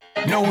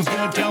No one's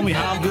gonna tell me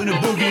how I'm gonna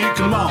boogie.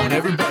 Come on,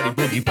 everybody,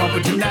 boogie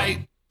bumper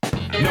tonight.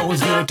 No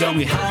one's gonna tell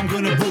me how I'm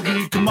gonna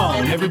boogie. Come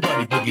on,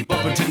 everybody, boogie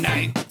bumper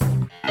tonight.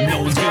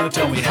 No one's gonna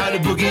tell me how to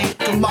boogie.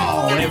 Come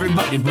on,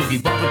 everybody,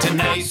 boogie bumper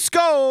tonight. Let's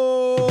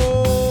go!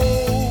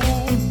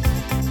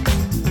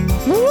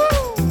 Woo!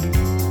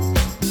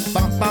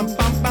 Bum, bum,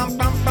 bum, bum,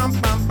 bum,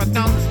 bum, bum,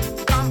 ba-dum.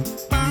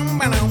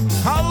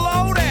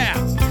 Hello there!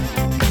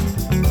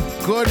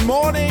 Good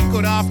morning,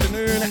 good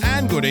afternoon,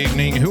 and good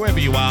evening, whoever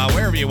you are,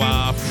 wherever you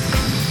are,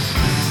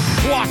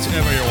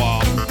 whatever you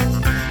are.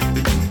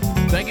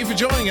 Thank you for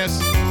joining us.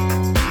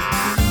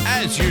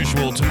 As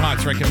usual,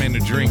 tonight's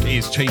recommended drink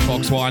is Cheap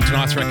Box Wine.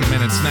 Tonight's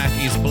recommended snack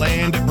is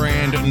Bland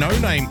Brand No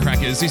Name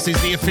Crackers. This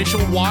is the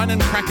official Wine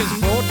and Crackers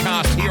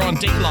broadcast here on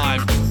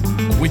D-Live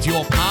with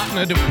your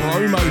partner to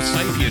Bromo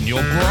Sapien,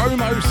 your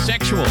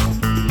bromosexual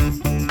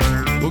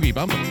Boogie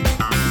Bumper.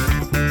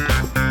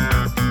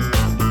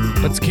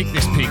 Let's kick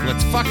this pig.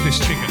 Let's fuck this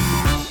chicken.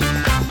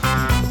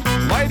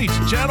 Ladies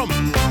and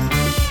gentlemen,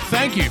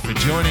 thank you for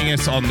joining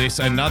us on this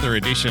another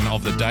edition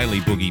of the Daily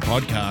Boogie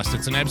Podcast.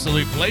 It's an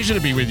absolute pleasure to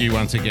be with you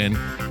once again.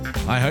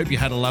 I hope you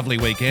had a lovely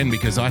weekend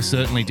because I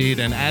certainly did.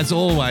 And as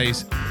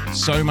always,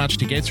 so much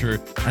to get through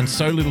and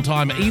so little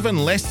time,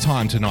 even less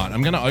time tonight.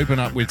 I'm going to open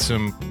up with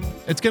some,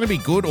 it's going to be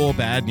good or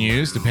bad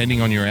news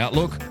depending on your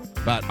outlook,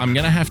 but I'm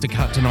going to have to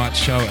cut tonight's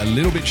show a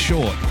little bit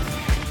short.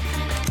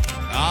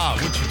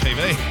 Woodchip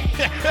TV.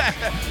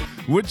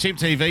 Woodchip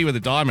TV with a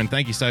diamond.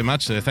 Thank you so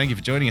much, sir. Thank you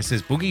for joining us.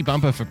 Says Boogie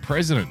Bumper for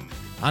President.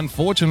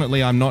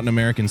 Unfortunately, I'm not an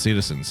American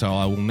citizen, so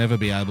I will never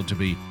be able to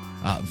be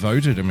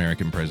voted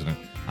American president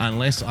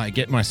unless I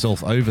get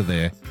myself over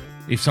there.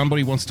 If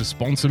somebody wants to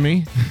sponsor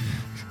me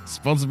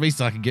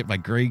so I can get my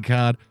green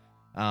card,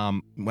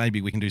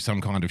 maybe we can do some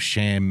kind of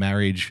sham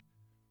marriage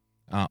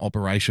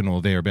operation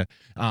or thereabout.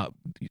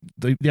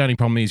 The only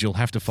problem is you'll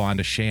have to find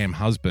a sham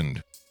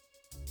husband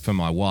for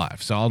my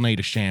wife. So I'll need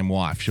a sham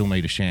wife. She'll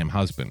need a sham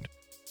husband.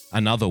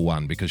 Another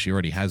one because she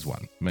already has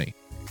one, me.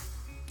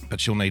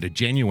 But she'll need a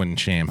genuine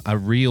sham, a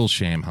real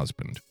sham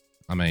husband.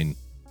 I mean,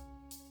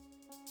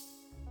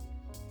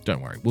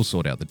 don't worry, we'll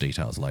sort out the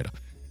details later.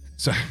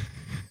 So,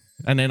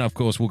 and then of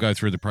course we'll go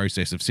through the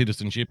process of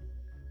citizenship,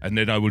 and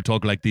then I will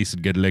talk like this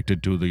and get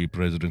elected to the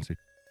presidency.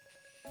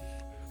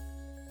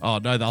 Oh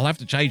no, they'll have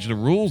to change the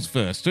rules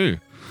first too.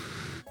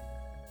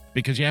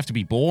 Because you have to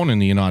be born in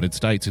the United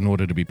States in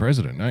order to be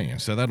president, don't you?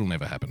 So that'll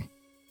never happen.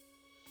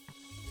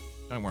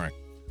 Don't worry.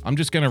 I'm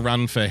just going to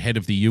run for head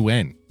of the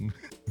UN.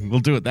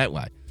 We'll do it that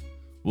way.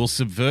 We'll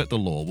subvert the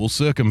law. We'll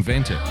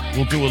circumvent it.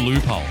 We'll do a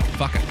loophole.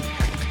 Fuck it.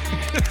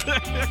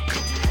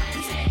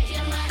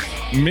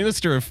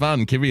 Minister of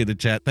Fun, Kimmy in the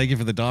chat. Thank you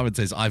for the diamond.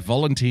 Says, I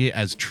volunteer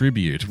as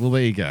tribute. Well,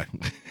 there you go.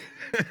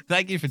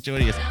 Thank you for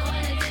joining us.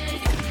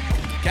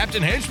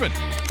 Captain Henchman.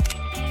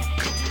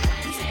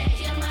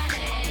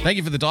 Thank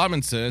you for the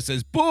diamond, sir.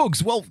 Says,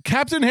 Boogs. Well,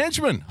 Captain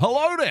Henchman,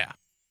 hello there.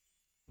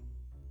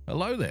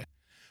 Hello there.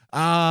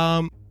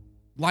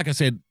 Like I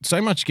said, so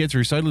much to get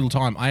through, so little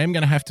time. I am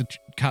going to have to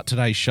cut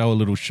today's show a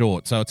little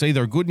short. So it's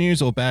either good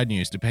news or bad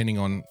news, depending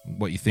on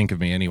what you think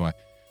of me anyway.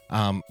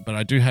 But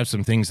I do have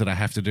some things that I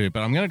have to do. But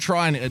I'm going to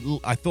try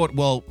and, I thought,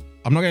 well,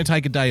 I'm not going to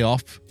take a day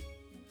off.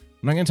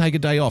 I'm not going to take a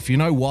day off. You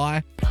know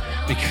why?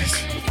 Because...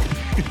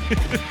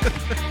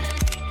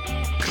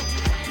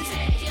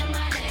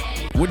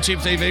 Woodchip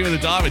TV with a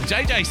diamond.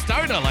 JJ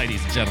Stoner,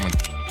 ladies and gentlemen.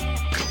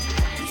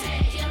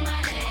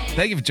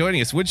 Thank you for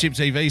joining us. Woodchip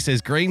TV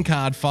says green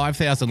card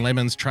 5,000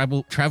 lemons,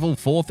 travel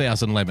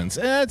 4,000 lemons.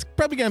 It's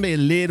probably going to be a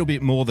little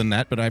bit more than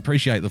that, but I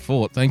appreciate the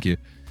thought. Thank you.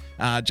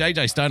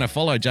 JJ Stoner,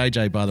 follow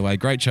JJ, by the way.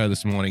 Great show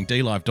this morning.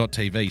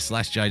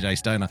 dlive.tv/JJ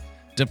Stoner.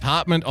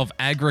 Department of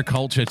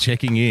Agriculture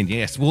checking in.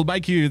 Yes, we'll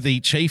make you the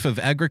Chief of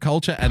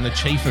Agriculture and the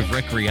Chief of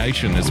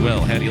Recreation as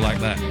well. How do you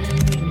like that?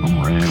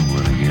 I'm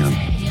rambling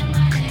again.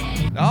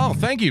 Oh,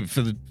 thank you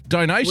for the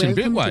donation,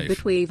 Welcome Bitwave. to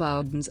Bitwave.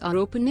 Arms are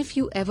open if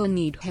you ever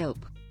need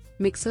help.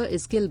 Mixer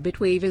is kill.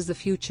 Bitwave is the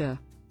future.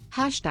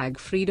 #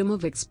 freedom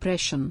of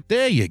expression.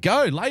 There you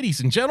go, ladies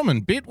and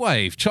gentlemen.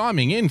 Bitwave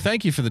chiming in.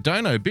 Thank you for the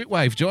dono.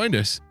 Bitwave joined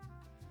us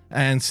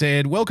and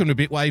said, welcome to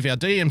Bitwave. Our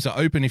DMs are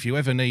open if you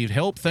ever need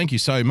help. Thank you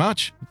so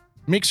much.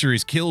 Mixer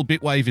is kill.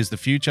 Bitwave is the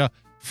future.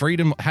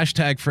 Freedom,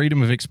 #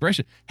 freedom of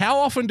expression. How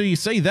often do you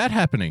see that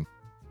happening?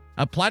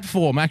 A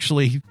platform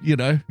actually,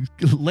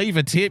 leave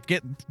a tip,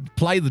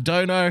 play the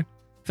dono.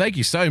 Thank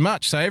you so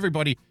much. So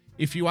everybody,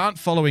 if you aren't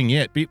following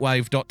yet,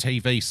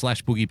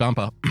 bitwave.tv/Boogie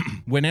Bumper,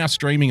 we're now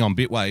streaming on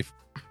Bitwave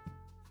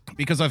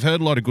because I've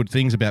heard a lot of good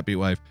things about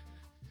Bitwave,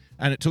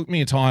 and it took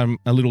me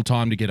a little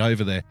time to get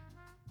over there.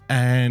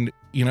 And,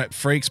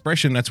 free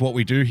expression, that's what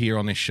we do here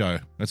on this show.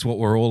 That's what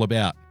we're all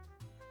about.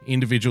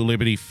 Individual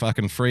liberty,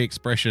 fucking free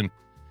expression.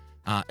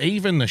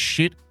 Even the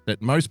shit that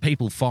most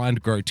people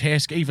find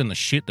grotesque, even the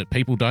shit that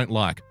people don't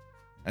like.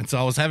 And so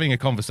I was having a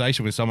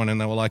conversation with someone and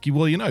they were like,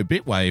 well,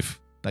 Bitwave,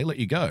 they let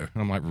you go.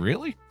 And I'm like,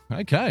 really?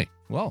 Okay,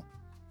 well,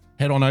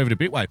 head on over to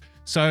Bitwave.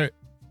 So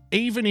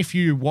even if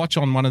you watch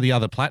on one of the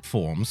other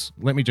platforms,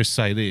 let me just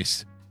say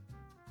this.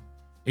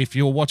 If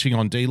you're watching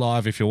on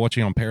DLive, if you're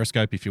watching on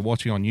Periscope, if you're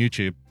watching on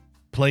YouTube,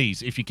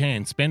 please, if you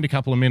can, spend a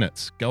couple of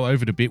minutes. Go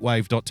over to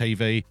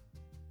bitwave.tv,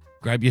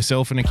 grab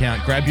yourself an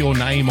account, grab your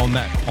name on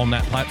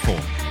that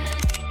platform.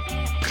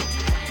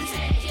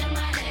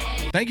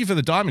 Thank you for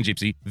the Diamond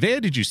Gypsy. Where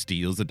did you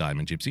steal the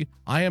Diamond Gypsy?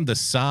 I am the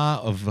Tsar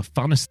of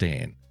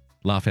Funistan.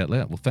 Laugh out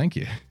loud. Well, thank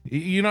you.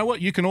 You know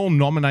what? You can all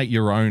nominate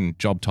your own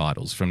job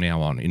titles from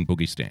now on in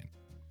Boogiestan.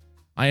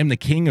 I am the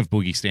king of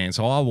Boogiestan,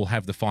 so I will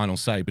have the final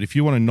say. But if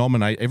you want to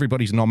nominate,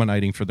 everybody's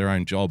nominating for their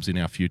own jobs in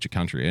our future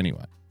country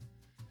anyway.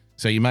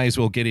 So you may as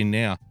well get in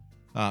now.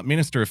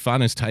 Minister of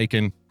Fun has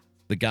taken,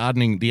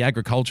 the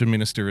agriculture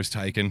minister has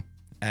taken,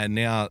 and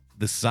now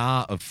the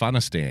Tsar of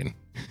Funistan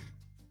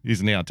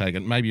is now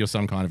taken. Maybe you're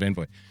some kind of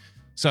envoy.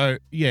 So,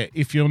 yeah,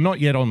 if you're not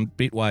yet on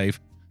Bitwave,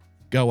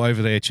 go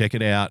over there, check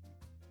it out.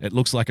 It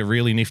looks like a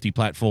really nifty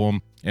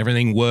platform.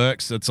 Everything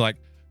works. It's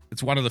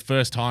one of the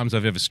first times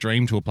I've ever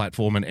streamed to a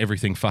platform and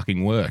everything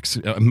fucking works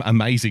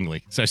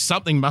amazingly. So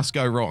something must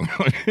go wrong.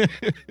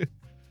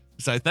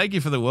 So thank you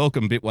for the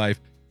welcome, Bitwave,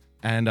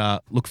 and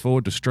look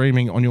forward to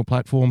streaming on your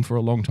platform for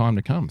a long time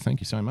to come.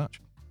 Thank you so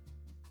much.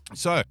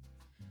 So,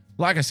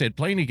 like I said,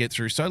 plenty to get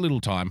through, so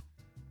little time.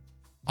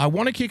 I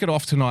want to kick it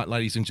off tonight,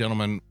 ladies and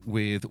gentlemen,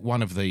 with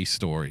one of these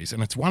stories.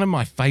 And it's one of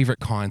my favorite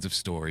kinds of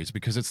stories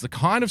because it's the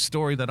kind of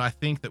story that I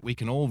think that we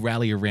can all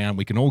rally around.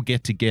 We can all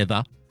get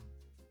together.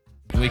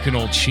 We can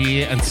all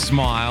cheer and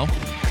smile.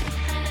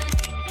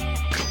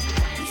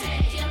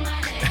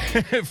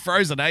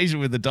 Frozen Asian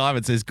with the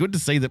diamond says, good to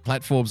see that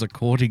platforms are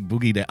courting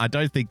Boogie now. I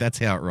don't think that's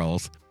how it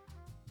rolls.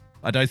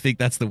 I don't think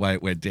that's the way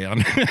it went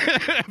down.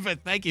 But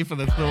thank you for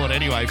the thought.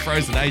 Anyway,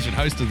 Frozen Asian,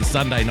 host of the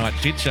Sunday Night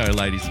Shit Show,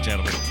 ladies and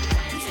gentlemen.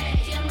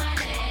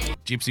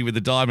 Gypsy with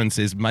the diamond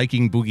says,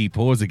 making Boogie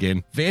pause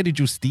again. Where did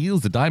you steal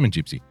the diamond,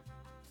 Gypsy?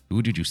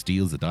 Who did you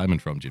steal the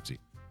diamond from, Gypsy?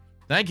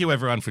 Thank you,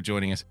 everyone, for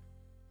joining us.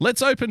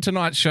 Let's open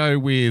tonight's show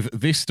with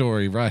this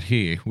story right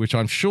here, which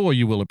I'm sure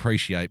you will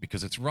appreciate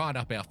because it's right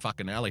up our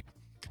fucking alley.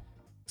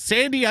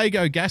 San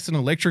Diego gas and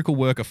electrical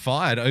worker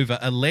fired over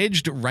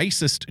alleged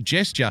racist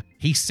gesture.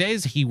 He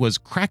says he was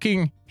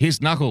cracking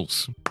his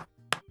knuckles.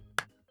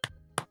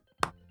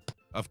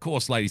 Of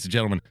course, ladies and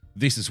gentlemen,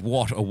 this is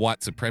what a white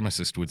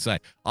supremacist would say.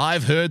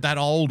 I've heard that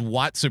old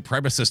white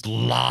supremacist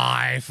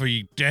lie for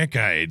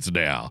decades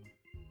now.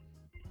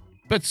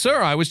 But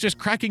sir, I was just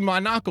cracking my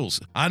knuckles.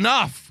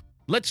 Enough!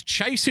 Let's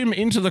chase him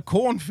into the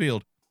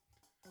cornfield.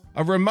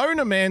 A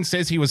Ramona man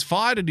says he was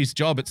fired at his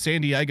job at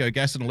San Diego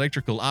Gas and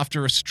Electrical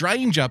after a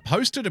stranger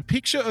posted a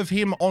picture of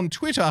him on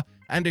Twitter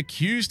and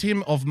accused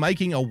him of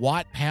making a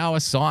white power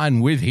sign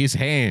with his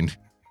hand.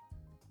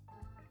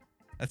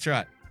 That's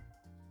right.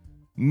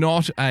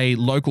 Not a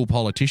local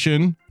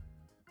politician,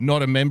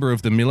 not a member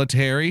of the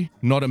military,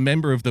 not a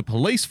member of the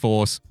police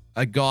force,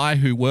 a guy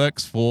who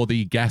works for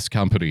the gas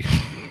company.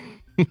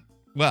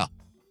 Well,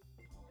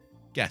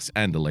 gas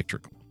and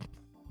electrical.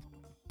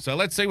 So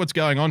let's see what's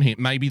going on here.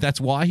 Maybe that's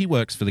why he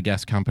works for the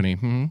gas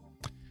company.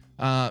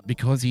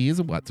 Because he is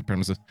a white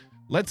supremacist.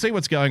 Let's see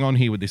what's going on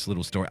here with this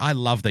little story. I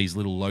love these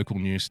little local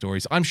news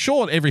stories. I'm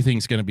sure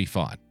everything's going to be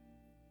fine.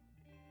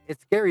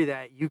 It's scary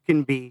that you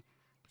can be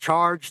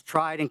charged,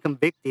 tried, and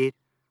convicted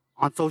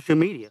on social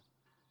media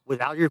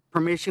without your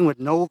permission, with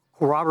no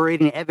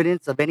corroborating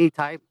evidence of any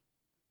type.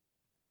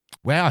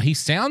 Wow, he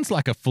sounds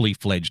like a fully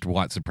fledged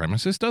white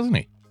supremacist, doesn't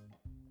he?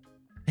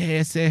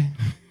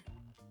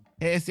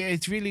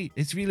 It's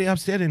really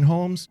upsetting,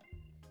 Holmes.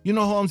 You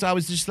know, Holmes, I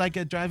was just like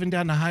driving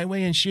down the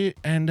highway and shit,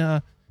 and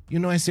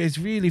I say it's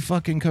really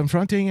fucking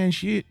confronting and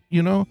shit,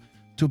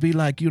 to be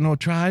like,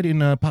 tried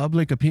in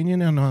public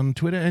opinion and on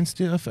Twitter and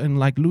stuff, and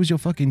like lose your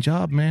fucking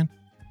job, man.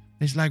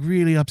 It's like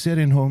really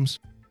upsetting, Holmes.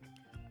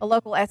 A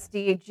local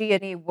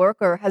SDG&E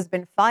worker has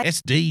been fired.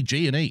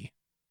 SDG&E.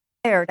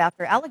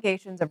 After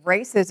allegations of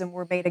racism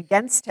were made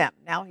against him.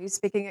 Now he's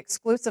speaking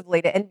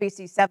exclusively to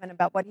NBC7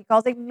 about what he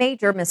calls a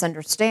major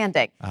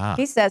misunderstanding.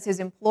 He says his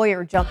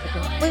employer jumped to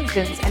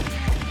conclusions and...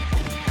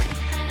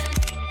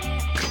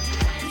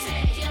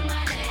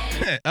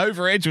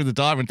 Over Edge with the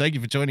diamond, thank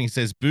you for joining. He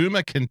says,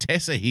 Boomer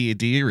Contessa here,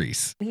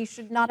 dearies. He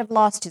should not have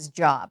lost his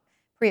job.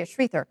 Priya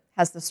Shrithar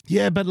has this.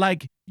 Yeah, but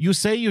like, you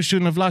say you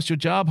shouldn't have lost your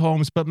job,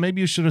 Holmes, but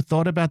maybe you should have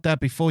thought about that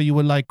before you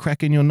were like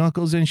cracking your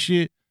knuckles and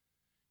shit.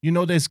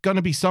 There's going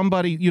to be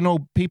somebody,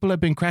 people have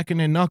been cracking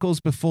their knuckles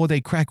before they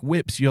crack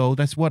whips, yo.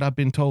 That's what I've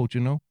been told,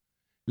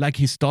 Like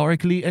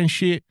historically and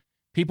shit,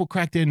 people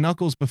crack their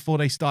knuckles before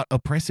they start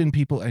oppressing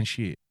people and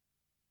shit.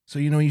 So,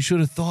 you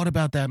should have thought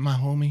about that, my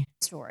homie.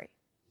 Story.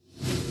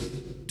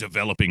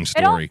 Developing It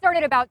story. all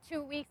started about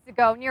 2 weeks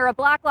ago near a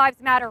Black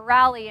Lives Matter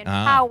rally in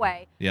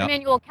Poway. Yep.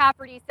 Emmanuel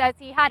Cafferty says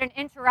he had an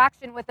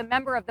interaction with a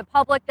member of the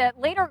public that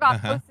later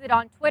got posted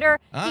on Twitter.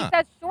 He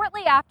says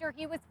shortly after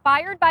he was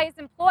fired by his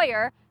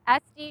employer,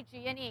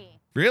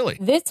 SDG&E. Really?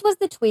 This was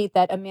the tweet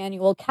that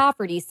Emmanuel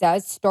Cafferty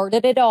says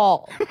started it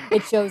all.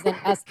 It shows an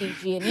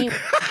SDG&E.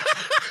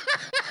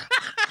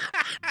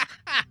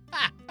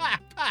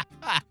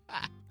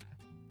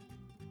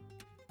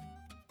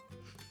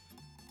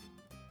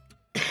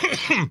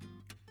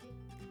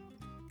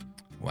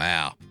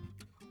 Wow.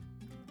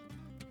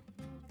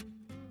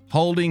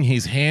 holding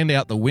his hand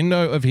out the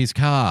window of his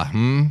car.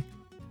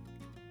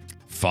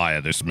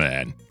 Fire this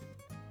man.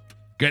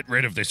 Get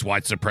rid of this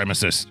white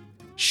supremacist.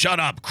 Shut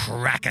up,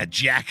 Cracker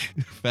Jack.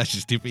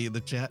 Fascist hippie in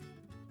the chat.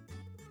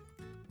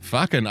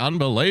 Fucking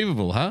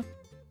unbelievable, huh?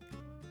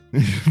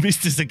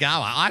 Mr.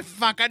 Zagawa, I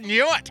fucking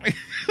knew it.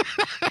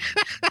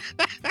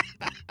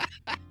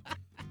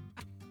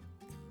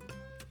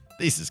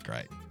 This is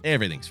great.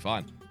 Everything's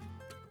fine.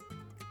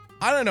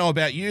 I don't know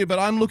about you, but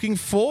I'm looking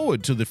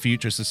forward to the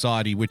future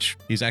society, which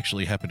is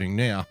actually happening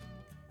now.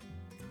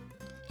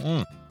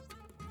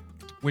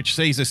 Which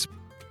sees us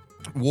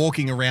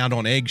walking around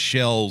on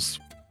eggshells,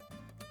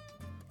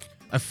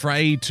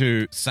 afraid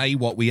to say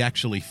what we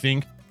actually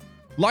think.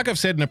 Like I've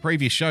said in a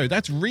previous show,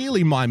 that's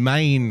really my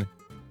main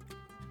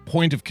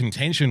point of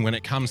contention when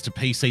it comes to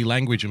PC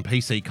language and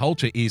PC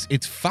culture is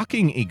it's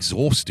fucking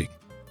exhausting.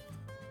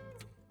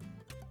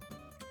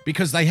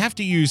 Because they have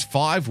to use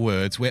 5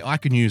 words where I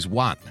can use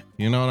 1.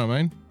 You know what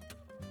I mean?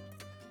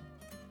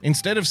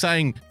 Instead of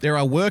saying, there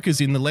are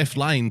workers in the left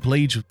lane,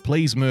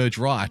 please merge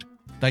right,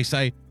 they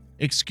say,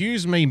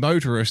 excuse me,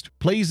 motorist,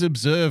 please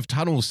observe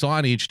tunnel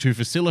signage to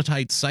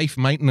facilitate safe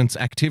maintenance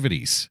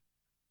activities.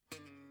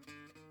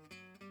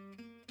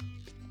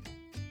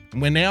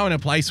 And we're now in a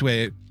place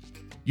where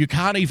you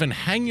can't even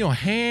hang your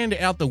hand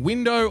out the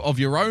window of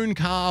your own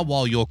car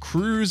while you're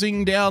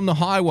cruising down the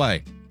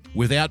highway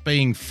without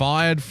being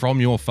fired from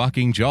your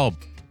fucking job.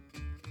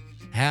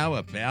 How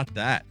about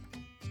that?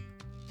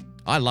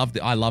 I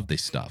love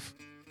this stuff.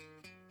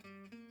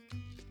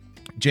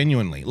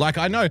 Genuinely. Like,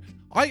 I know,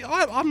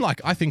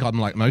 I think I'm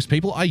like most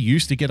people. I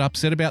used to get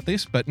upset about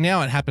this, but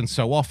now it happens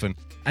so often,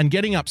 and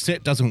getting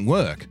upset doesn't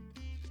work.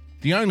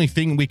 The only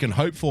thing we can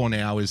hope for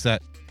now is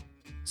that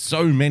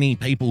so many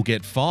people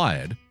get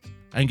fired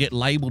and get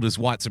labeled as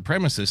white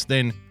supremacists,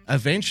 then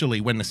eventually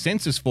when the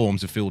census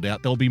forms are filled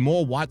out, there'll be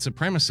more white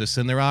supremacists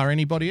than there are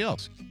anybody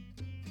else.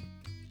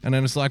 And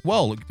then it's like,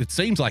 well, it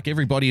seems like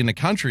everybody in the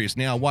country is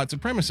now white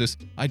supremacists.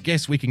 I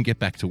guess we can get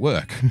back to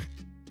work.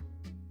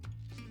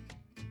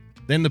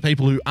 Then the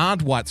people who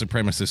aren't white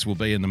supremacists will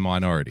be in the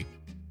minority.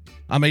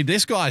 I mean,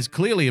 this guy's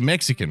clearly a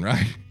Mexican,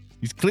 right?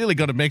 He's clearly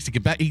got a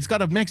Mexican back. He's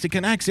got a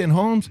Mexican accent,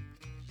 Holmes.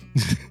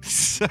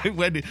 So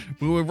when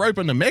we were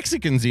roping the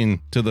Mexicans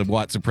into the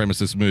white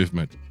supremacist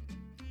movement,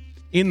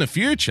 in the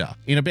future,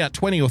 in about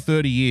 20 or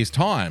 30 years'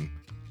 time,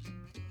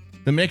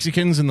 the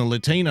Mexicans and the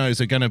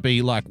Latinos are going to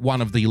be like one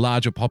of the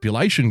larger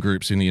population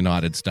groups in the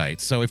United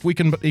States. So if we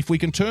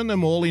can turn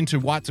them all into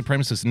white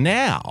supremacists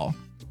now,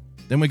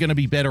 then we're going to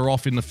be better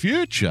off in the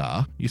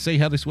future. You see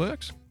how this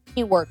works?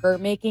 A worker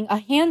making a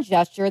hand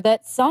gesture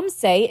that some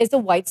say is a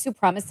white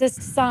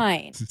supremacist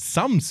sign.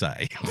 Some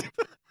say.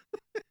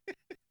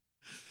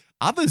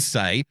 Others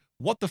say,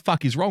 what the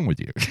fuck is wrong with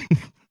you?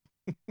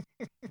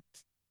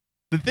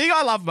 The thing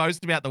I love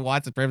most about the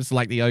white supremacists,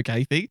 like the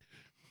OK thing,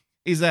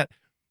 is that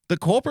the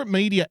corporate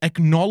media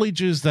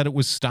acknowledges that it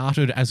was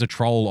started as a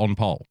troll on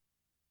poll.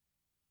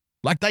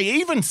 Like, they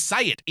even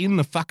say it in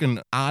the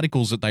fucking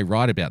articles that they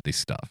write about this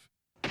stuff.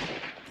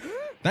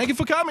 Thank you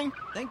for coming.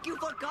 Thank you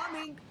for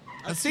coming.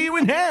 I'll see you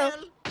in hell.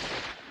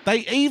 They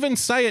even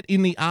say it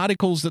in the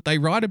articles that they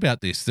write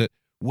about this, that,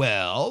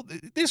 well,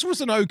 this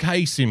was an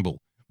OK symbol.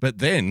 But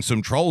then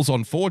some trolls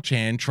on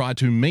 4chan tried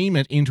to meme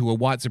it into a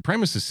white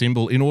supremacist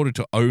symbol in order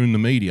to own the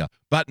media.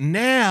 But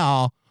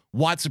now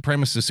white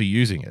supremacists are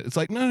using it. It's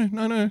like,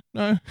 no.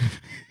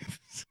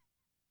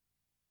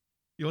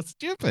 You're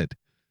stupid.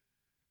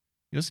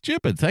 You're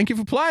stupid. Thank you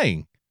for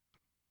playing.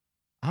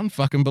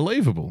 Unfucking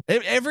believable.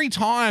 Every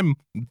time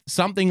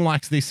something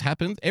like this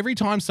happens,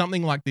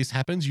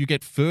 you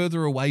get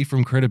further away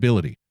from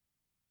credibility.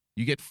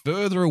 You get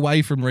further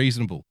away from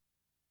reasonable.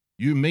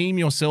 You meme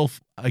yourself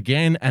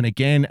again and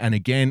again and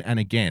again and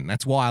again.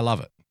 That's why I love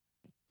it.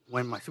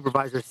 When my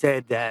supervisor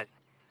said that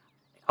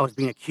I was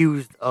being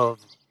accused of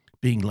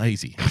being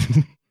lazy.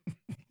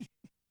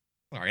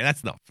 Sorry,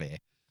 that's not fair.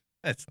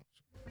 That's not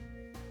fair.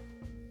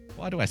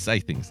 Why do I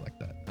say things like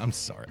that? I'm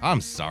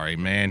sorry,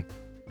 man.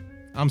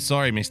 I'm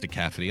sorry, Mr.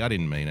 Cafferty. I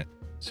didn't mean it.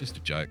 It's just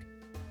a joke.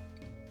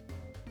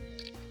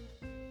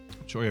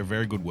 I'm sure you're a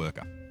very good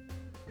worker.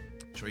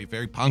 I'm sure you're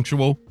very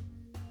punctual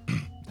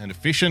and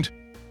efficient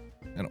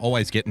and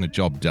always getting the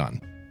job done.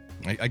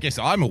 I guess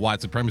I'm a white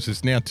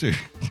supremacist now too.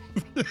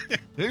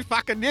 Who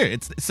fucking knew?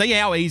 See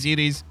how easy it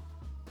is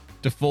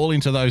to fall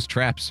into those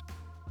traps.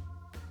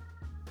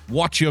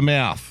 Watch your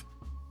mouth.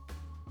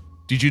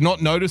 Did you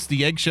not notice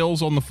the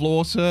eggshells on the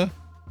floor, sir?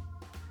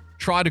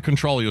 Try to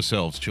control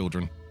yourselves,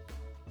 children.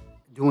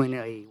 Doing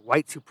a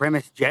white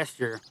supremacist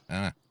gesture,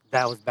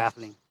 that was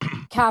baffling.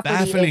 Cafferty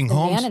is the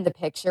man in the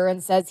picture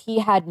and says he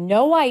had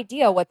no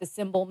idea what the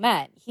symbol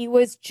meant. He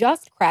was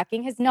just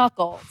cracking his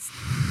knuckles.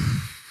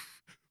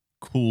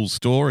 Cool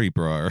story,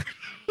 bro.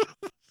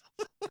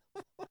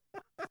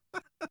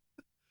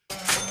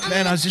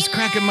 Man, I was just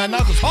cracking my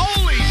knuckles.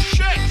 Holy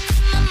shit!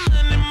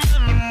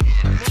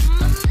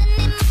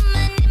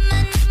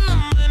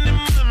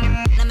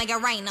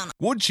 rain on them.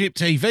 Woodchip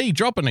TV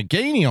dropping a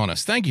guinea on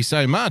us. Thank you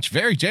so much.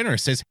 Very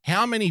generous. Says,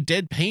 how many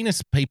dead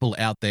penis people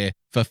out there?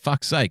 For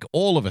fuck's sake,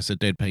 all of us are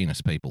dead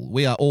penis people.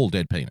 We are all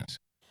dead penis.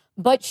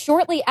 But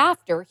shortly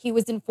after, he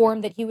was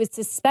informed that he was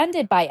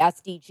suspended by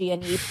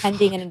SDG&E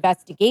pending an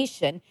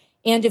investigation.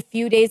 And a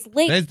few days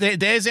later...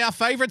 There's our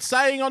favorite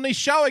saying on this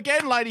show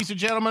again, ladies and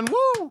gentlemen.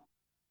 Woo!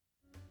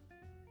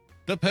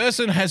 The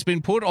person has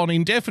been put on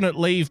indefinite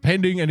leave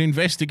pending an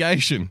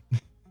investigation.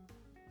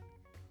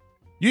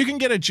 You can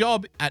get a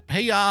job at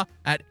PR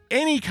at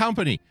any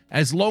company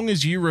as long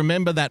as you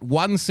remember that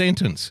one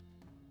sentence.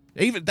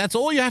 Even that's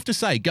all you have to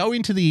say. Go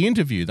into the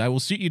interview. They will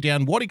sit you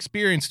down. What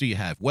experience do you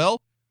have?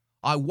 Well,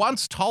 I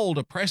once told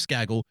a press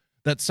gaggle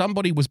that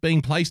somebody was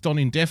being placed on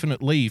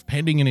indefinite leave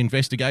pending an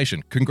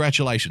investigation.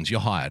 Congratulations, you're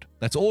hired.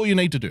 That's all you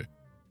need to do.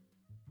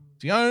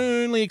 It's the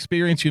only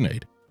experience you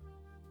need.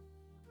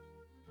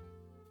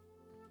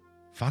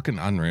 Fucking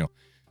unreal.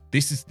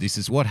 This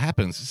is what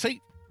happens.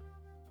 See,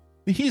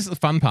 here's the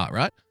fun part,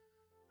 right?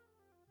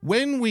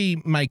 When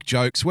we make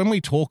jokes, when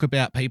we talk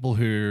about people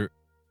who,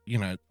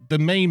 the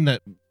meme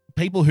that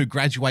people who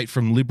graduate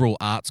from liberal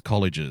arts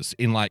colleges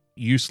in like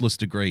useless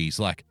degrees,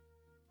 like,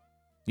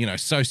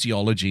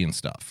 sociology and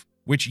stuff,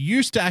 which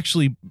used to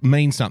actually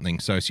mean something,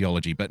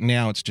 sociology, but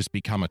now it's just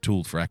become a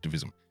tool for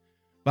activism.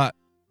 But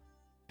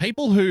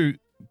people who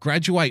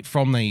graduate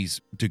from these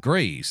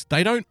degrees,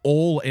 they don't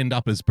all end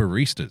up as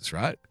baristas,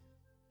 right?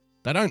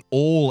 They don't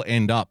all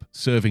end up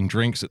serving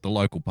drinks at the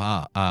local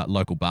bar,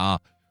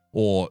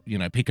 or,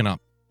 picking up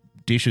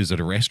dishes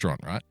at a restaurant,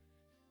 right?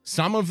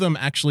 Some of them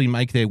actually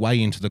make their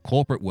way into the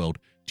corporate world.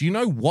 Do you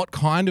know what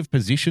kind of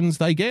positions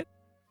they get?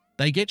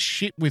 They get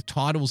shit with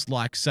titles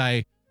like,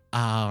 say,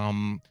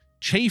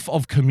 Chief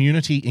of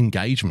Community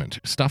Engagement,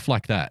 stuff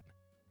like that.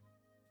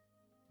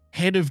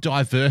 Head of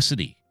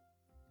Diversity.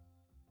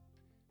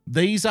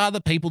 These are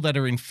the people that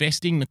are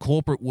infesting the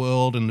corporate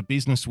world and the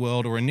business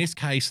world, or in this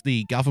case,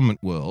 the government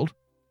world,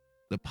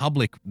 the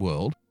public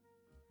world.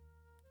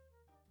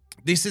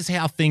 This is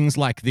how things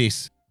like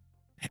this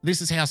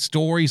is how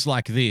stories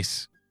like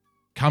this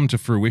come to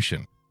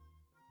fruition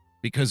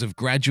because of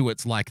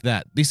graduates like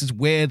that. This is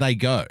where they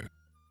go.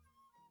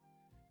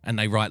 And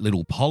they write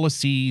little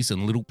policies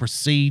and little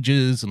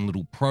procedures and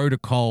little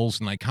protocols,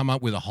 and they come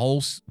up with a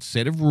whole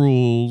set of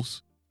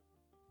rules.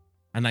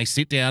 And they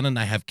sit down and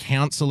they have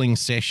counseling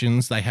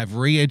sessions. They have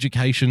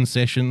re-education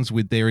sessions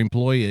with their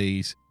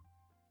employees.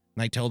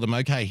 And they tell them,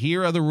 okay,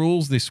 here are the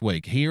rules this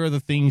week. Here are the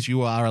things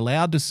you are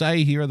allowed to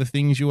say. Here are the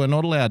things you are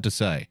not allowed to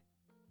say.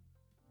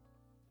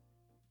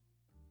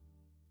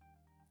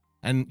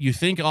 And you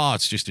think, oh,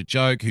 it's just a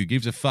joke. Who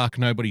gives a fuck?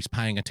 Nobody's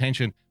paying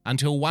attention.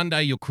 Until one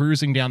day you're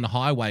cruising down the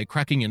highway,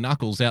 cracking your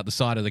knuckles out the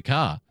side of the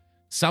car.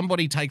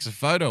 Somebody takes a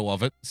photo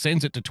of it,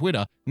 sends it to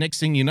Twitter. Next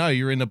thing you know,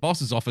 you're in the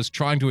boss's office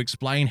trying to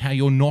explain how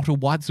you're not a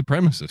white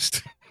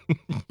supremacist.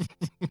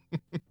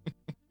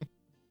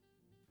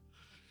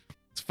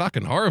 It's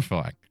fucking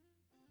horrifying.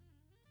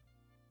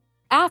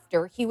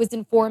 After he was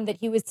informed that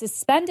he was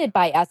suspended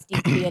by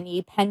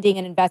SDG&E pending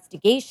an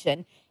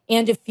investigation,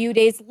 and a few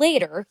days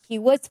later, he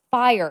was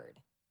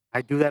fired.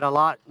 I do that a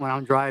lot when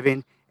I'm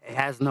driving. It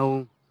has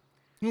no...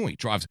 Ooh,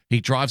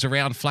 he drives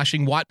around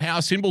flashing white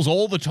power symbols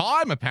all the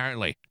time,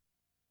 apparently.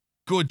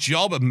 Good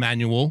job,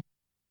 Emmanuel.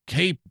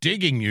 Keep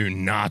digging, you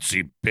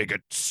Nazi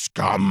bigot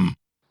scum.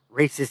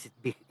 Racist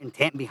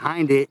intent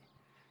behind it.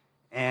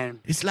 And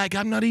it's like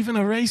I'm not even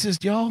a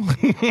racist, y'all.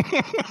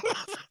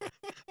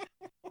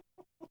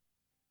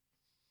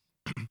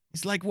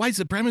 It's like white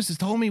supremacists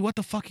told me, what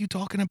the fuck you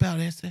talking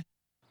about, Esther?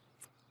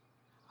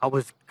 I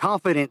was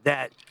confident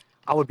that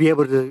I would be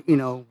able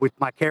to, with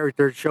my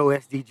character, show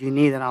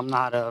SDG&E that I'm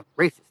not a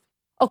racist.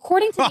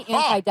 According to the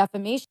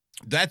Anti-Defamation...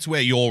 That's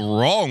where you're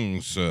wrong,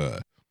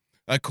 sir.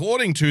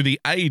 According to the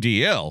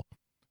ADL,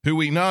 who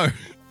we know...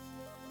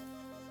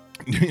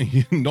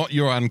 not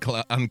your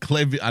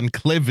Unclevini?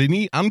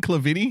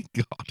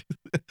 God.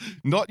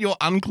 Not your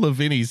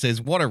Unclevini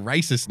says, what a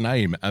racist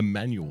name,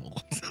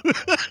 Emmanuel.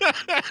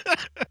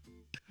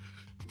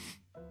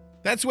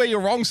 That's where you're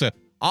wrong, sir.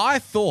 I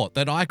thought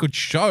that I could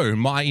show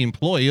my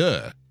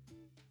employer,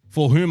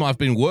 for whom I've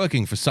been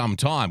working for some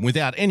time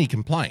without any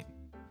complaint,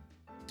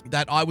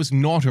 that I was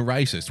not a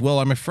racist. Well,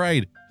 I'm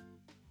afraid,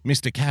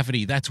 Mr.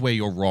 Cafferty, that's where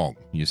you're wrong,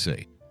 you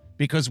see.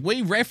 Because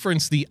we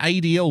referenced the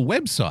ADL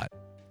website,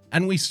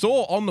 and we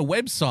saw on the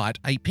website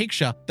a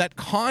picture that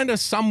kind of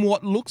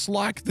somewhat looks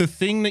like the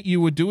thing that you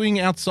were doing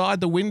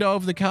outside the window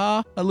of the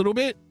car a little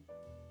bit.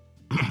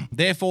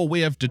 Therefore,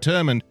 we have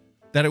determined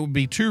that it would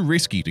be too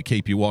risky to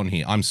keep you on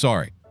here. I'm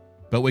sorry,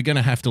 but we're going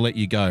to have to let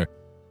you go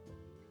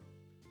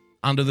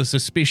under the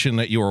suspicion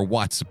that you're a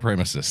white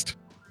supremacist.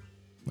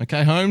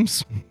 Okay,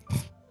 Holmes?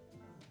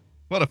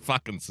 What a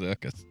fucking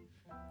circus.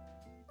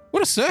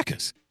 What a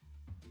circus.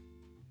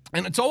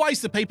 And it's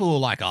always the people who are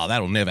like, oh,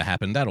 that'll never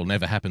happen, that'll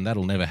never happen,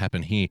 that'll never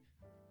happen here.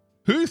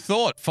 Who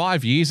thought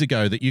 5 years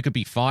ago that you could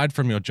be fired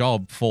from your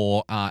job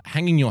for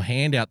hanging your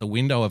hand out the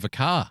window of a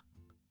car?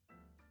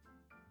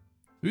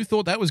 Who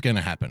thought that was going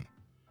to happen?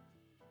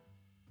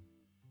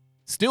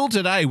 Still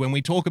today, when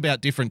we talk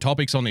about different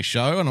topics on this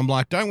show, and I'm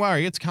like, don't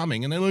worry, it's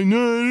coming. And they're like,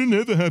 no, it'll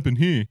never happen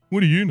here.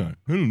 What do you know?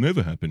 It'll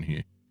never happen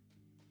here.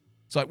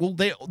 It's like, well,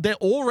 they're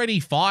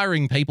already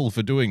firing people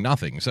for doing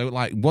nothing. So,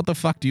 like, what the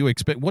fuck do you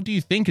expect? What do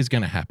you think is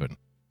going to happen?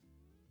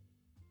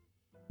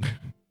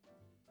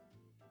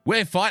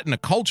 We're fighting a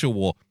culture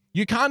war.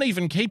 You can't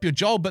even keep your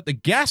job at the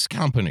gas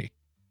company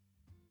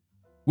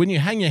when you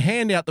hang your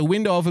hand out the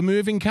window of a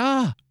moving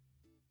car.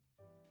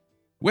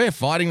 We're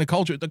fighting the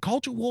culture. The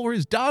culture war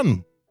is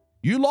done.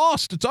 You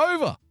lost. It's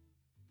over.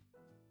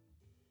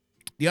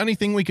 The only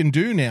thing we can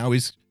do now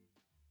is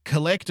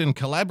collect and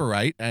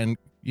collaborate and,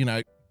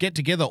 get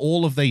together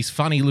all of these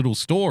funny little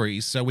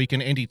stories so we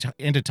can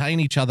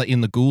entertain each other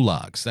in the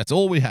gulags. That's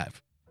all we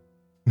have.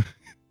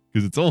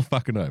 Because it's all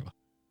fucking over.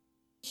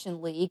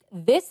 League.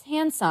 This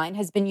hand sign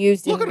has been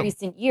used in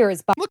recent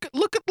years by Look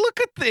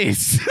at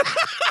this.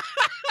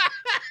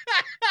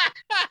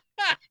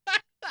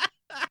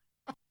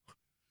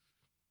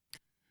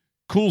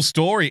 Cool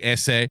story,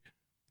 essay.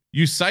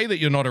 You say that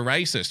you're not a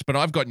racist, but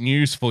I've got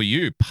news for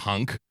you,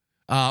 punk.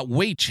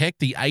 We checked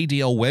the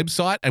ADL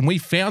website and we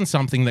found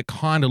something that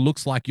kind of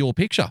looks like your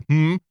picture.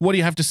 What do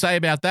you have to say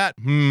about that?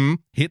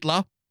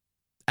 Hitler?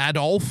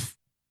 Adolf?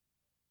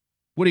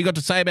 What do you got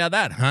to say about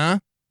that, huh?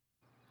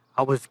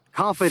 I was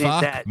confident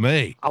Fuck that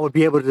me. I would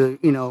be able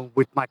to,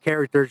 with my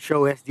character,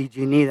 show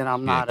SDG&E that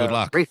I'm not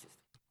racist.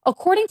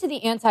 According to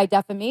the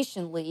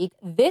Anti-Defamation League,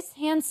 this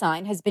hand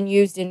sign has been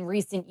used in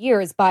recent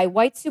years by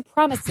white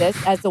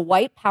supremacists as a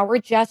white power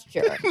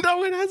gesture.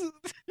 No, it hasn't.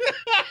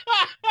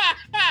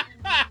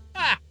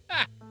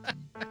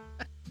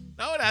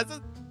 No, it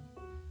hasn't.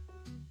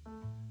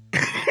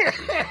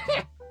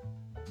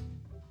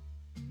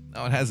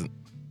 No, it hasn't.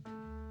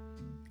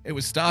 It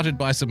was started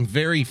by some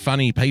very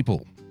funny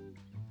people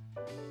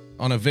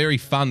on a very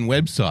fun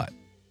website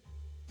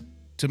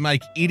to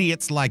make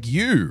idiots like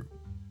you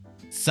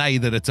say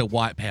that it's a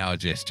white power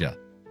gesture.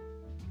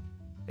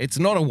 It's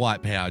not a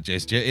white power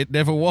gesture. It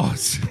never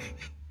was.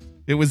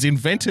 It was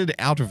invented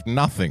out of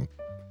nothing,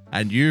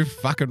 and you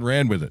fucking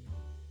ran with it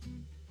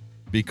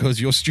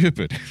because you're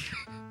stupid.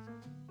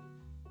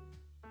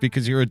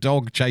 Because you're a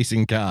dog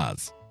chasing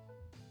cars.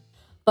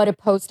 But a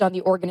post on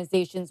the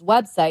organization's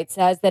website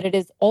says that it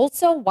is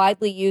also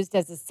widely used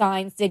as a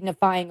sign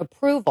signifying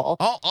approval.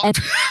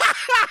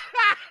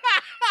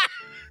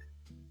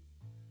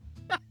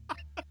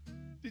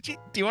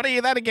 Do you want to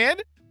hear that again?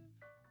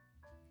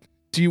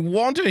 Do you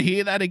want to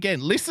hear that again?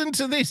 Listen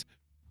to this.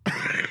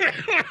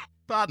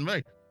 Pardon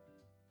me.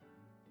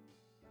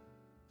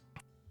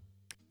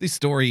 This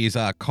story is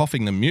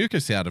coughing the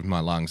mucus out of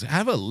my lungs.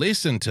 Have a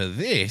listen to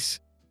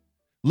this.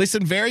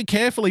 Listen very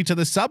carefully to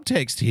the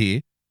subtext here.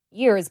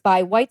 Years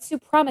by white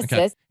supremacists.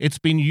 Okay. It's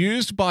been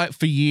used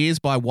for years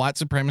by white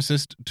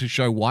supremacists to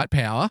show white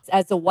power.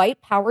 As a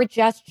white power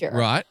gesture.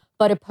 Right.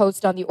 But a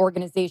post on the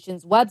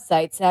organization's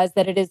website says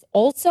that it is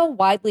also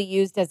widely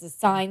used as a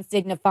sign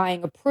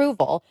signifying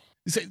approval.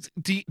 So,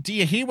 do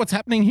you hear what's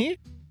happening here?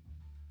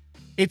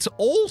 It's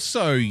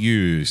also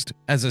used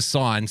as a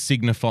sign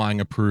signifying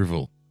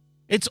approval.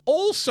 It's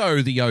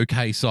also the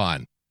OK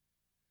sign.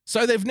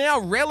 So they've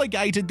now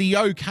relegated the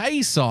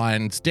OK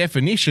sign's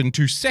definition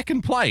to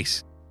second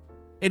place.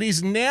 It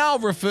is now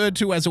referred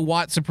to as a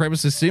white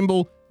supremacist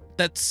symbol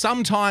that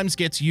sometimes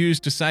gets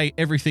used to say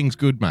everything's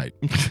good, mate.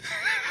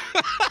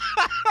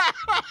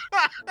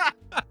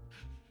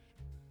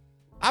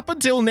 Up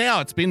until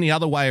now, it's been the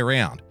other way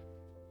around.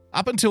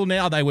 Up until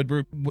now, they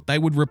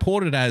would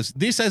report it as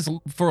this has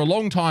for a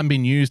long time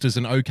been used as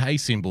an OK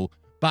symbol,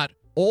 but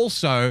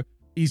also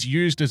is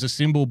used as a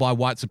symbol by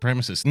white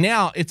supremacists.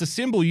 Now it's a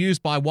symbol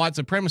used by white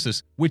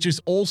supremacists, which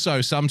is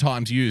also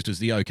sometimes used as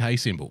the OK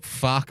symbol.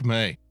 Fuck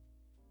me.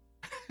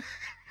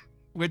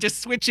 We're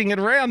just switching it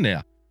around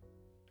now.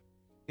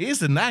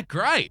 Isn't that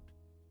great?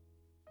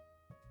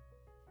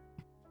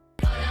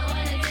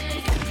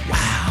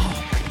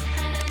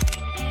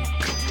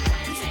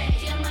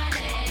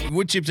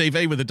 Woodchip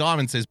TV with a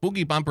diamond says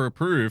Boogie Bumper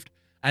approved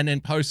and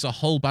then posts a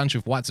whole bunch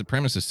of white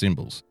supremacist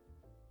symbols.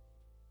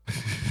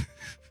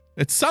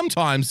 It's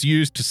sometimes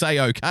used to say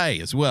okay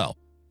as well.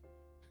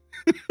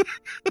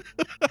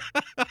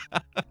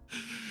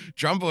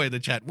 Drumboy in the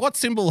chat. What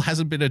symbol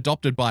hasn't been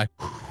adopted by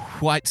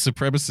white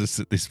supremacists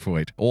at this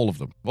point? All of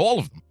them. All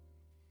of them.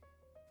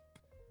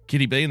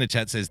 Kitty B in the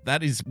chat says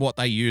that is what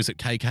they use at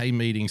KKK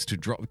meetings to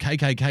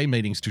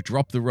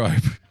drop the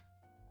rope.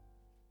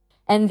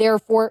 And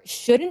therefore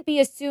shouldn't be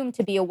assumed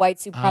to be a white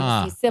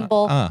supremacy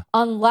symbol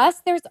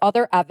unless there's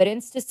other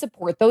evidence to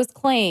support those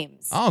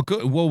claims. Oh,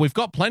 good. Well, we've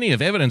got plenty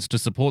of evidence to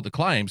support the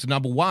claims.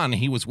 Number one,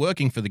 he was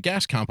working for the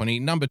gas company.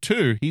 Number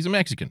two, he's a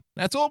Mexican.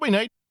 That's all we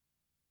need.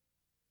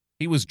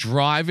 He was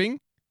driving,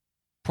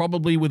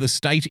 probably with a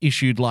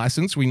state-issued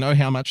license. We know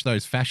how much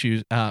those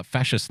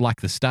fascists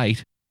like the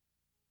state.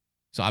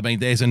 So, I mean,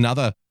 there's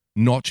another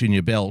notch in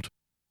your belt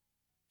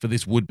for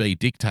this would-be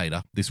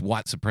dictator, this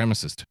white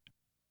supremacist.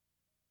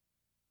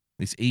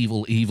 This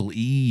evil, evil,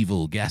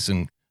 evil gas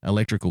and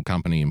electrical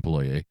company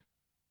employee.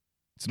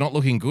 It's not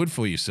looking good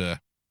for you, sir.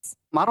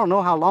 I don't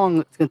know how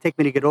long it's going to take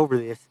me to get over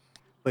this.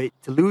 But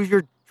to lose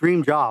your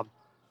dream job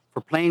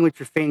for playing with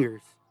your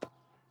fingers,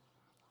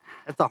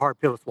 that's a hard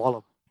pill to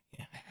swallow.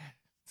 Yeah.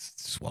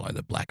 Swallow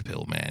the black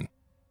pill, man.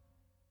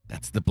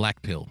 That's the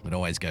black pill. It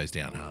always goes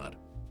down hard.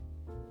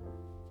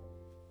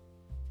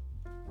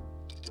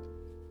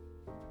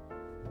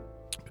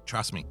 But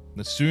trust me,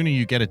 the sooner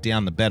you get it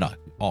down, the better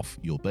off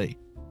you'll be.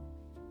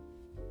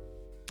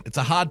 It's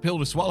a hard pill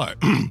to swallow.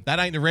 That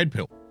ain't the red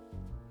pill.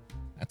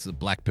 That's the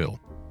black pill.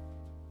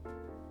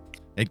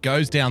 It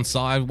goes down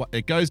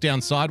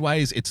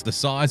sideways. It's the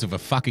size of a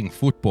fucking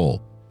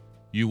football.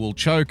 You will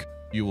choke.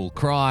 You will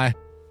cry.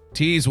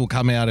 Tears will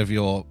come out of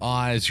your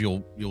eyes.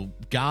 You'll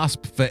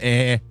gasp for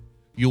air.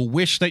 You'll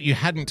wish that you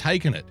hadn't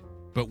taken it.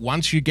 But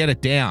once you get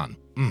it down,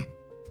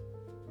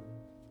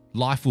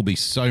 life will be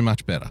so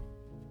much better.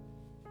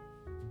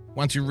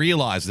 Once you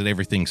realize that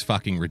everything's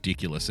fucking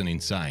ridiculous and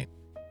insane.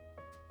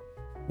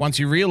 Once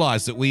you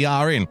realize that we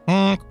are in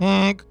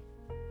clown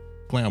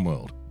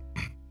world.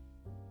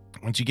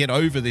 Once you get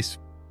over this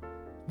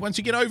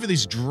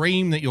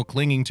dream that you're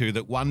clinging to,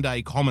 that one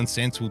day common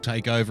sense will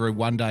take over and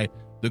one day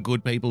the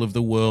good people of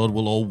the world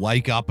will all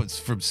wake up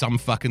from some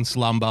fucking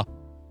slumber,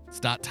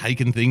 start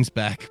taking things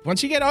back.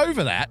 Once you get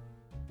over that,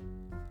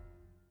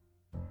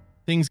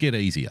 things get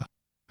easier.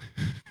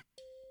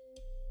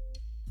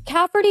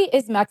 Cafferty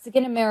is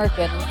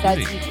Mexican-American and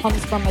says he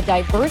comes from a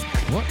diverse...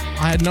 What?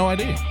 I had no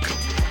idea.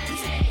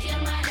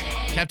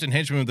 Captain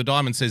Henchman with the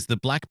Diamond says the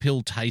black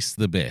pill tastes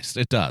the best.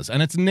 It does.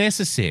 And it's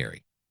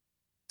necessary.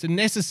 It's a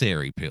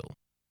necessary pill.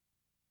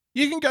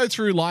 You can go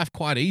through life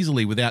quite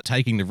easily without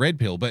taking the red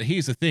pill, but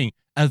here's the thing.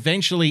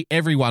 Eventually,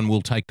 everyone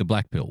will take the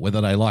black pill, whether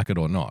they like it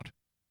or not.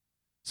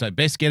 So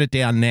best get it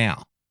down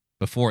now,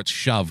 before it's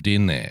shoved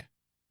in there.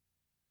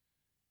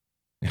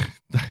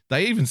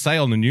 They even say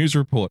on the news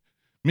report,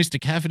 Mr.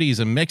 Cafferty is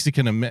a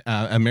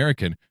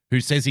Mexican-American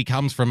who says he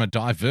comes from a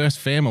diverse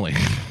family.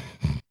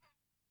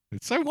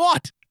 So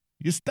what?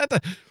 That's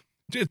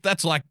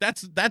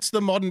the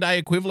modern day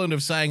equivalent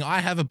of saying I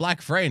have a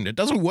black friend. It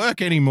doesn't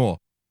work anymore.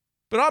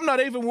 But I'm not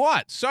even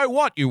white. So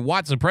what, you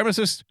white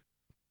supremacist?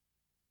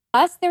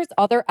 Plus, there's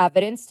other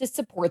evidence to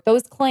support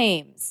those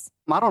claims.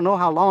 I don't know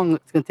how long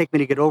it's going to take me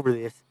to get over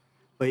this,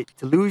 but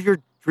to lose your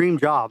dream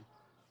job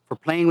for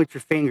playing with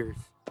your fingers,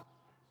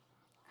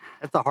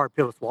 that's a hard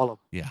pill to swallow.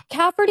 Yeah.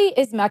 Cafferty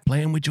is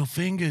playing with your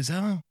fingers,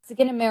 huh?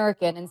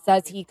 Mexican-American and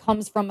says he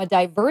comes from a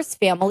diverse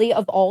family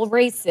of all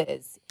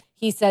races.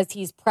 He says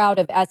he's proud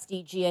of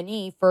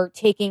SDG&E for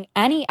taking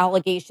any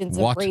allegations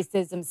of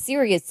racism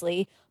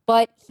seriously,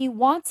 but he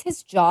wants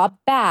his job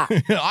back.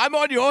 I'm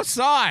on your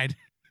side.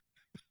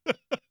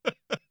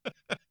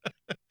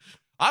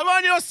 I'm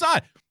on your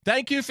side.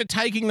 Thank you for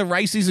taking the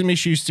racism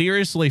issue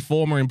seriously,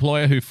 former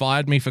employer who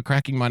fired me for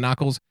cracking my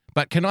knuckles.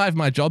 But can I have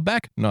my job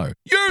back? No.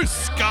 You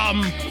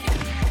scum!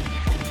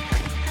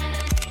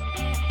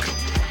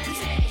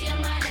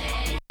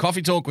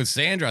 Coffee Talk with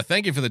Sandra.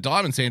 Thank you for the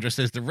diamond, Sandra.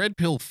 Says the red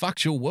pill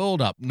fucks your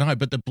world up. No,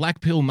 but the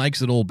black pill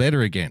makes it all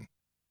better again.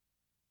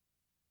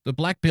 The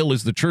black pill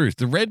is the truth.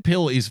 The red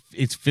pill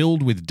it's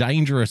filled with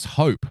dangerous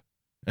hope.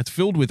 It's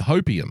filled with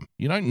hopium.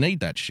 You don't need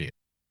that shit.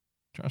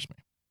 Trust me.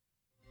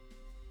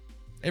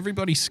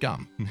 Everybody's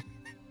scum.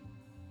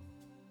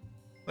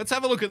 Let's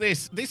have a look at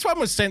this. This one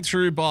was sent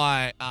through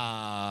by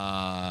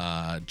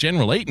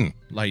General Eaton,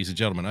 ladies and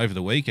gentlemen, over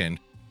the weekend.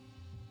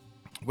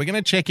 We're going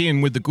to check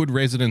in with the good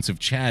residents of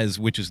Chaz,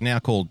 which is now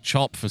called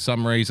Chop for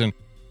some reason.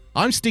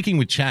 I'm sticking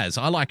with Chaz.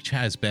 I like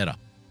Chaz better.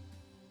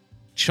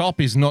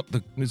 Chop is not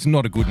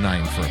a good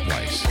name for a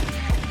place.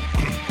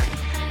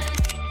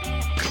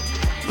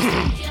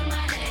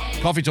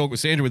 Coffee Talk with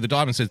Sandra with the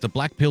Diamond says the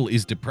black pill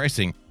is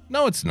depressing.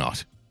 No, it's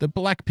not. The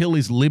black pill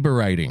is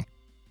liberating.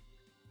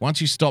 Once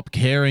you stop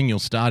caring, you'll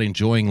start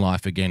enjoying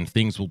life again.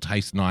 Things will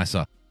taste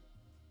nicer.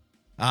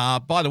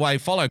 By the way,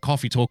 follow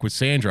Coffee Talk with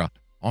Sandra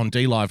on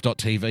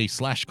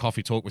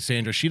dlive.tv/Coffee Talk with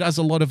Sandra. She does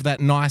a lot of that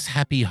nice,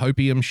 happy,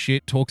 hopium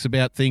shit, talks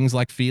about things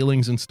like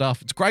feelings and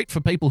stuff. It's great for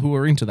people who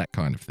are into that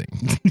kind of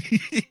thing.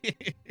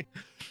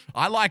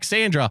 I like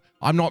Sandra.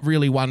 I'm not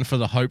really one for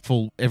the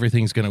hopeful,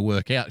 everything's going to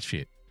work out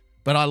shit.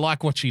 But I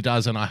like what she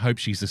does, and I hope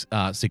she's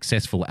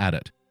successful at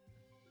it.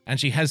 And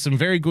she has some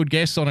very good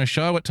guests on her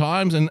show at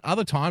times, and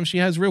other times she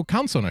has real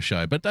cunts on her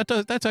show. But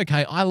that's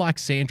okay. I like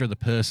Sandra the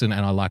person,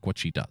 and I like what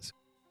she does.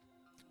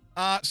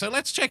 So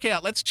let's check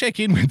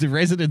in with the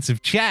residents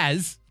of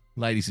Chaz,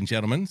 ladies and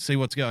gentlemen, see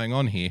what's going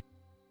on here.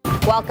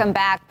 Welcome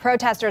back.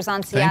 Protesters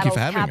on Seattle's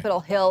Capitol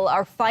Hill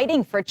are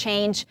fighting for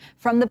change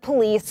from the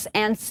police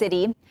and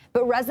city.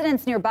 But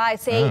residents nearby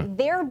say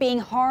they're being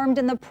harmed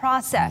in the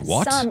process.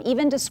 What? Some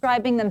even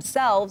describing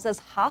themselves as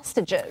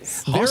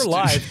hostages. They're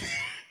live.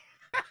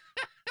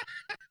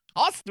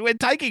 We're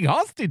taking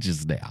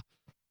hostages now.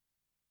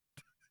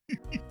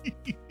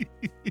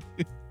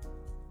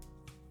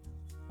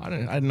 I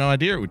had no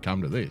idea it would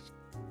come to this.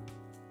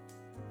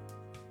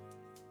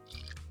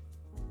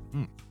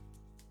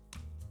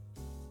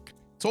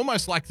 It's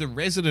almost like the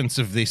residents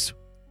of this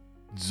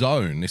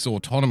zone, this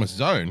autonomous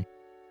zone,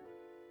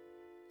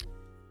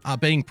 are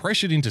being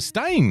pressured into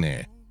staying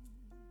there.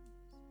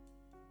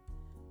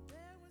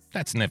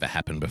 That's never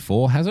happened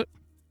before, has it?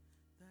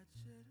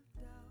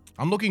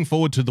 I'm looking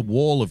forward to the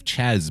wall of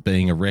Chaz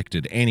being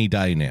erected any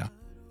day now.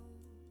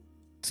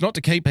 It's not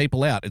to keep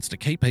people out, it's to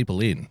keep people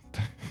in.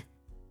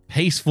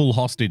 Peaceful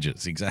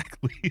hostages,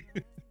 exactly.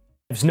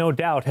 No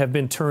doubt have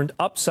been turned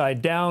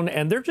upside down,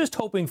 and they're just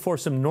hoping for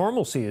some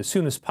normalcy as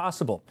soon as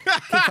possible.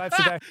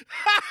 Okay.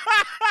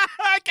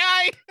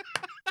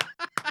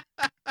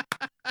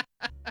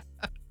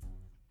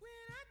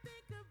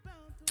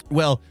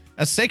 Well,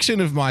 a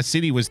section of my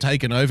city was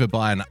taken over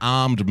by an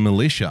armed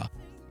militia,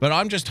 but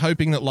I'm just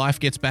hoping that life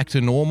gets back to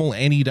normal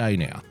any day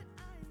now.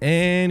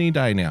 Any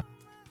day now.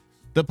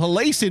 The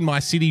police in my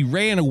city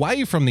ran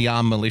away from the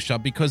armed militia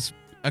because,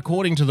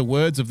 according to the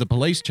words of the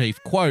police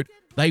chief, quote,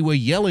 they were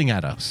yelling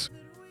at us.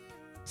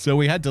 So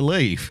we had to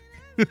leave.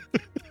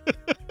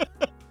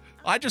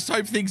 I just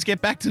hope things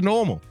get back to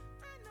normal.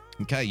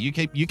 Okay, you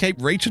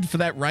keep reaching for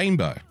that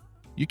rainbow.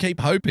 You keep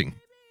hoping.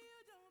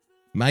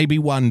 Maybe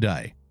one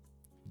day.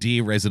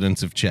 Dear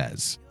residents of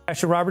Chaz.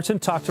 Asher Robertson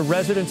talked to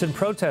residents and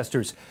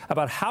protesters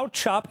about how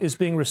CHOP is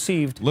being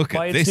received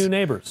by its new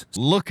neighbors.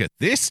 Look at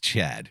this,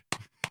 Chad.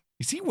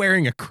 Is he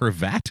wearing a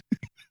cravat?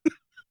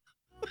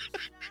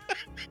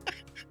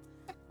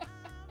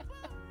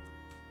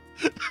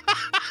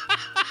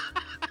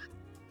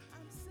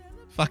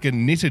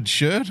 Fucking knitted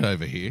shirt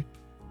over here.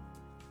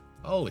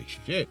 Holy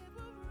shit.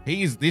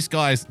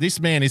 This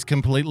man is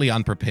completely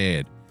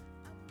unprepared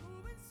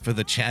for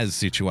the Chaz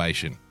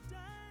situation.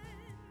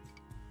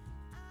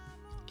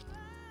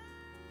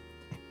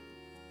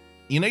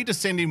 You need to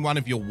send in one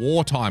of your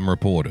wartime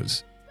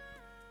reporters.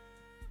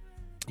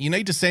 You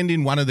need to send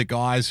in one of the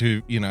guys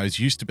who, is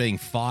used to being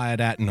fired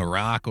at in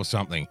Iraq or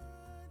something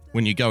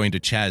when you go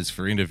into Chaz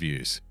for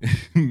interviews.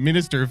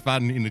 Minister of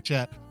Fun in the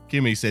chat,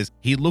 Kimmy says,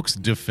 he looks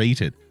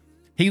defeated.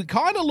 He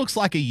kind of looks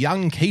like a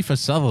young Kiefer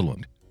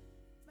Sutherland,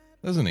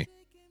 doesn't he?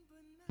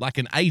 Like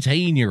an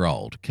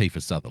 18-year-old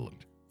Kiefer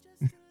Sutherland.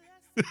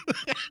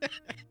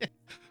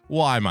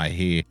 Why am I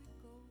here?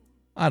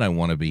 I don't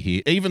want to be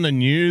here. Even the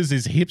news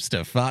is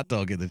hipster. Fart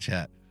dog in the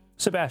chat.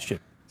 Sebastian.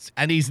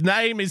 And his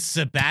name is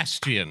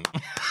Sebastian.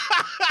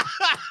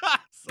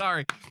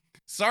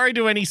 Sorry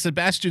to any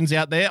Sebastians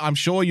out there. I'm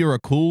sure you're a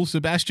cool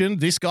Sebastian.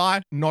 This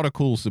guy, not a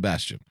cool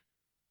Sebastian.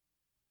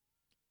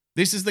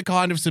 This is the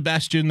kind of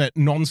Sebastian that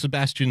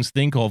non-Sebastians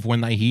think of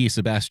when they hear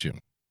Sebastian.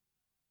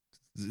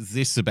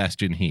 This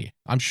Sebastian here.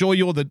 I'm sure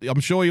you're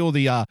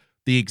the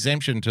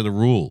exemption to the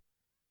rule.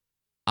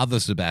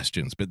 Other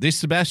Sebastians, but this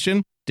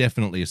Sebastian,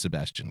 definitely a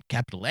Sebastian.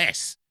 Capital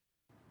S.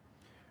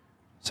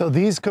 So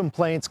these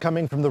complaints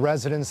coming from the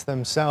residents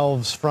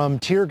themselves, from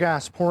tear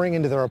gas pouring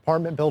into their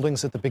apartment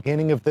buildings at the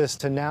beginning of this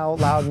to now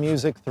loud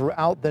music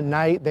throughout the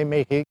night. They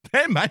make it.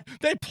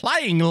 They're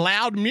playing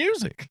loud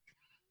music.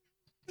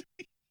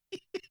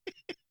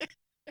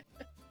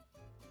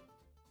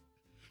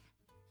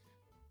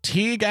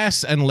 Tear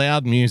gas and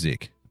loud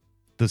music.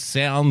 The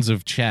sounds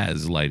of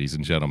Chaz, ladies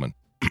and gentlemen.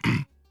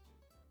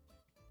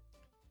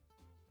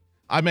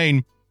 I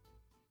mean,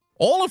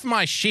 all of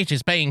my shit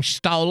is being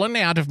stolen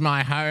out of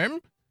my home.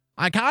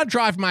 I can't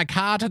drive my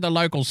car to the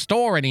local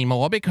store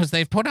anymore because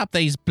they've put up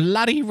these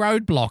bloody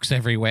roadblocks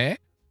everywhere.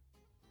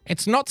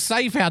 It's not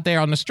safe out there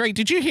on the street.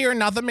 Did you hear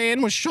another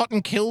man was shot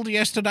and killed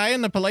yesterday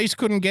and the police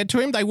couldn't get to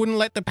him? They wouldn't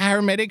let the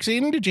paramedics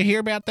in. Did you hear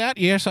about that?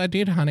 Yes, I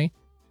did, honey.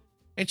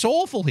 It's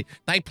awful here.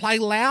 They play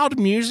loud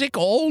music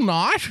all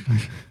night.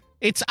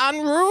 It's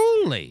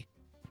unruly.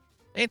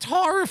 It's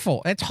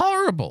horrible. It's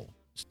horrible.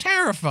 It's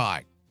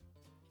terrifying.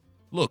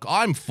 Look,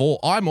 I'm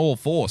all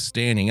for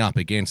standing up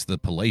against the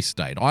police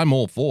state. I'm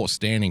all for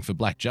standing for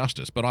black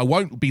justice, but I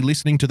won't be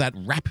listening to that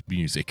rap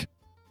music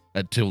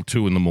until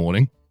 2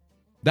 a.m.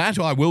 That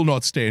I will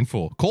not stand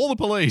for. Call the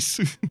police.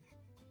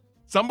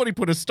 Somebody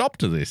put a stop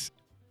to this.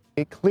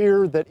 It's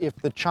clear that if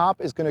the CHOP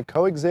is going to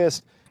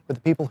coexist with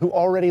the people who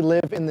already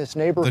live in this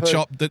neighborhood,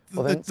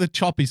 the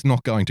CHOP is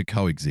not going to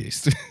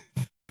coexist.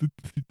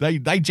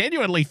 They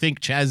genuinely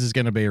think Chaz is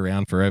going to be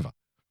around forever.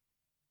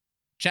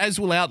 Chaz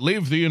will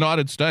outlive the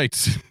United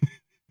States.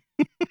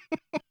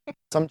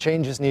 Some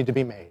changes need to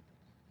be made.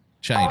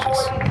 Changes.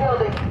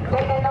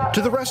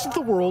 To the rest of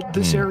the world,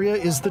 this area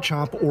is the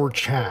CHOP or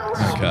Chaz.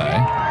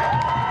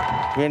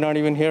 Okay. We're not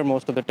even here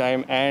most of the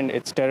time, and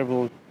it's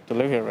terrible to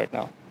live here right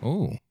now.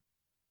 Oh.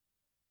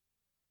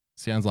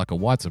 Sounds like a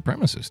white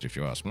supremacist, if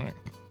you ask me.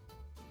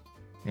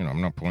 I'm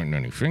not pointing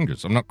any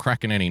fingers. I'm not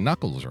cracking any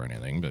knuckles or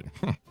anything, but...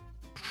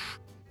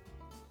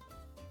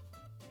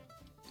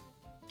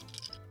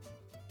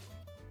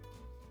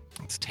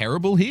 It's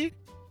terrible here?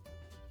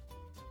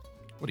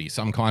 What are you,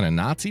 some kind of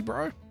Nazi,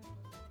 bro?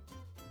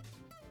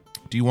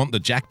 Do you want the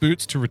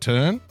jackboots to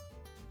return?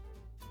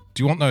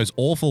 Do you want those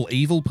awful,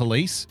 evil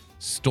police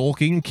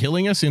stalking,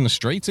 killing us in the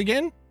streets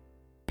again?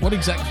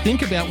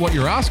 Think about what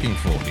you're asking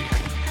for here.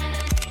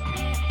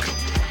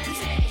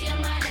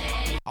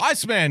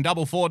 Iceman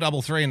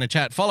 4433 in the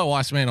chat. Follow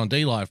Iceman on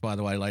DLive, by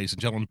the way, ladies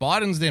and gentlemen.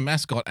 Biden's their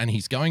mascot, and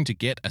he's going to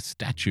get a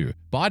statue.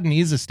 Biden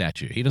is a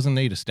statue. He doesn't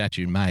need a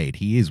statue made.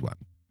 He is one.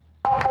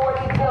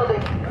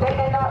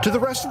 To the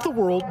rest of the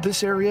world,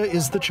 this area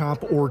is the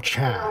Chop or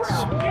Chaz.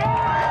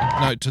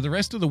 No, to the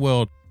rest of the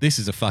world, this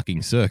is a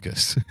fucking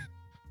circus.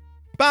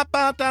 That's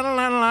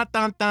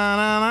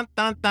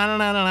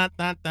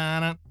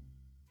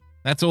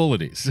all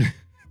it is.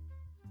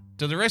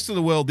 To the rest of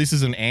the world, this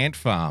is an ant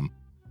farm.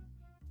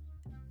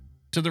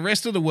 To the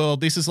rest of the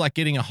world, this is like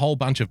getting a whole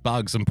bunch of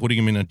bugs and putting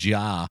them in a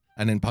jar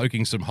and then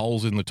poking some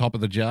holes in the top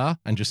of the jar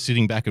and just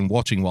sitting back and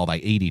watching while they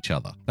eat each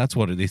other. That's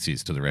what this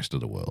is to the rest of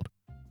the world.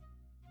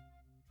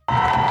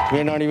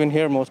 We're not even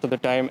here most of the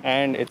time,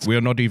 and it's...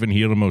 We're not even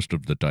here most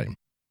of the time.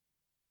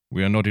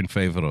 We are not in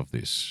favor of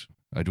this.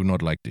 I do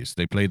not like this.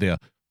 They play their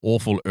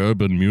awful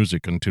urban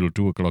music until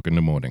 2 o'clock in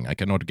the morning. I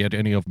cannot get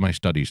any of my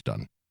studies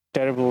done.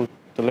 Terrible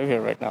to live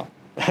here right now.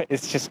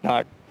 It's just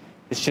not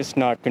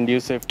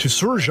conducive. To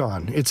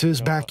Surjan, it's his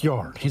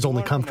backyard. He's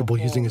only comfortable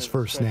using his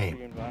first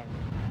name.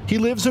 He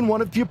lives in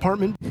one of the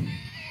apartment...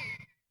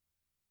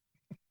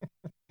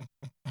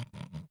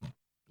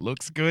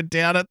 Looks good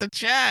down at the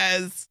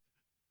Chaz.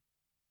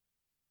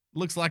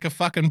 Looks like a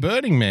fucking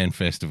Burning Man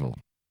festival.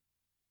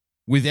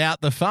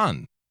 Without the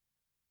fun.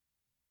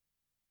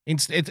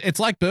 It's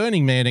like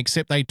Burning Man,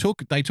 except they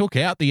took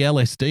out the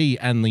LSD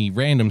and the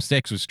random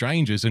sex with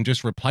strangers and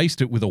just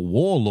replaced it with a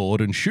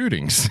warlord and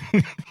shootings.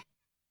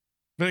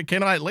 But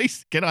can I at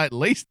least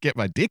get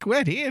my dick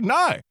wet here?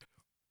 No.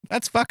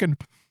 That's fucking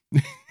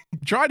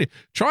trying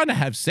to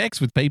have sex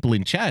with people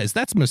in Chaz.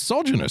 That's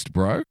misogynist,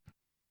 bro.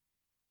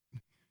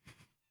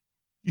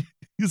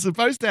 You're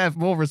supposed to have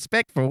more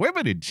respect for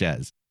women in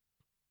Chaz.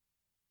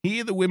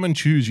 Here the women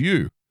choose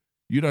you.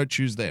 You don't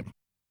choose them.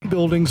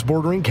 Buildings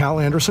bordering Cal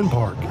Anderson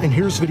Park, and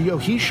here's video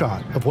he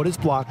shot of what his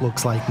block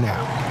looks like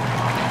now.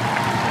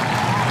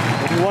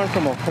 What you want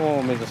from a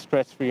home is a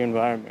stress-free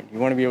environment. You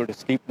want to be able to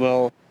sleep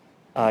well.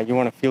 You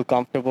want to feel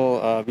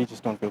comfortable. We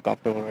just don't feel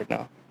comfortable right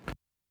now.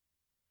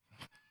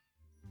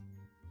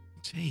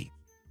 Gee.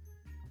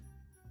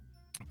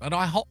 But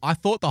I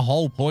thought the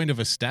whole point of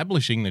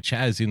establishing the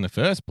Chaz in the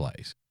first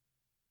place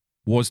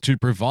was to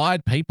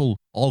provide people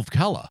of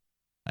color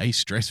a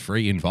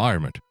stress-free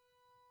environment.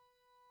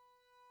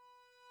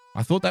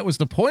 I thought that was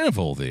the point of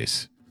all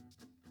this,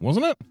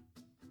 wasn't it?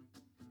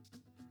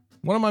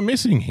 What am I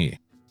missing here?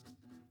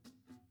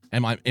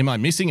 Am I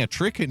missing a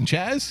trick in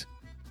Chaz?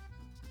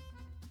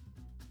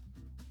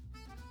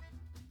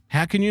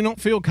 How can you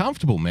not feel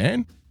comfortable,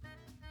 man?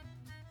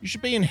 You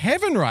should be in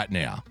heaven right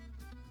now.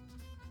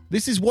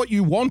 This is what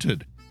you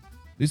wanted.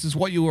 This is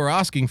what you were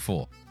asking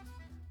for.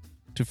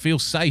 To feel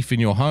safe in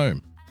your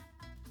home.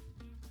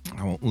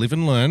 Oh, live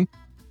and learn.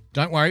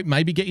 Don't worry,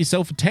 maybe get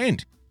yourself a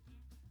tent.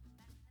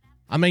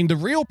 I mean, the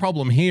real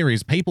problem here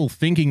is people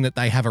thinking that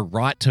they have a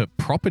right to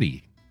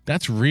property.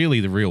 That's really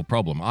the real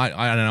problem. I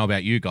don't know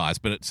about you guys,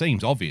 but it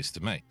seems obvious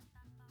to me.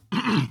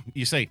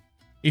 You see,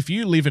 if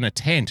you live in a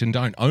tent and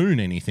don't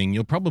own anything,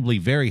 you're probably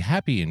very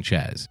happy in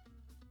Chaz.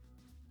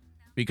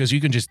 Because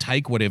you can just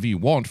take whatever you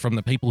want from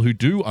the people who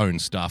do own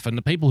stuff, and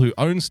the people who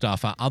own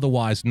stuff are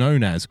otherwise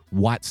known as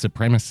white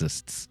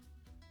supremacists.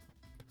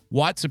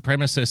 White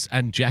supremacists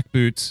and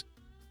jackboots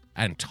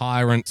and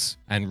tyrants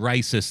and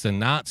racists and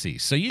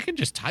Nazis. So you can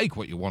just take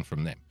what you want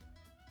from them.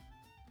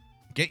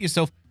 Get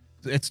yourself...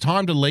 It's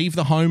time to leave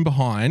the home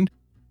behind.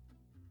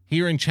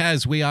 Here in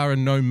Chaz, we are a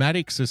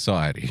nomadic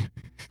society.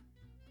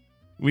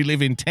 We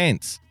live in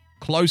tents,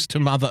 close to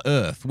Mother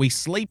Earth. We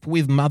sleep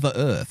with Mother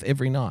Earth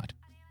every night.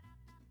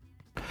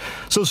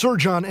 So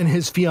Surjan and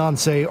his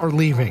fiancée are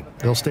leaving.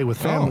 They'll stay with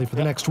family for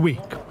the next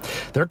week.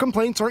 Their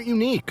complaints aren't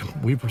unique.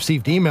 We've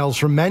received emails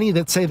from many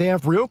that say they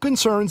have real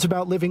concerns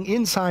about living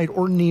inside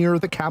or near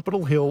the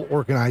Capitol Hill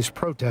organized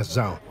protest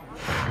zone,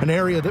 an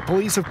area that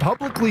police have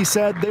publicly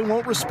said they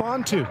won't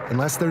respond to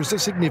unless there's a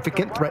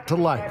significant threat to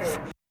life.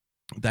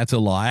 That's a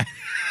lie.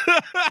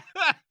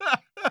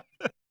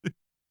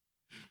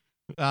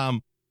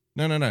 No.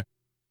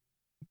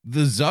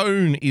 The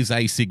zone is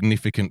a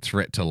significant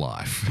threat to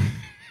life.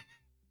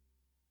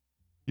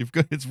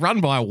 It's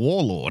run by a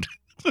warlord.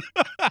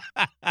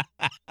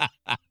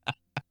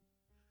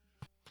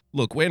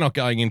 Look, we're not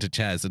going into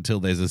Chaz until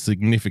there's a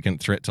significant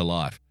threat to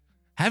life.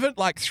 Haven't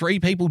like 3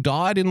 people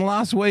died in the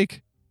last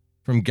week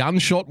from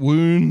gunshot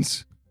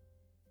wounds?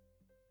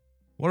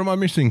 What am I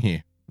missing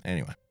here?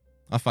 Anyway,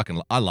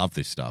 I love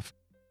this stuff.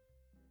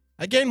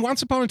 Again,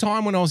 once upon a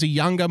time when I was a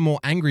younger, more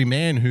angry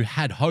man who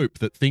had hope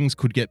that things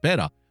could get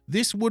better,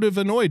 this would have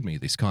annoyed me,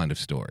 this kind of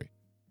story.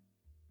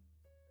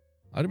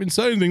 I'd have been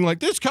saying things like,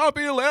 this can't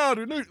be allowed,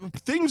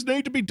 things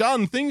need to be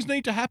done, things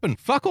need to happen.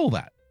 Fuck all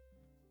that.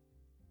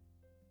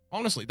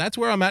 Honestly, that's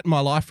where I'm at in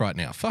my life right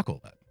now. Fuck all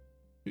that.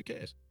 Who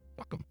cares?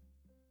 Fuck them.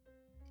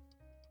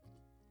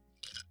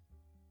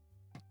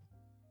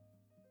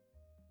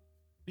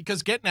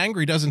 Because getting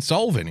angry doesn't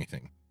solve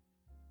anything.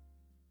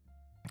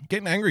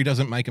 Getting angry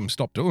doesn't make them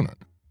stop doing it.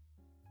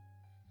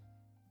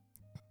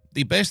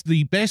 The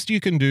best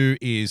you can do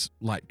is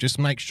like just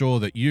make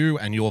sure that you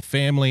and your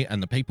family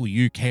and the people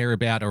you care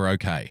about are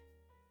okay.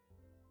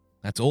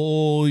 That's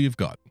all you've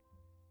got.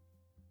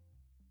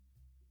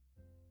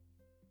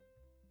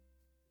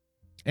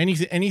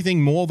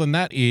 Anything more than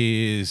that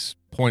is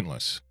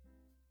pointless.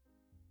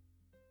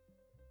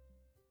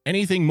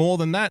 Anything more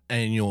than that,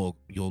 and you're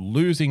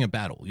losing a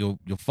battle.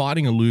 You're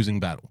fighting a losing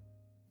battle.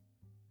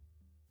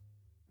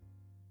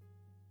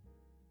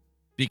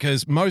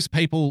 Because most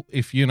people,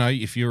 if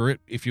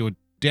you're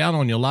down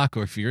on your luck,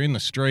 or if you're in the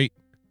street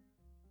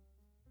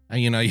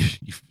and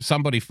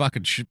somebody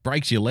fucking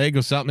breaks your leg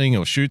or something,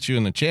 or shoots you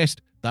in the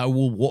chest, they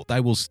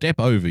will step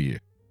over you.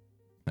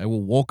 They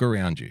will walk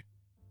around you.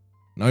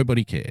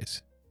 Nobody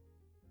cares.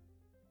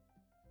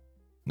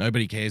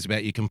 Nobody cares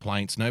about your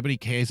complaints. Nobody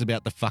cares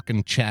about the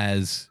fucking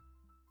Chaz.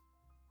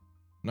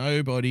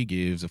 Nobody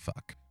gives a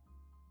fuck.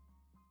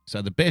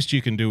 So the best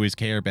you can do is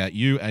care about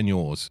you and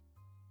yours.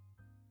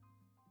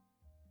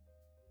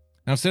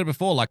 Now, I've said it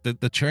before, like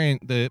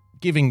the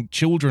giving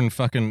children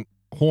fucking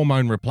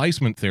hormone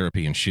replacement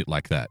therapy and shit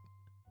like that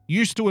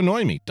used to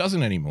annoy me.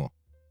 Doesn't anymore.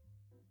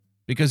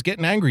 Because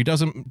getting angry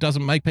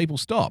doesn't make people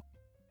stop.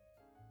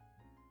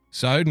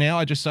 So now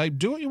I just say,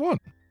 do what you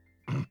want.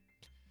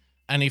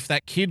 And if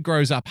that kid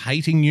grows up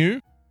hating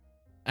you,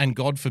 and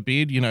God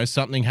forbid,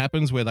 something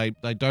happens where they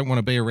don't want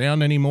to be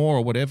around anymore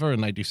or whatever,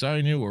 and they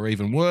disown you, or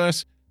even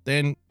worse,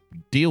 then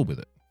deal with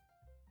it.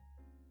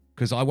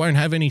 Because I won't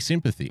have any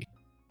sympathy.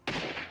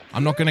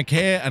 I'm not going to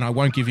care, and I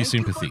won't give you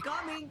sympathy.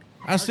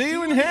 I'll see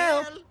you in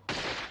hell.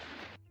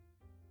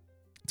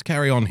 Let's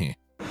carry on here.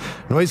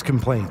 Noise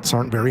complaints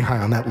aren't very high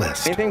on that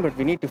list. Anything, but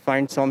we need to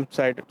find some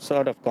sort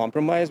of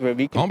compromise where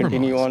we can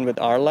continue on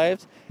with our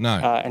lives. No.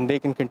 And they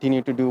can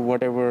continue to do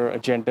whatever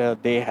agenda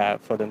they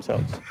have for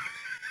themselves.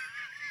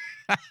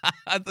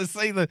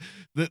 See the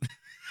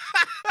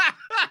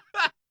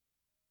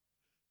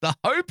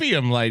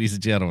hopium, ladies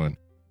and gentlemen.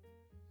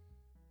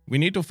 We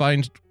need to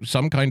find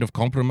some kind of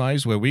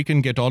compromise where we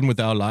can get on with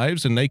our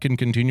lives and they can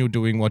continue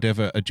doing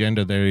whatever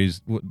agenda there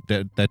is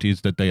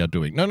that they are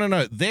doing.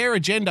 No. Their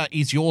agenda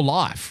is your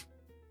life.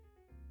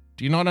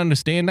 Do you not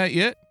understand that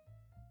yet?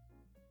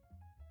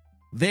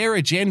 Their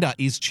agenda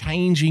is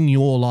changing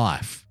your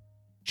life,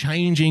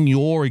 changing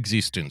your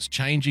existence,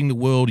 changing the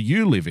world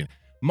you live in.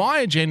 My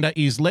agenda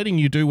is letting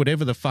you do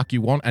whatever the fuck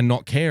you want and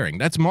not caring.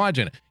 That's my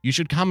agenda. You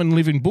should come and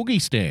live in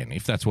Boogiestan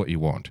if that's what you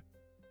want.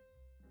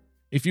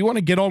 If you want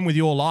to get on with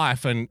your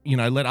life and,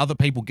 let other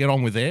people get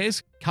on with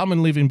theirs, come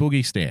and live in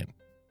Boogiestan.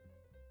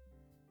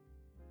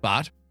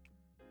 But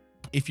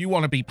if you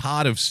want to be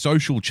part of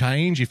social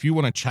change, if you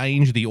want to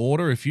change the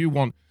order, if you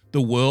want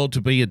the world to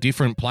be a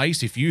different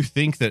place, if you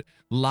think that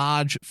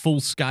large,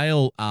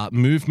 full-scale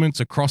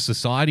movements across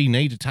society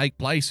need to take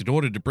place in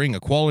order to bring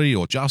equality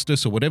or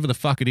justice or whatever the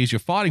fuck it is you're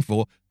fighting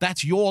for,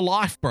 that's your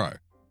life, bro.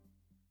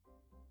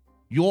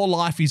 Your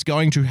life is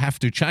going to have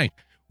to change.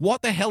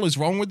 What the hell is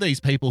wrong with these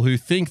people who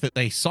think that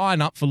they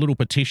sign up for little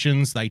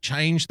petitions, they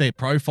change their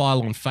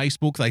profile on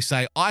Facebook, they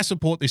say, I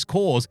support this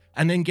cause,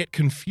 and then get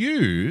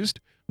confused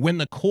when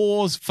the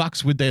cause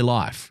fucks with their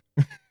life?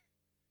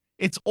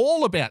 It's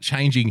all about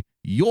changing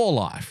your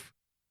life.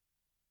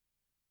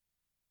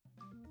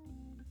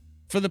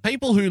 For the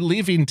people who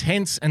live in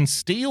tents and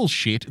steal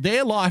shit,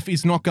 their life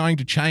is not going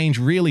to change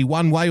really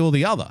one way or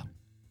the other.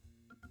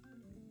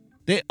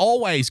 They're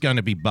always going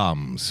to be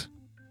bums.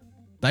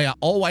 They are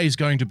always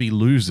going to be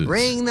losers.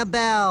 Ring the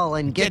bell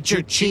and get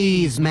your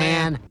cheese,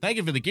 man. Thank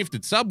you for the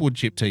gifted sub,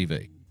 Woodchip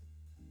TV.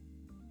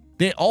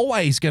 They're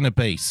always going to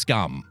be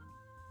scum.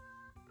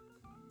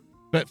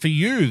 But for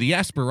you, the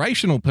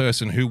aspirational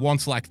person who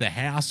wants like the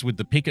house with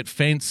the picket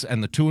fence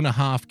and the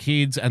 2.5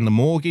 kids and the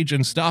mortgage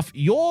and stuff,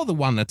 you're the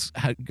one that's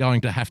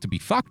going to have to be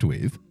fucked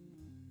with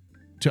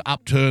to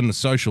upturn the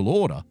social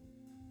order.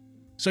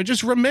 So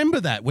just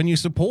remember that when you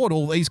support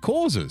all these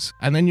causes,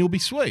 and then you'll be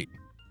sweet.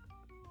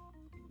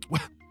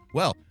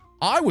 Well,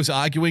 I was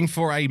arguing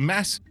for a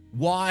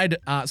mass-wide,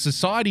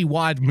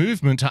 society-wide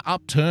movement to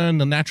upturn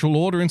the natural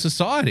order in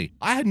society.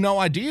 I had no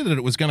idea that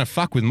it was going to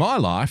fuck with my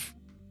life.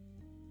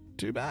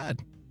 Too bad.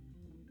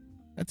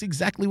 That's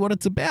exactly what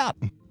it's about.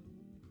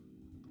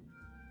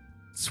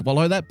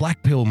 Swallow that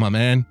black pill, my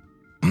man.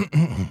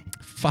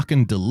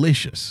 Fucking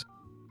delicious.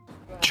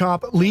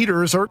 CHOP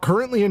leaders are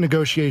currently in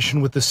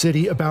negotiation with the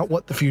city about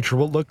what the future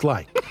will look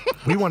like.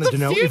 We wanted to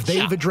know if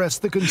they've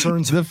addressed the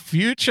concerns. The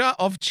future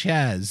of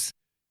Chaz.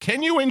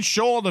 Can you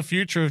ensure the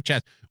future of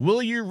Chaz?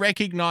 Will you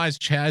recognize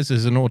Chaz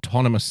as an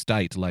autonomous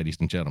state, ladies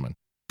and gentlemen?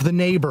 The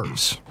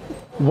neighbors.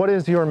 What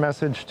is your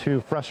message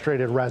to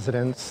frustrated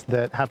residents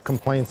that have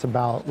complaints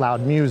about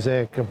loud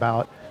music,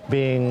 about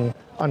being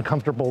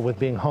uncomfortable with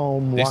being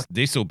home?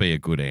 This will be a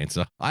good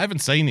answer. I haven't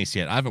seen this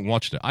yet. I haven't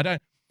watched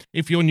it.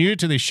 If you're new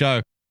to this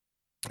show,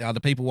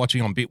 the people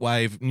watching on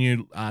Bitwave,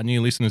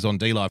 new listeners on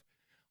DLive,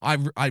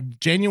 I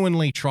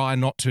genuinely try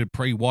not to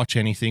pre-watch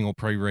anything or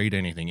pre-read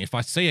anything. If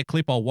I see a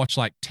clip, I'll watch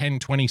like 10,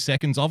 20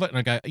 seconds of it and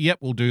I go, yep,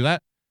 we'll do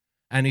that.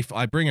 And if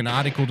I bring an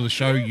article to the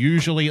show,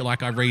 usually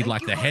I read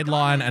like the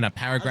headline and a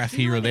paragraph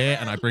here or there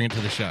and I bring it to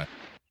the show.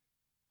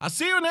 I'll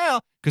see you now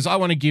because I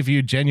want to give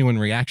you genuine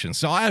reactions.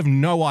 So I have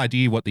no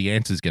idea what the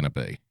answer is going to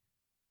be.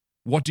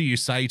 What do you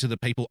say to the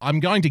people? I'm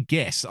going to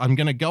guess. I'm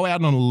going to go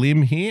out on a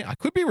limb here. I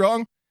could be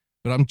wrong,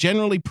 but I'm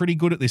generally pretty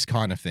good at this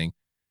kind of thing.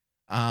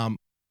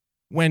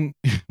 when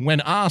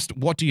asked,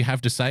 what do you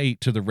have to say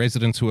to the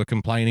residents who are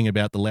complaining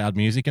about the loud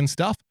music and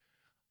stuff,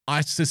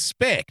 I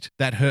suspect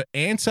that her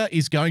answer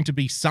is going to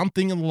be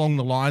something along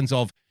the lines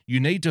of, you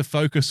need to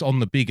focus on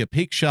the bigger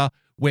picture.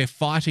 We're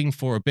fighting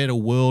for a better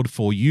world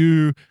for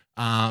you.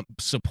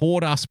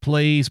 Support us,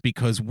 please,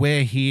 because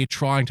we're here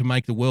trying to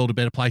make the world a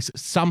better place.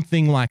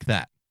 Something like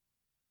that.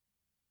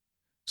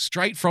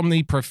 Straight from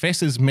the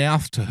professor's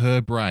mouth to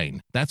her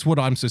brain. That's what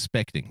I'm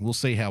suspecting. We'll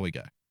see how we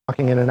go.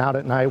 Walking in and out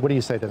at night, what do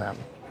you say to them?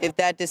 If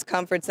that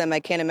discomforts them, I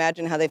can't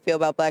imagine how they feel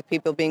about black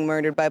people being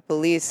murdered by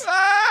police.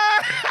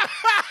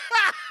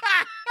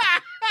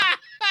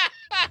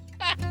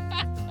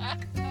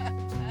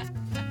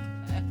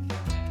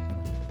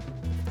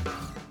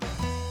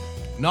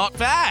 Not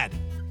bad.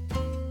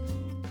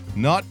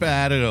 Not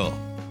bad at all.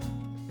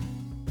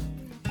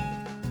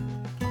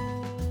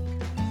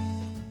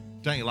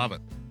 Don't you love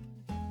it?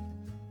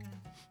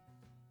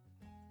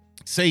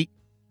 See,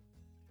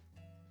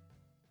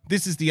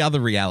 this is the other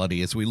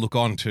reality as we look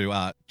on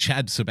to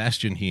Chad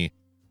Sebastian here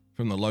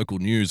from the local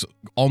news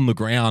on the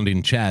ground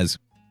in Chaz.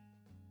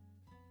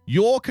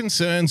 Your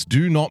concerns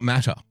do not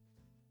matter.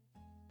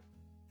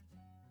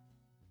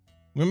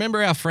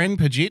 Remember our friend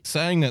Pajit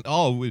saying that,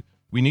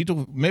 we need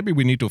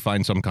to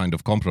find some kind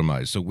of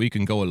compromise so we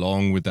can go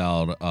along with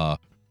our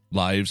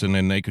lives and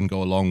then they can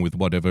go along with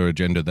whatever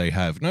agenda they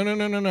have.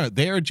 No.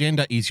 Their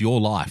agenda is your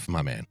life,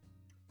 my man.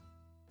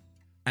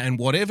 And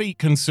whatever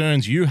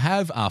concerns you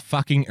have are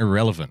fucking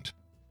irrelevant.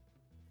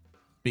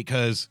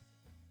 Because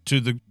to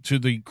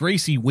the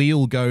greasy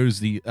wheel goes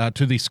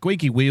to the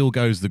squeaky wheel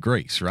goes the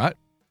grease, right?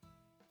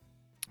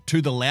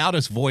 To the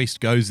loudest voice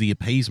goes the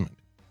appeasement.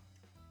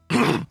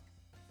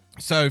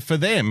 So for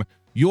them,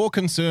 your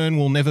concern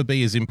will never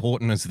be as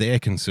important as their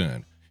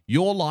concern.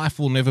 Your life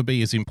will never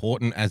be as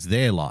important as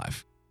their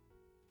life.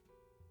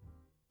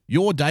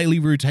 Your daily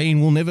routine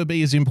will never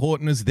be as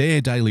important as their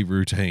daily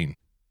routine.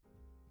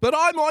 But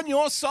I'm on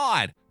your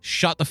side.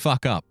 Shut the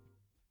fuck up.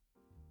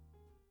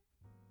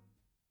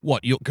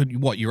 What,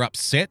 you're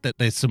upset that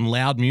there's some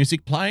loud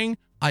music playing?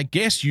 I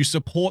guess you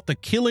support the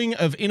killing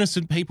of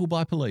innocent people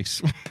by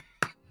police.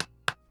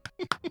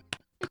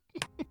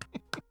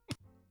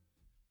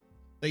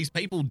 These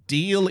people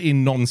deal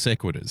in non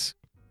sequiturs.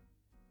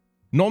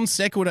 Non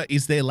sequitur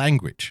is their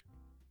language.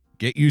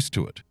 Get used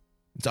to it.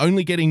 It's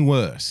only getting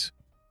worse.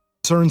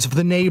 Concerns of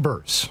the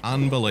neighbors.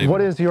 Unbelievable.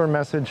 What is your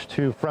message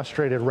to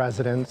frustrated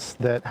residents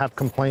that have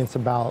complaints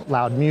about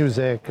loud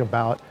music,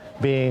 about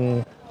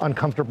being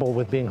uncomfortable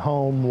with being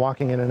home,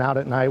 walking in and out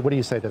at night? What do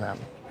you say to them?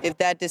 If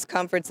that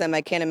discomforts them,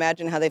 I can't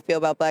imagine how they feel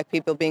about black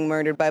people being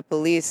murdered by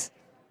police.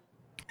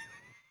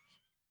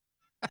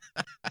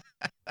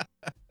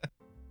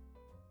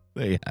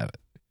 There you have it.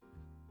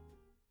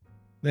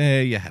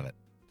 There you have it.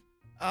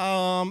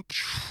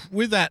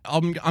 With that,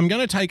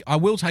 I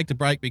will take the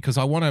break because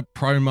I want to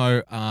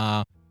promo,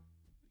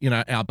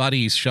 our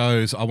buddies'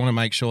 shows. I want to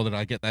make sure that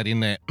I get that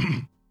in there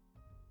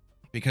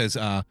because,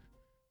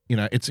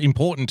 it's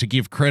important to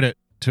give credit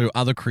to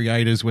other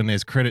creators when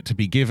there's credit to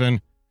be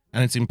given,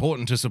 and it's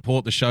important to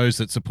support the shows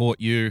that support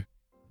you.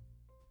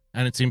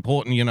 And it's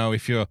important,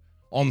 if you're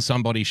on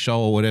somebody's show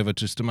or whatever,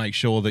 just to make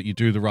sure that you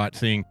do the right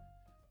thing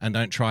and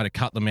don't try to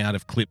cut them out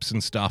of clips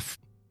and stuff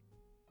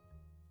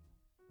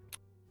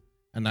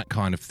and that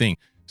kind of thing.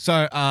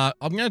 So I'm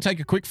going to take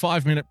a quick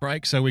 5-minute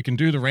break so we can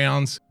do the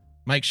rounds,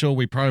 make sure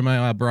we promo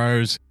our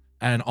bros,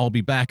 and I'll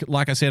be back.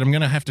 Like I said, I'm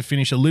going to have to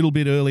finish a little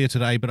bit earlier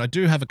today, but I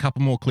do have a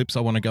couple more clips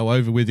I want to go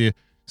over with you.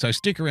 So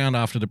stick around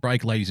after the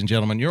break, ladies and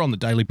gentlemen. You're on the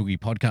Daily Boogie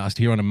podcast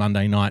here on a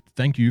Monday night.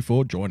 Thank you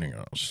for joining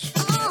us.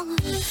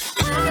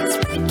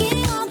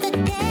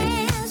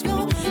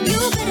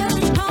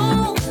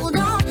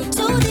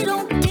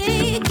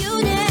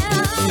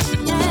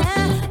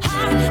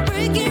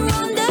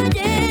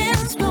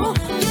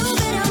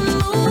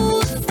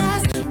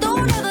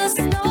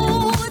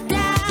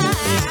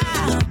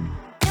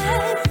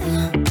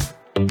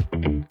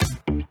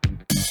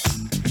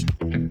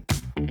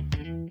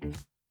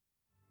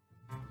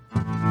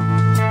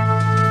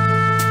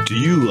 Do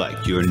you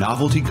like your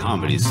novelty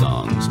comedy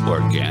songs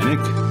organic?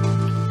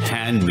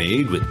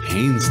 Handmade with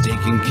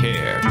painstaking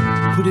care,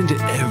 put into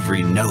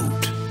every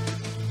note?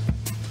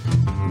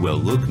 Well,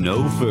 look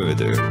no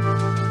further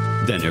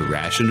than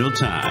Irrational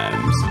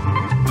Times.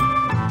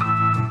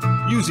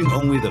 Using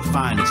only the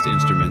finest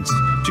instruments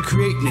to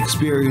create an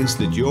experience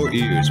that your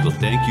ears will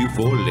thank you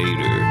for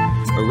later,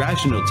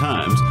 Irrational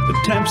Times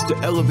attempts to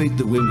elevate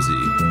the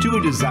whimsy to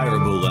a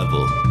desirable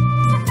level.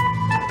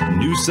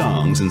 New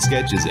songs and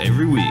sketches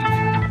every week,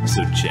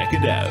 so check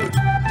it out.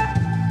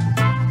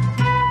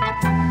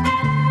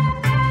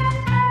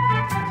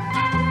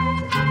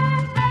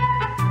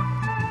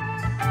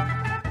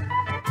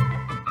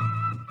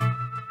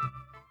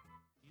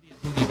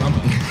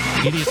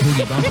 Idiot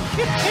Boogie Bumper.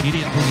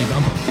 Idiot Boogie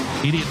Bumper.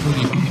 Idiot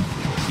Boogie Bumper.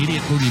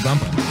 Idiot Boogie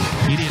Bumper.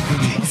 Idiot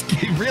Boogie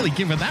Bumper. Really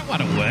giving that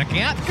one a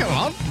workout. Come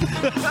on.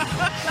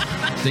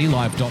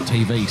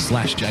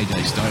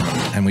 DLive.tv/JJ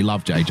Stoner. And we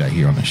love JJ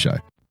here on the show.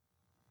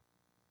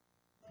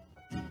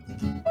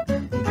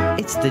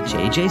 It's the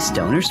JJ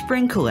Stoner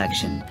Spring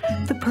Collection,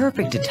 the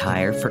perfect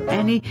attire for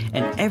any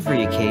and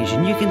every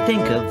occasion you can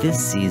think of this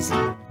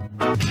season.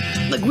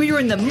 Like we were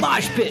in the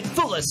mosh pit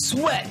full of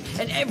sweat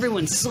and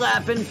everyone's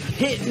slapping,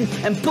 hitting,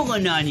 and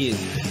pulling on you.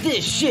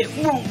 This shit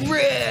won't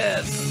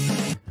rip!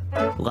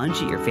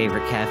 Lunch at your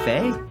favorite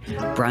cafe?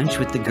 Brunch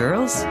with the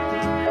girls?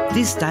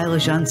 These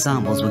stylish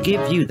ensembles will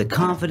give you the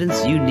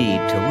confidence you need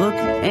to look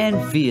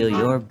and feel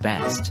your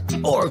best.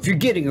 Or if you're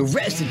getting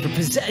arrested for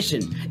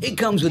possession, it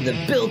comes with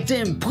a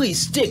built-in police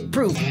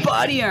stick-proof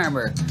body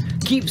armor.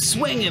 Keep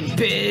swinging,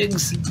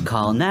 pigs!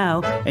 Call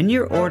now, and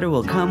your order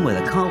will come with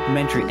a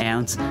complimentary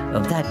ounce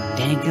of that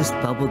dankest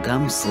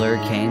bubblegum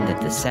slurricane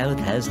that the South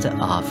has to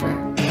offer.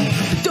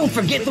 But don't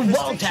forget the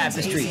wall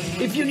tapestry!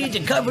 If you need to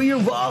cover your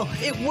wall,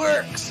 it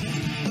works!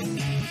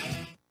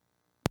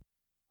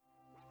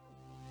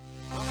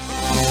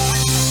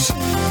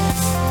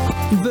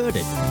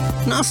 Inverted,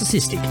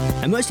 narcissistic,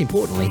 and most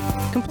importantly,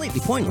 completely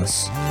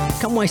pointless.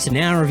 Come waste an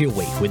hour of your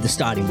week with The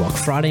Starting Block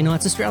Friday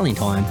nights Australian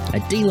time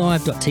at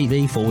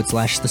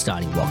dlive.tv/The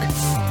Starting Block.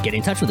 Get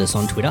in touch with us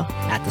on Twitter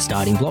at The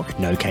Starting Block,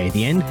 no K at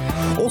the end.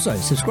 Also,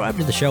 subscribe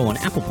to the show on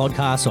Apple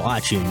Podcasts or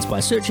iTunes by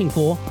searching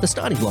for The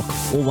Starting Block,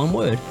 all one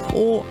word,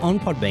 or on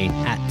Podbean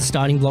at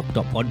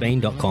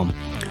thestartingblock.podbean.com.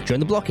 Join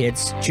the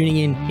blockheads,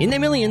 tuning in their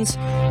millions,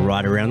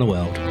 right around the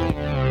world.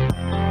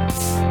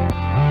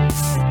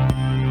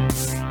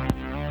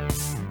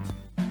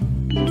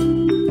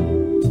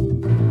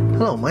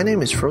 Hello, my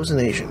name is Frozen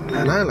Asian,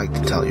 and I like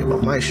to tell you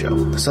about my show,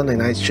 The Sunday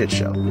Night Shit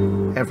Show,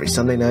 every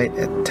Sunday night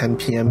at 10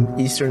 p.m.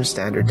 Eastern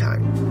Standard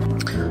Time.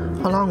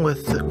 Along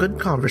with good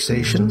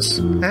conversations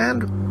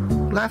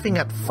and laughing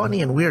at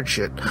funny and weird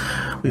shit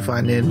we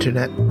find on the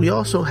internet, we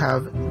also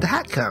have The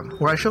Hat Cam,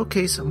 where I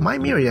showcase my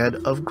myriad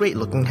of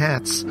great-looking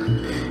hats.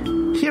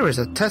 Here is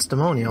a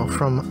testimonial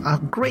from a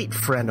great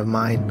friend of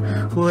mine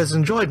who has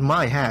enjoyed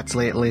my hats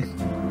lately.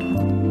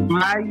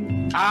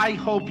 I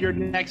hope your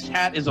next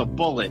hat is a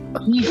bullet.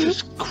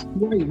 Jesus Christ,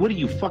 what are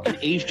you, fucking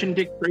Asian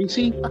Dick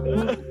Tracy?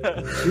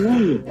 What's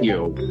wrong with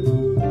you?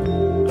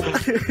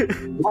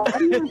 Why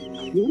do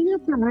you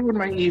have to ruin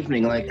my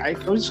evening? Like, I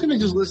was just gonna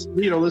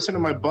listen to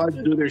my buds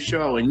do their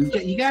show, and you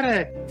just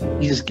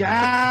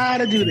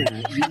gotta do this.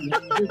 You do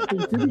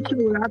the show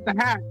without the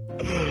hat.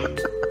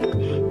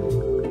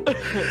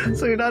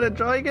 So you're not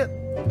enjoying it?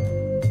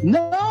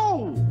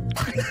 No!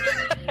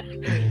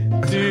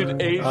 Dude,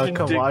 Asian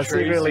come Dick on,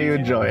 Tracy. secretly you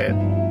enjoy it.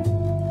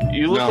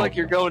 You look like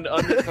you're going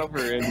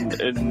undercover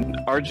in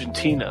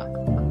Argentina,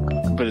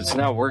 but it's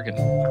not working.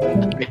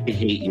 I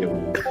hate you.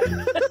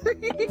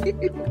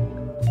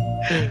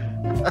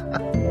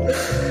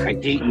 I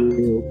hate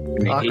you.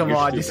 Oh, come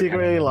on, you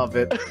secretly love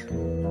it.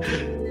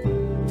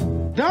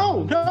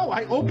 No,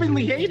 I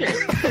openly hate it.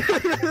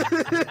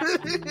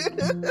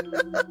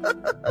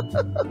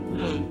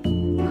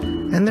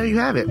 And there you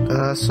have it.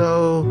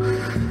 So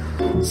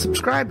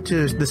subscribe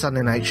to the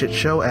Sunday Night Shit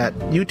Show at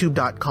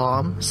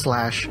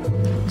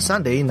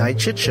youtube.com/Sunday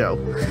Night Shit Show.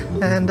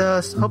 And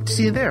hope to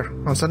see you there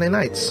on Sunday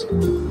nights.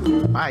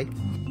 Bye.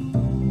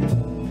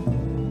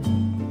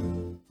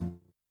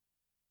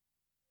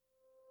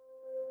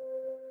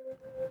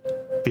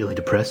 Feeling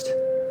depressed?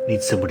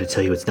 Need someone to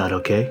tell you it's not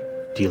okay?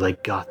 Do you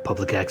like goth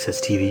public access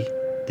TV?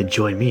 Then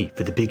join me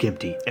for The Big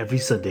Empty every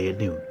Sunday at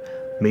noon.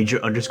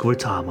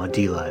 Major_Tom on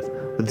DLive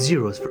with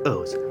zeros for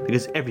O's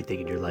because everything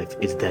in your life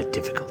is that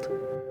difficult.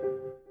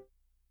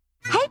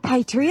 Hey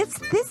Patriots,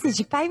 this is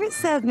your favorite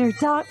Southerner,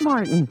 Doc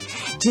Martin.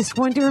 Just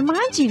wanted to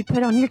remind you to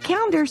put on your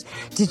calendars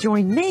to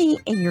join me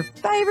and your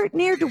favorite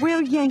ne'er-do-well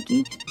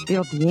Yankee,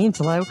 Phil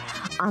D'Angelo,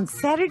 on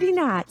Saturday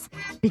nights,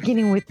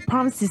 beginning with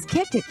Promises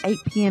Kept at 8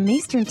 p.m.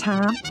 Eastern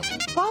Time,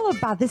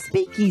 followed by The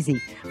Speakeasy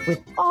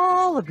with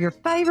all of your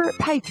favorite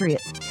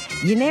Patriots.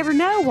 You never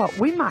know what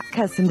we might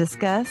cuss and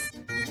discuss.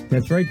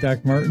 That's right,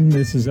 Doc Martin.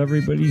 This is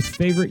everybody's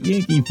favorite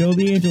Yankee, Phil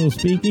D'Angelo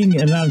speaking.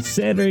 And on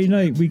Saturday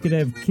night, we could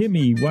have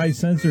Kimmy, Y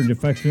Censored,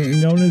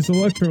 affectionately known as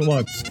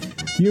Electrolux,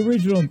 the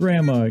original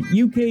Grandma,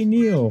 UK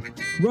Neil,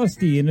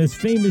 Rusty and his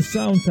famous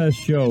sound test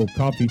show,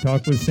 Coffee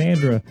Talk with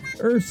Sandra,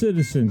 Earth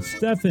Citizen,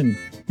 Stefan,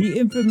 the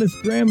infamous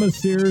Grandma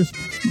Sears,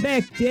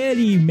 Mac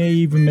Daddy may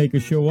even make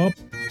a show up,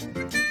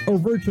 or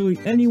virtually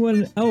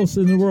anyone else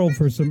in the world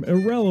for some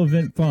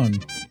irrelevant fun.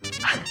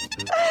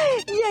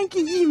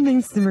 Yankee, you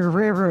mean some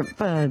irreverent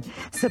fun.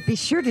 So be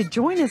sure to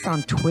join us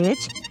on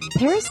Twitch,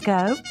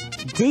 Periscope,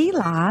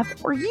 DLive,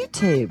 or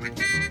YouTube.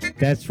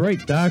 That's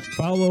right, Doc.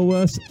 Follow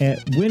us at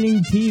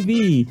Winning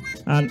TV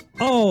on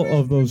all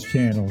of those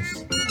channels.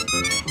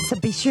 So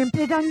be sure and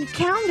put it on your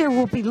calendar.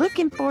 We'll be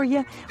looking for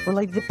you. We'll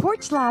leave the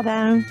porch light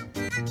on.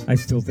 I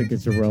still think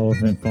it's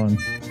irrelevant fun.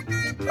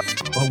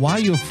 Well, why are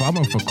you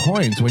farming for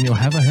coins when you'll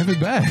have a heavy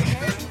bag?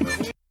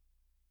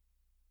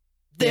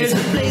 There's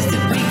a place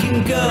that we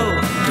can go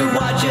to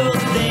watch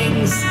old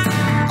things.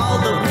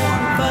 All the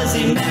warm,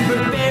 fuzzy member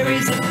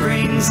berries it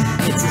brings.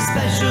 It's a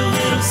special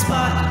little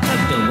spot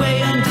tucked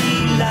away on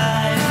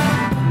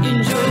DLive.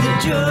 Enjoy the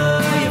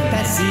joy of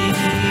passing.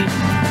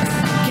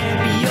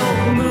 Campy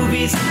old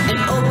movies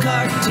and old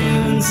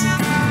cartoons.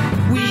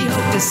 We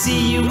hope to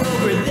see you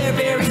over there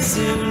very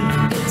soon.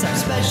 It's our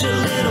special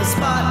little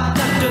spot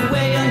tucked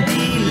away on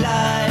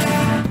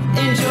D-Live.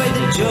 Enjoy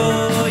the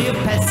joy of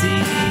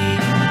Pessy.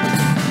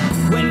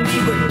 When we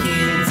were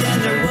kids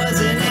and there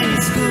wasn't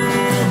any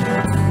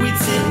school, we'd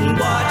sit and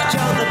watch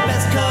all the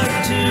best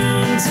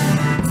cartoons,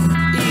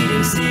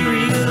 eating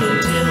cereal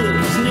until it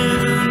was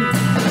noon.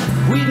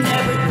 We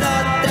never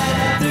thought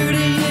that 30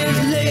 years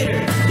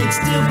later it'd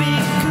still be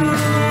cool.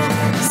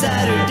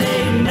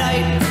 Saturday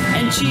night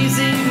and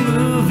cheesy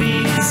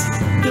movies,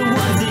 the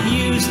ones that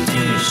used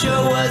to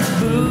show us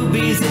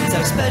boobies. It's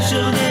our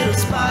special little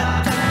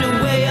spot tucked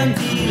away on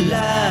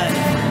D-Live.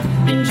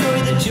 Enjoy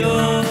the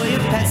joy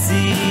of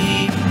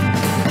Pessy.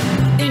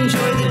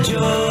 Enjoy the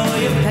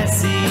joy of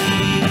Pessy.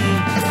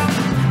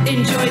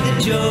 Enjoy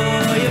the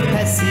joy of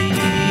Pessy.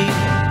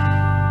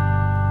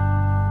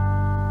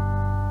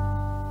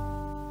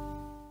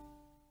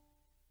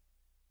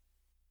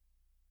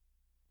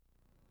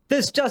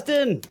 This just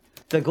in.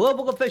 The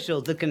global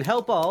officials that can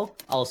help all,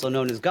 also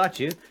known as Got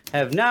You,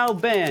 have now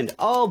banned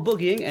all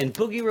boogieing and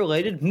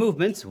boogie-related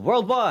movements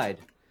worldwide.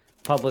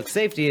 Public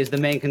safety is the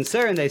main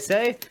concern, they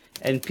say,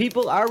 and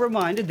people are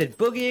reminded that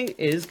boogieing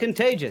is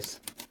contagious.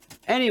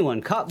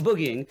 Anyone caught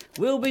boogieing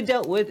will be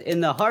dealt with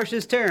in the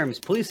harshest terms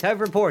police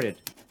have reported.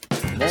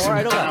 More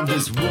idle Sometimes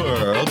this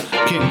world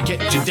can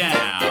get you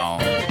down.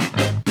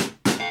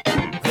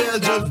 There's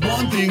just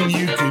one thing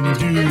you can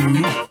do.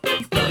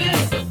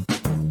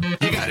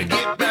 You gotta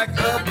get back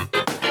up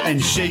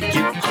and shake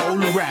it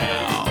all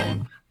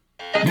around.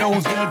 No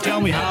one's gonna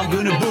tell me how I'm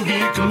gonna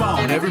boogie. Come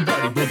on,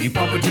 everybody boogie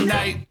bump it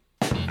tonight.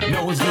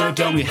 No one's gonna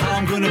tell me how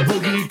I'm gonna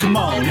boogie. Come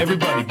on,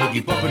 everybody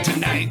boogie bump it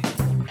tonight.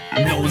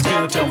 No one's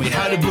gonna tell me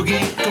how to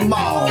boogie. Come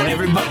on,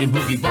 everybody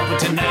boogie bump it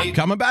tonight.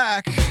 Coming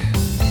back.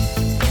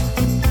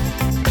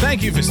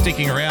 Thank you for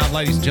sticking around,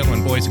 ladies and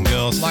gentlemen, boys and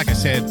girls. Like I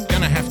said,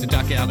 gonna have to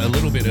duck out a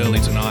little bit early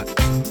tonight,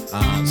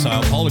 so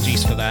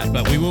apologies for that.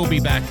 But we will be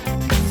back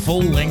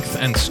full length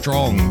and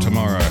strong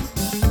tomorrow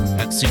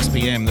at 6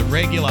 p.m. the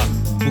regular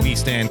Boogie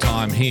Stand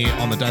time here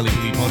on the Daily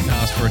Boogie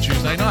Podcast for a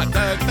Tuesday night.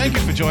 Thank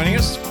you for joining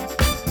us.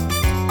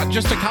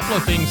 Just a couple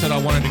of things that I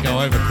wanted to go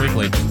over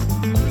quickly.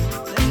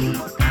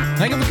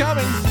 Thank you for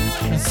coming.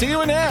 See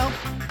you now.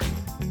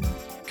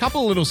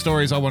 Couple of little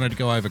stories I wanted to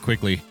go over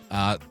quickly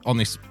on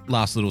this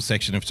last little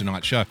section of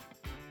tonight's show.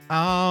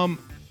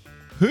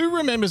 Who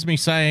remembers me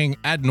saying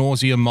ad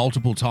nauseum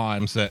multiple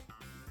times that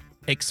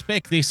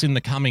expect this in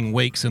the coming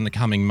weeks and the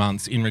coming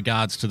months in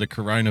regards to the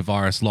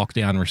coronavirus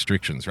lockdown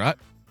restrictions, right?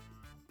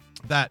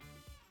 That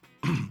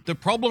the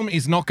problem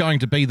is not going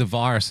to be the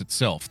virus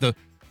itself.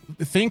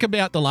 Think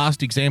about the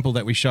last example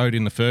that we showed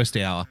in the first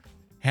hour,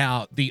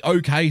 how the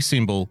OK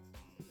symbol,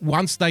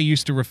 once they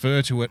used to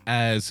refer to it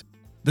as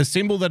the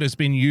symbol that has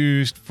been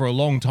used for a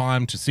long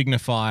time to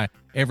signify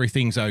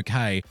everything's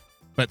okay,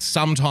 but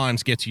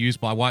sometimes gets used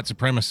by white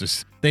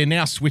supremacists. They're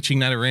now switching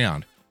that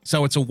around.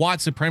 So it's a white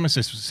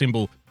supremacist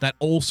symbol that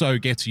also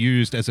gets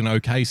used as an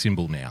okay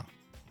symbol now.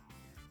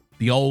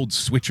 The old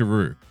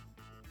switcheroo.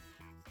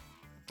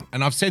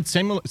 And I've said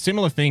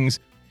similar things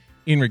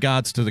in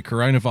regards to the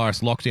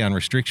coronavirus lockdown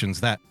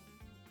restrictions, that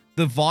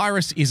the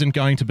virus isn't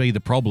going to be the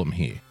problem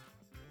here.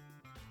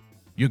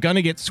 You're going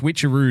to get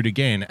switcherooed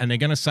again, and they're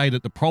going to say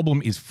that the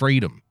problem is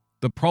freedom.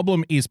 The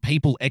problem is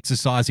people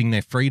exercising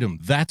their freedom.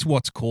 That's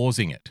what's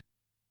causing it.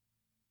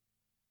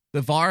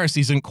 The virus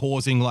isn't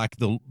causing like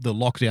the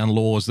lockdown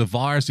laws. The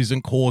virus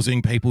isn't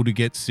causing people to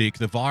get sick.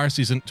 The virus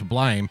isn't to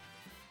blame.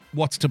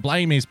 What's to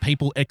blame is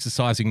people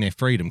exercising their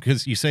freedom.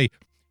 Because you see,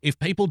 if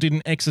people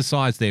didn't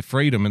exercise their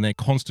freedom and their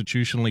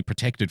constitutionally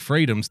protected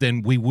freedoms,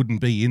 then we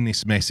wouldn't be in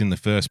this mess in the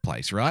first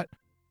place, right?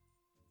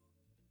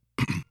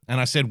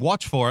 And I said,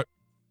 watch for it,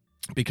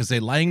 because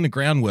they're laying the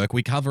groundwork.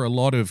 We cover a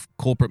lot of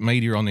corporate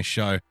media on this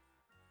show,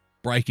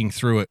 breaking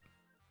through it.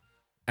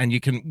 And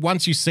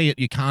once you see it,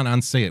 you can't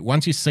unsee it.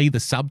 Once you see the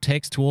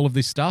subtext to all of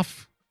this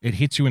stuff, it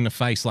hits you in the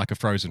face like a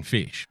frozen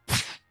fish.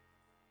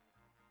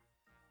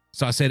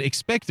 So I said,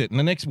 expect it in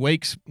the next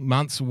weeks,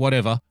 months,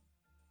 whatever.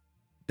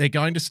 They're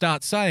going to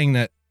start saying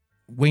that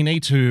we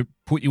need to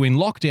put you in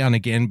lockdown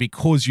again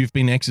because you've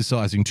been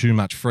exercising too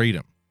much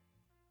freedom.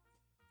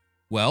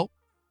 Well,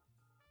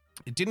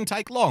 it didn't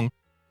take long.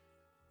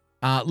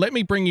 Let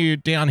me bring you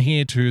down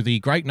here to the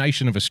great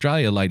nation of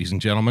Australia, ladies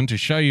and gentlemen, to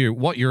show you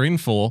what you're in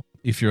for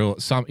if you're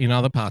in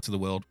other parts of the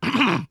world.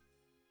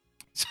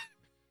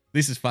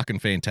 This is fucking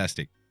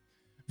fantastic.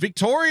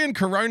 Victorian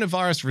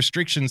coronavirus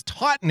restrictions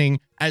tightening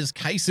as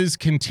cases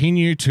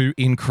continue to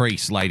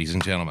increase, ladies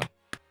and gentlemen.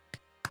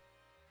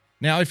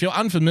 Now, if you're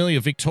unfamiliar,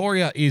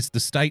 Victoria is the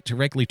state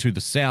directly to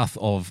the south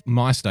of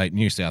my state,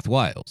 New South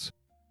Wales.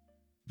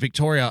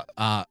 Victoria,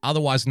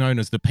 otherwise known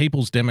as the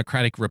People's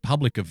Democratic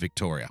Republic of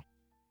Victoria.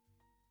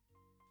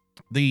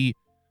 The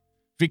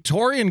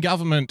Victorian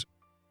government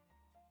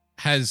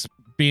has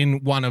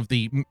been one of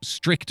the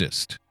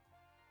strictest.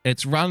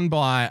 It's run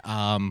by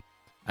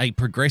a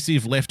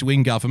progressive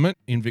left-wing government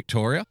in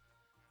Victoria.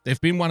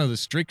 They've been one of the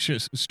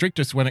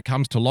strictest when it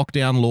comes to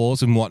lockdown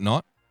laws and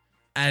whatnot.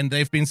 And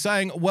they've been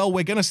saying, well,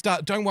 we're going to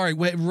start, don't worry,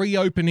 we're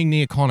reopening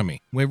the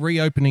economy. We're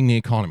reopening the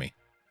economy.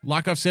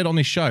 Like I've said on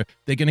this show,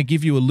 they're going to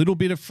give you a little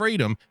bit of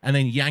freedom and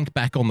then yank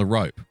back on the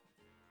rope.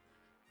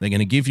 They're going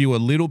to give you a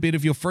little bit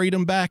of your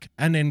freedom back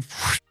and then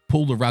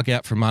pull the rug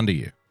out from under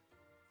you.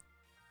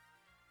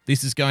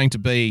 This is going to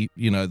be,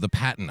 the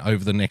pattern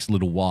over the next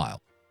little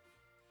while.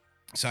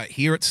 So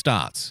here it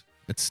starts.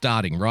 It's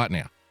starting right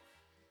now.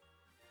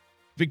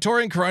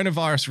 Victorian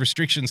coronavirus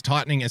restrictions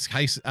tightening as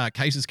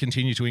cases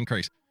continue to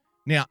increase.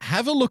 Now,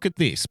 have a look at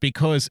this,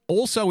 because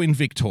also in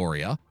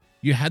Victoria,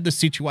 you had the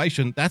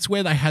situation, that's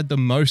where they had the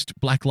most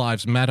Black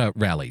Lives Matter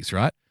rallies,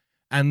 right?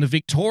 And the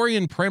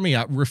Victorian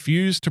Premier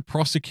refused to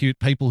prosecute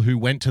people who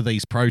went to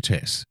these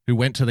protests, who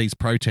went to these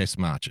protest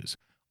marches.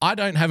 I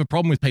don't have a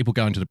problem with people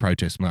going to the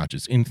protest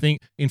marches. In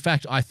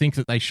fact, I think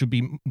that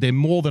they're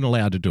more than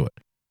allowed to do it.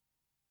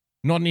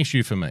 Not an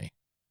issue for me.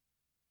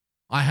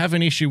 I have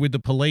an issue with the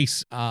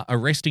police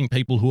arresting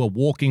people who are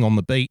walking on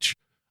the beach.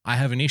 I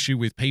have an issue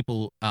with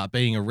people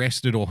being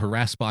arrested or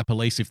harassed by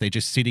police if they're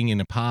just sitting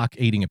in a park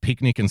eating a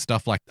picnic and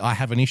stuff like that. I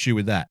have an issue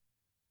with that.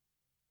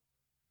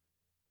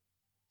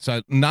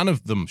 So none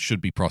of them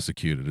should be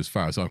prosecuted as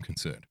far as I'm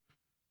concerned.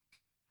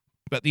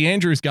 But the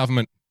Andrews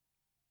government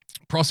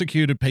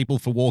prosecuted people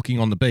for walking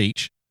on the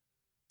beach,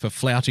 for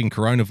flouting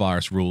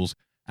coronavirus rules,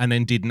 and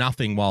then did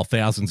nothing while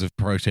thousands of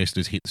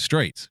protesters hit the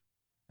streets.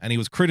 And he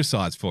was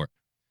criticised for it.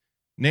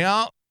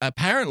 Now,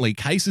 apparently,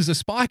 cases are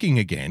spiking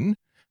again,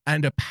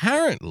 and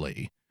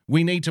apparently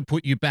we need to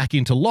put you back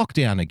into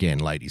lockdown again,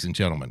 ladies and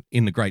gentlemen,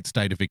 in the great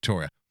state of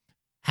Victoria.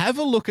 Have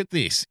a look at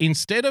this.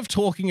 Instead of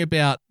talking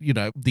about,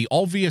 the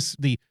obvious,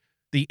 the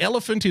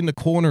elephant in the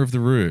corner of the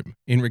room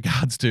in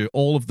regards to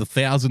all of the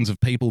thousands of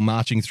people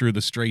marching through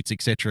the streets,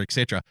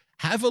 etc.,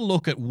 have a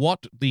look at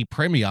what the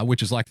Premier,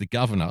 which is like the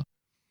governor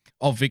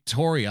of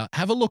Victoria,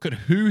 have a look at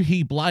who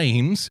he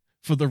blames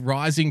for the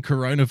rising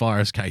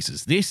coronavirus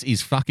cases. This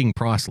is fucking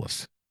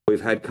priceless.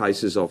 We've had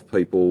cases of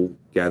people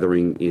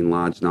gathering in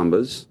large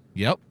numbers.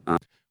 Yep.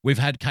 We've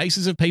had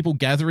cases of people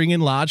gathering in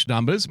large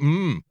numbers.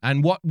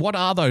 And what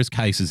are those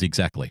cases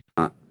exactly?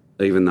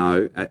 Even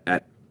though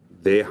at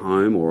their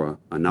home or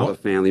another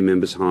family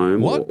member's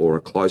home or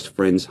a close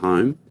friend's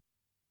home.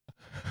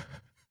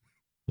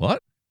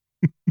 What?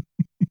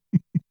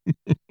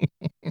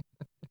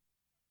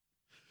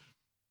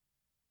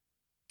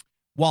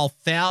 While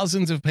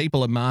thousands of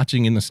people are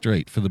marching in the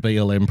street for the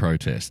BLM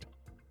protest.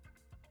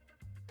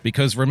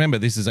 Because remember,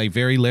 this is a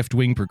very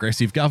left-wing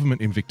progressive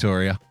government in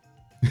Victoria.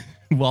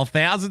 While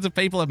thousands of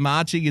people are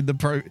marching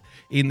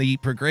in the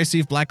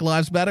progressive Black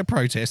Lives Matter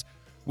protest,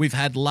 we've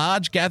had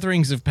large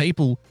gatherings of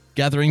people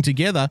gathering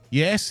together,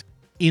 yes,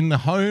 in the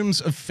homes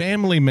of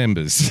family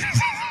members.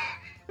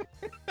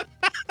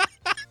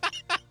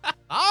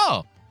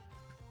 Oh,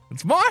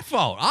 it's my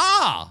fault.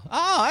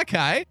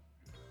 Okay.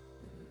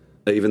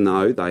 Even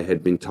though they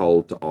had been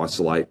told to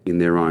isolate in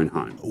their own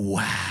home.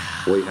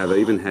 Wow. We have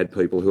even had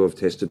people who have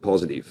tested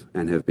positive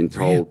and have been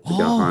told to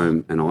go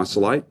home and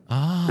isolate,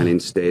 and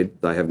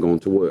instead they have gone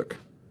to work.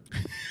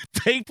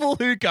 People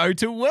who go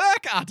to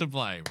work are to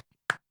blame.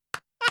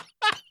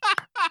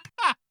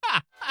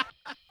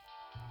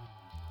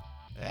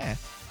 Yeah.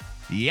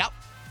 Yep.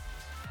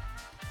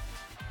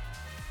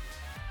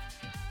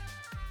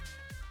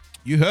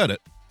 You heard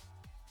it.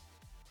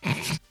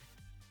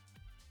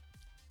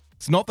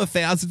 It's not the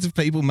thousands of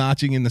people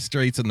marching in the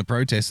streets and the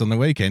protests on the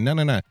weekend.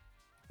 No.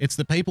 It's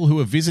the people who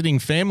are visiting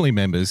family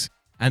members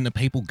and the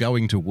people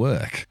going to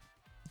work.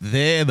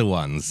 They're the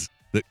ones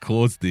that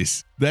caused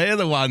this. They're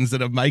the ones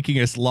that are making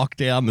us lock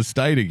down the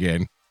state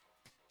again.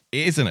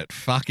 Isn't it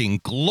fucking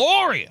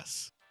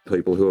glorious?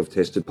 People who have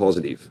tested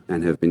positive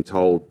and have been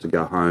told to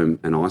go home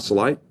and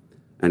isolate,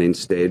 and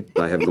instead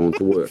they have gone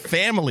to work.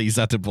 Families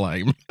are to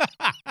blame.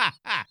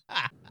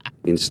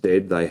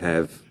 Instead, they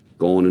have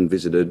gone and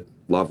visited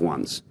loved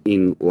ones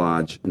in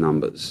large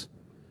numbers.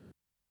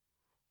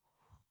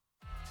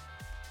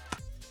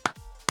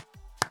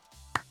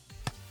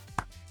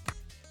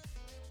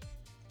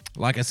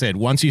 Like I said,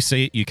 once you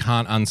see it, you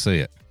can't unsee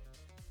it.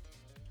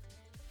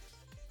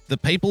 The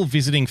people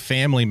visiting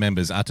family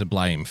members are to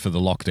blame for the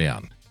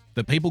lockdown.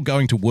 The people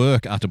going to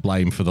work are to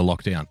blame for the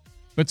lockdown.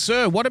 But,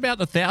 sir, what about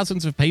the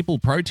thousands of people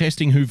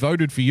protesting who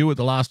voted for you at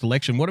the last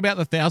election? What about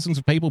the thousands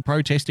of people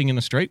protesting in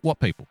the street? What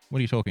people? What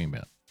are you talking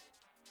about?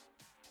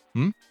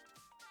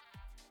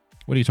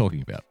 What are you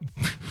talking about?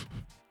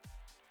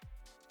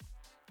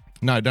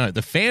 No,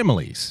 the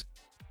families.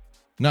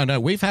 No,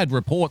 we've had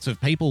reports of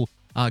people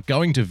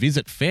going to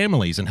visit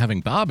families and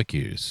having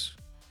barbecues.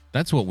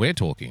 That's what we're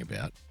talking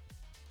about.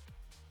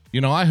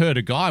 I heard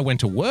a guy went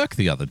to work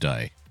the other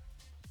day.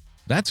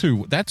 That's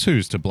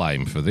who's to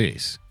blame for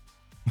this.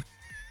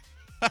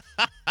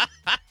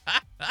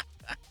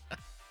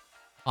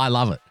 I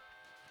love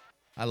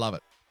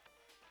it.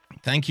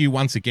 Thank you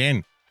once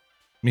again,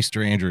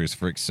 Mr. Andrews,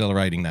 for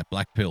accelerating that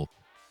black pill.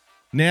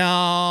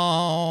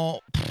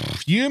 Now,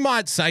 you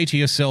might say to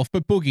yourself,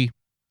 but Boogie,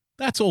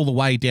 that's all the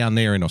way down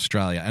there in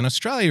Australia. And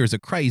Australia is a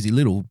crazy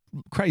little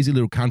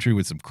country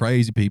with some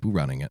crazy people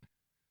running it.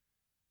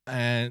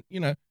 And,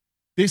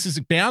 This is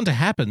bound to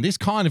happen. This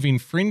kind of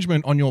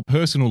infringement on your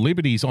personal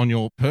liberties, on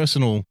your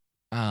personal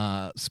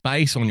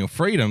space, on your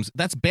freedoms,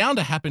 that's bound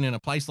to happen in a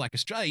place like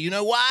Australia. You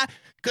know why?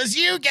 Because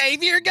you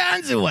gave your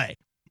guns away.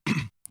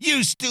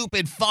 You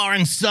stupid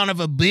foreign son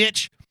of a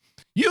bitch.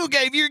 You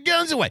gave your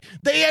guns away.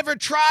 They ever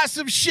try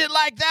some shit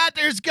like that,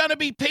 there's going to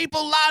be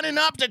people lining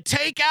up to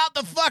take out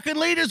the fucking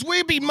leaders.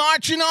 We'd be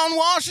marching on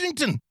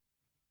Washington.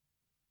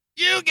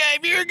 You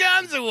gave your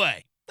guns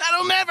away.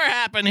 That'll never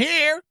happen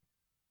here.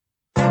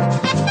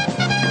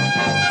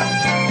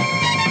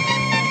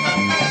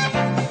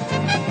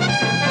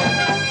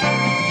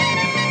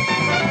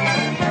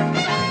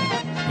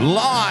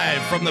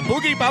 Live from the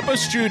Boogie Bumper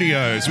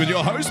Studios with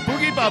your host,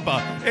 Boogie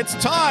Bumper. It's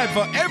time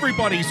for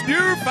everybody's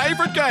new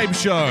favorite game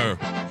show.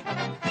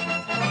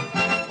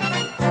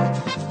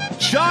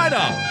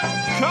 China,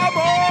 come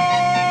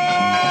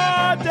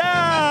on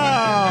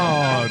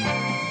down.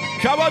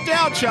 Come on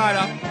down,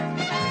 China.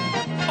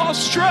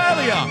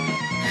 Australia,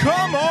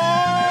 come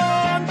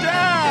on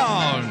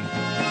down.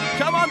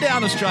 Come on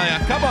down, Australia.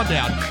 Come on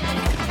down.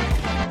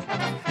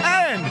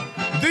 And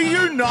the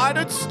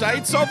United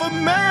States of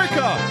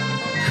America.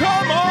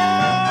 Come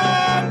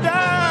on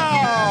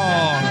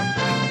down!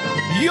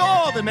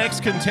 You're the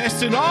next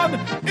contestant on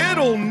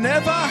It'll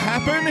Never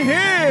Happen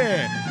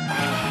Here!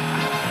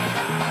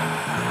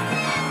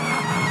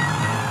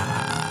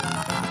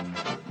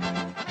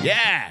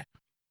 Yeah!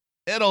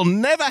 It'll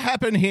never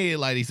happen here,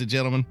 ladies and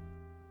gentlemen.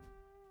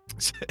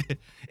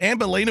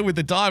 Amberlina with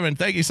the diamond.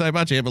 Thank you so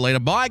much,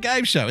 Amberlina. My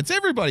game show. It's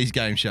everybody's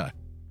game show.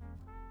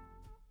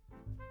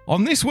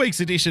 On this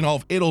week's edition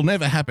of It'll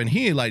Never Happen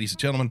Here, ladies and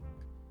gentlemen,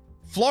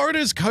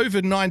 Florida's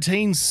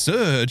COVID-19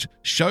 surge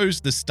shows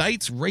the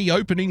state's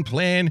reopening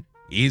plan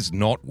is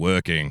not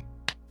working.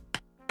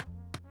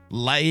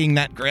 Laying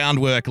that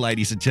groundwork,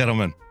 ladies and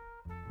gentlemen.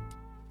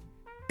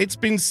 It's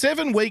been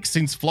 7 weeks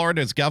since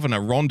Florida's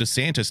Governor Ron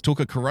DeSantis took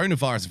a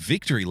coronavirus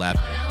victory lap,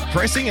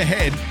 pressing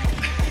ahead.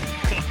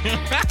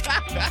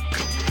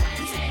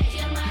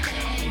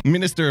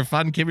 Minister of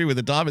Fun Kimmy with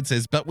a diamond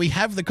says, but we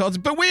have the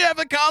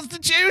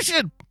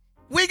Constitution.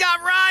 We got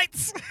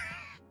rights.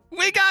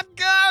 We got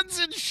guns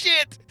and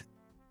shit.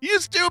 You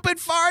stupid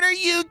farter,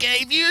 you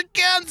gave your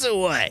guns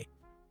away.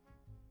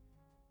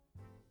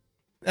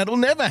 That'll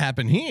never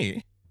happen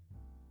here.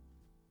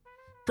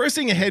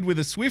 Pressing ahead with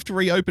a swift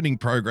reopening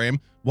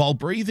program while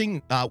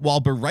berating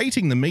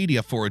the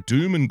media for a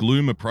doom and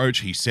gloom approach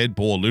he said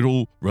bore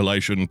little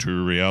relation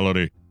to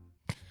reality.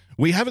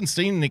 We haven't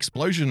seen an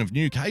explosion of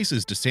new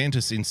cases,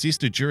 DeSantis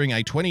insisted during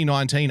a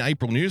 2019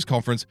 April news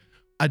conference,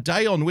 a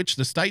day on which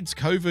the state's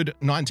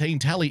COVID-19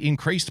 tally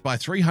increased by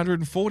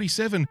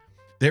 347.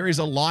 There is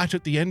a light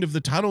at the end of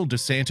the tunnel,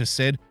 DeSantis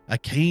said, a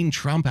keen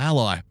Trump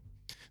ally.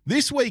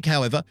 This week,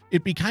 however,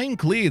 it became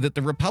clear that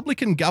the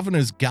Republican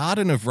governor's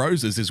garden of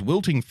roses is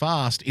wilting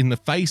fast in the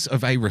face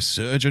of a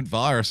resurgent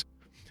virus.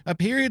 A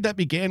period that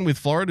began with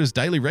Florida's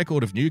daily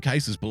record of new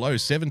cases below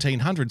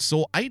 1,700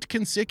 saw 8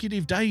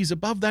 consecutive days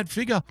above that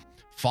figure,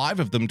 5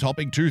 of them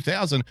topping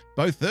 2,000,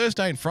 both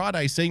Thursday and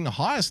Friday seeing the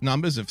highest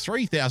numbers of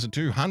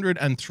 3,200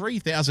 and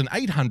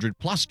 3,800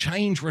 plus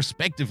change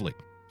respectively,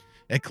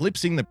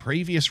 eclipsing the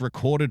previous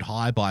recorded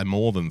high by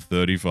more than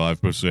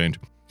 35%.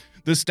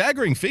 The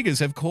staggering figures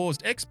have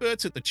caused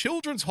experts at the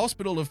Children's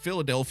Hospital of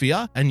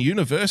Philadelphia and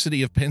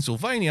University of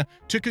Pennsylvania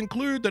to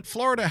conclude that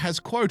Florida has,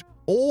 quote,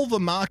 all the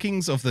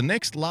markings of the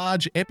next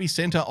large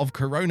epicenter of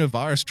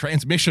coronavirus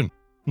transmission.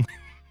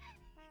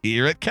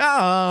 Here it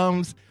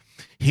comes.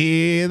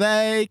 Here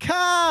they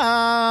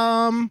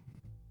come.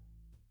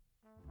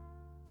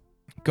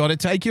 Got to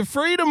take your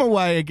freedom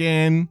away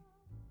again.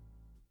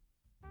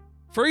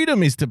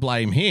 Freedom is to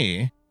blame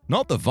here,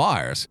 not the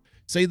virus.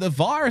 See, the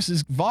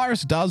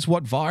virus does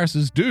what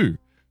viruses do.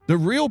 The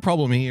real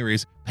problem here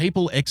is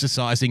people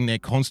exercising their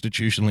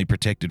constitutionally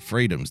protected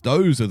freedoms.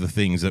 Those are the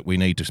things that we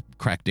need to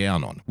crack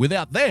down on.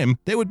 Without them,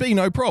 there would be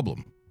no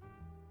problem.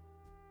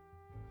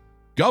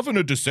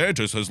 Governor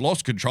DeSantis has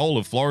lost control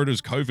of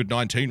Florida's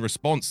COVID-19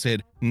 response,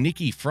 said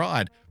Nikki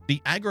Fried, the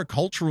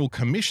agricultural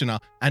commissioner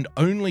and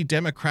only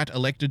Democrat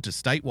elected to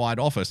statewide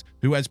office,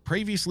 who has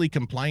previously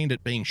complained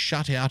at being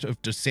shut out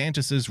of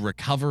DeSantis's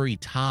recovery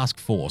task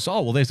force.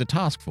 Oh, well, there's a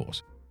task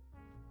force.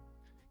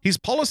 His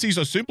policies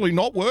are simply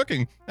not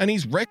working, and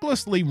he's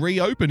recklessly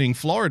reopening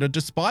Florida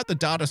despite the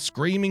data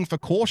screaming for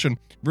caution,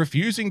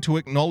 refusing to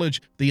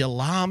acknowledge the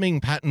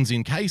alarming patterns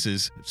in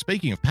cases.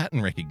 Speaking of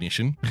pattern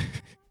recognition,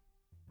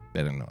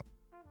 better not.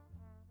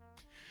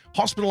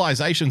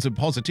 Hospitalizations and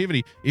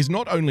positivity is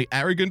not only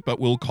arrogant, but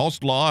will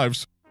cost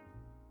lives.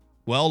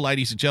 Well,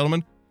 ladies and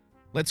gentlemen,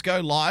 let's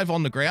go live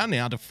on the ground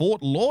now to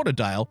Fort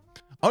Lauderdale.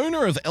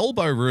 Owner of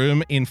Elbow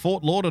Room in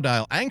Fort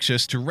Lauderdale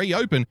anxious to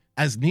reopen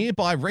as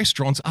nearby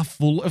restaurants are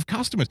full of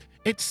customers.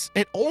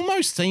 It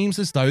almost seems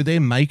as though they're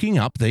making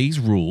up these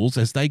rules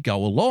as they go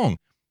along,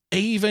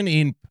 even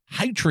in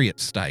patriot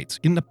states,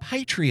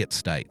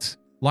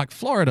 like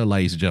Florida,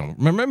 ladies and gentlemen.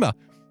 Remember,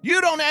 you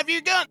don't have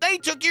your gun. They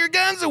took your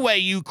guns away,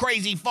 you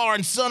crazy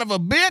foreign son of a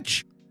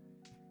bitch.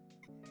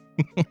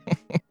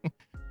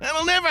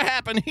 That'll never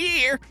happen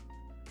here.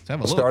 have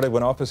a look. Started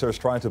when officers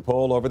tried to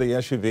pull over the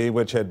SUV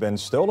which had been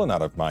stolen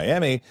out of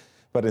Miami.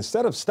 But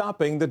instead of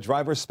stopping, the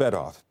driver sped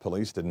off.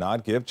 Police did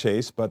not give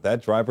chase, but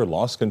that driver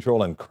lost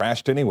control and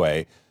crashed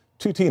anyway.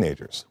 2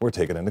 teenagers were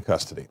taken into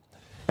custody.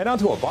 And on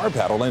to a bar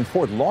battle in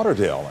Fort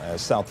Lauderdale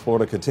as South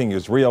Florida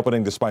continues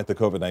reopening despite the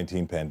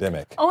COVID-19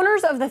 pandemic.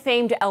 Owners of the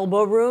famed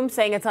Elbow Room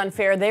saying it's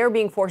unfair they're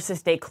being forced to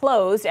stay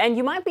closed, and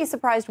you might be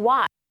surprised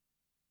why.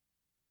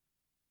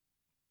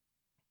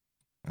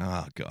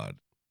 Oh, God.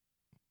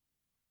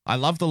 I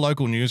love the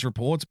local news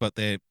reports, but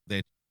their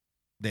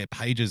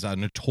pages are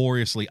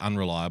notoriously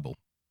unreliable.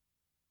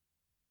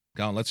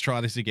 Go on, let's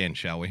try this again,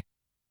 shall we?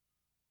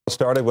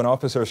 Started when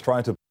officers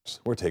tried to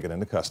were taken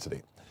into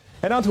custody.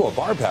 And on to a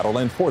bar battle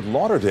in Fort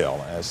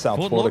Lauderdale as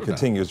South Florida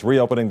continues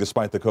reopening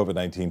despite the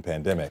COVID-19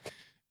 pandemic.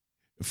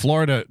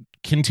 Florida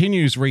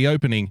continues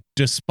reopening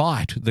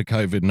despite the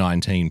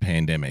COVID-19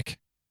 pandemic.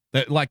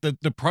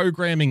 The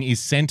programming is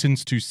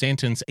sentence to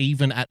sentence,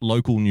 even at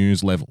local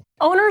news level.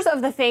 Owners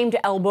of the famed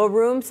Elbow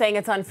Room saying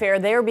it's unfair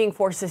they're being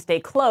forced to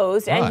stay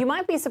closed, and you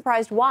might be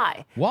surprised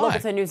why. Why?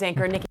 Local news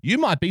anchor Nikki. You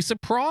might be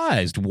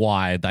surprised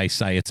why they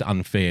say it's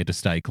unfair to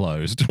stay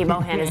closed.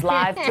 Mohan is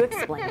live to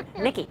explain.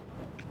 Nikki.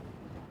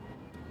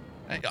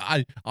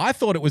 I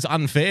thought it was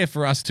unfair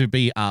for us to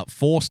be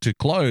forced to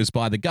close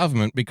by the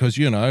government because,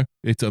 you know,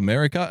 it's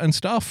America and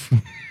stuff.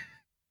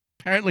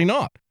 Apparently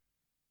not.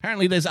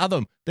 Apparently there's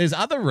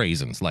other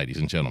reasons, ladies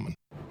and gentlemen.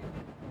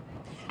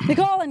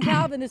 Nicole and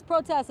Calvin, this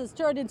protest has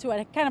turned into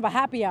a kind of a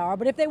happy hour,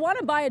 but if they want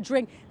to buy a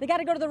drink, they got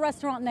to go to the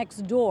restaurant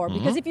next door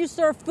because if you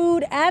serve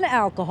food and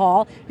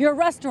alcohol, you're a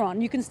restaurant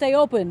and you can stay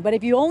open. But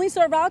if you only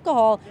serve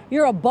alcohol,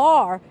 you're a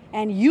bar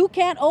and you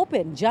can't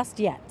open just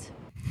yet.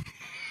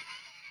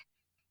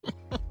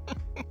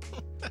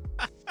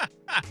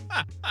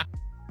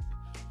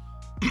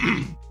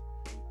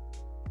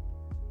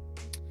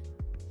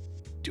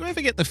 Do you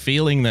ever get the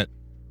feeling that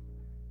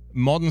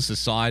modern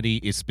society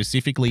is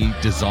specifically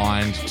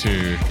designed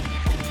to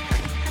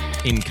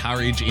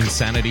encourage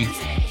insanity?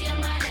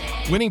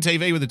 Winning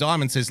TV with a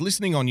Diamond says,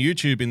 listening on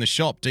YouTube in the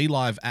shop,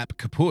 DLive app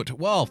kaput.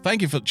 Well,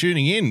 thank you for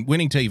tuning in.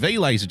 Winning TV,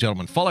 ladies and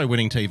gentlemen. Follow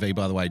Winning TV,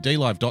 by the way,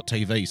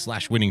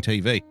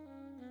 dlive.tv/winningtv.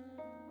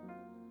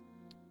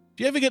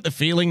 Do you ever get the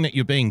feeling that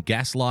you're being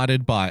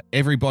gaslighted by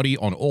everybody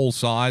on all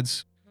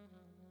sides?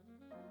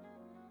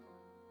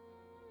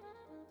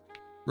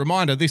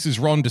 Reminder, this is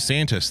Ron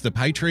DeSantis, the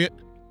patriot,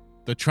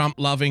 the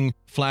Trump-loving,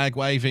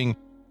 flag-waving,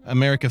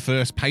 America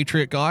First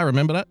patriot guy.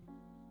 Remember that?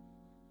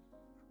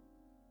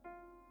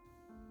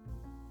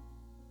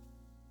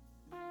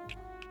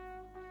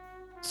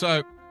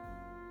 So,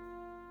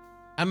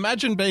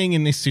 imagine being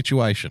in this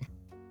situation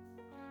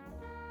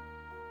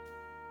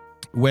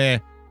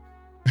where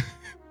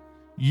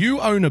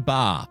you own a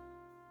bar.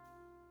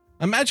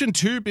 Imagine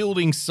 2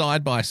 buildings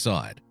side by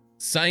side,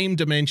 same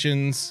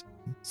dimensions,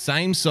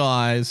 same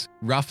size,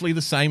 roughly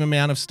the same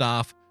amount of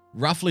staff,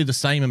 roughly the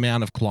same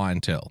amount of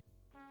clientele.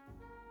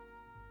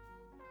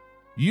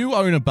 You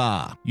own a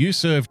bar. You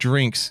serve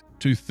drinks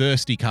to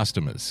thirsty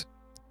customers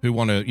who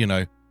want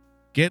to,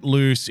 get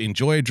loose,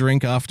 enjoy a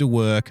drink after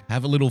work,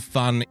 have a little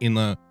fun in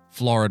the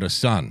Florida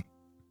sun.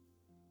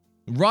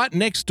 Right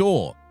next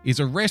door is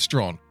a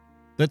restaurant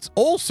that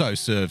also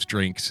serves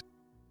drinks,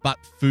 but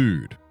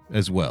food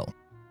as well.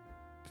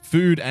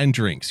 Food and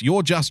drinks.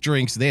 You're just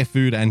drinks, they're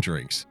food and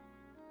drinks.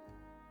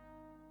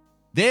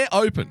 They're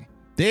open.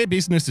 Their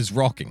business is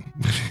rocking.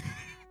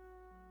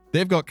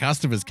 They've got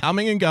customers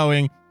coming and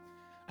going,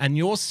 and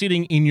you're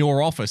sitting in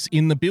your office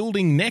in the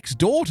building next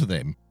door to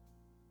them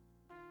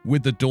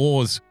with the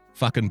doors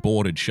fucking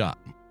boarded shut.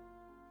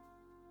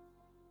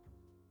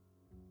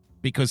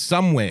 Because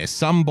somewhere,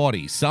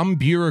 somebody, some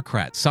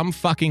bureaucrat, some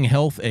fucking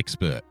health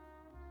expert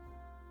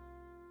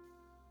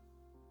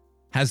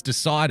has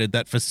decided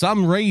that for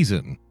some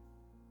reason,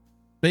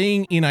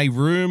 being in a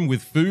room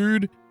with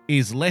food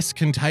is less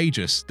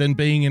contagious than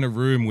being in a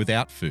room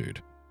without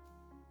food.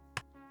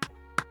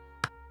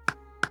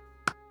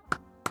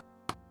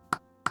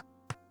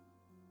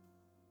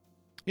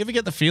 You ever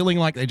get the feeling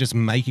like they're just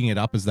making it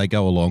up as they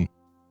go along?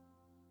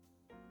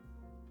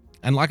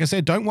 And like I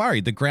said, don't worry,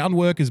 the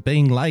groundwork is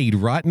being laid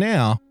right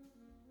now.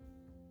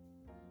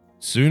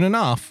 Soon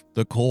enough,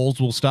 the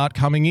calls will start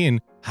coming in.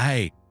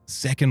 Hey,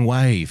 second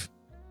wave.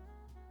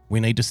 We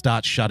need to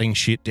start shutting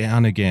shit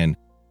down again.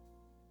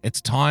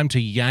 It's time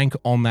to yank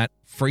on that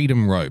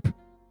freedom rope.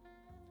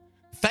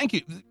 Thank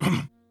you.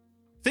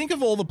 Think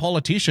of all the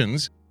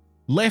politicians,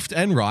 left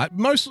and right.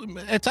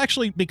 It's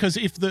actually because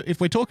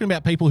if we're talking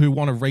about people who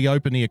want to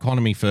reopen the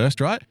economy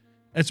first, right?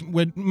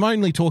 We're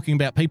mainly talking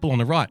about people on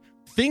the right.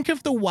 Think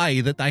of the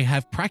way that they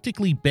have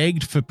practically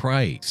begged for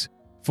praise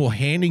for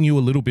handing you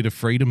a little bit of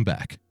freedom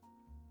back.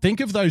 Think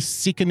of those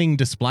sickening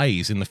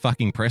displays in the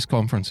fucking press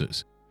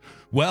conferences.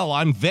 Well,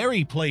 I'm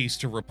very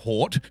pleased to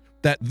report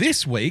that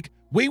this week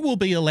we will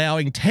be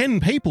allowing 10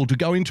 people to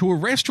go into a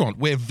restaurant.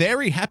 We're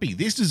very happy.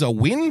 This is a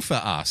win for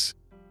us.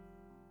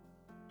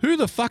 Who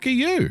the fuck are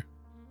you?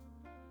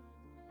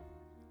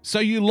 So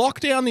you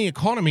lock down the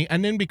economy,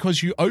 and then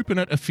because you open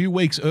it a few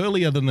weeks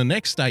earlier than the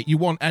next state, you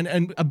want,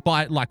 and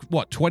by like,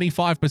 what,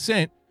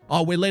 25%?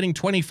 Oh, we're letting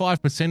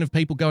 25% of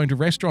people go into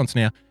restaurants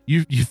now.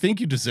 You think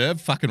you deserve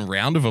fucking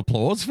round of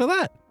applause for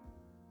that?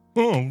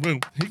 Oh, well,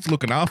 he's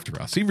looking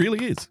after us. He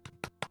really is.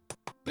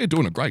 They're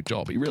doing a great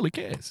job. He really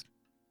cares.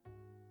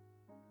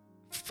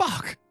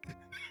 Fuck.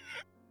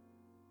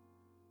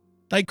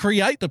 They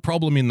create the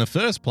problem in the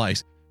first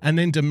place and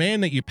then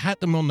demand that you pat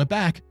them on the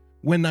back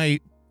when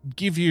they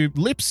give you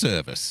lip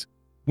service,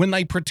 when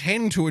they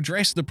pretend to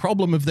address the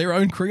problem of their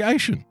own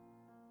creation.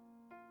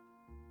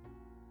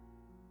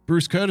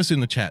 Bruce Curtis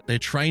in the chat, they're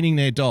training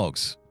their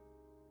dogs.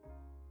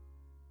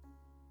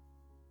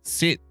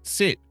 Sit,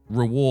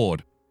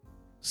 reward.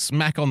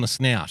 Smack on the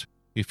snout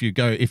if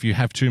you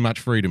have too much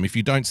freedom, if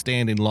you don't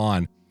stand in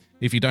line,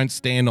 if you don't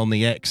stand on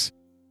the X,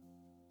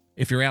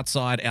 if you're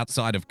outside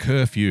of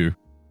curfew,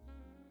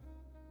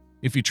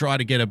 if you try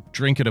to get a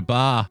drink at a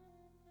bar,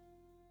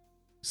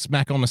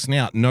 smack on the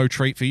snout, no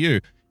treat for you.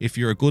 If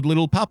you're a good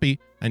little puppy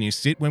and you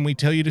sit when we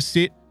tell you to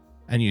sit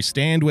and you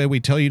stand where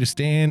we tell you to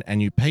stand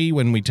and you pee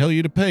when we tell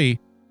you to pee,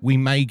 we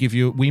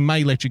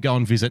may let you go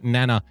and visit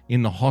Nana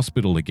in the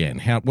hospital again.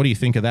 What do you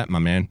think of that, my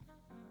man?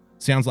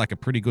 Sounds like a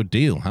pretty good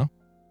deal, huh?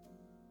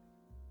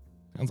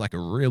 Sounds like a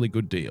really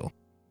good deal.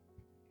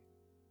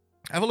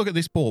 Have a look at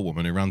this poor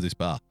woman who runs this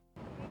bar.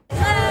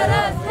 Let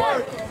us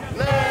work!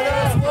 Let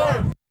us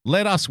work!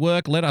 Let us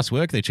work, let us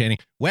work, they're chanting.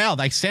 Wow,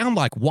 they sound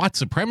like white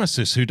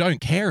supremacists who don't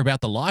care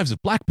about the lives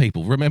of black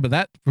people. Remember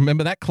that?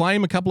 Remember that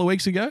claim a couple of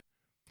weeks ago?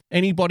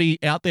 Anybody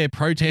out there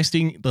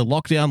protesting the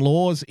lockdown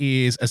laws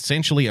is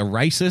essentially a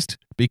racist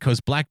because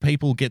black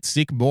people get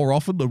sick more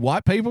often than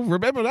white people.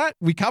 Remember that?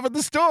 We covered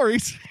the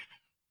stories.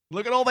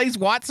 Look at all these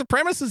white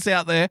supremacists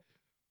out there.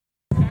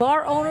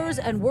 Bar owners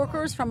and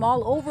workers from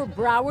all over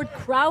Broward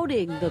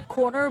crowding the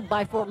corner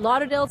by Fort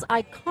Lauderdale's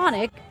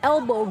iconic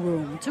Elbow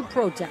Room to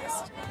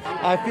protest.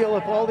 I feel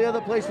if all the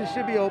other places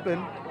should be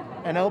open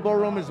and Elbow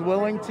Room is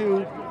willing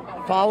to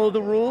follow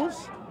the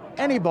rules,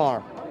 any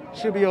bar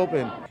should be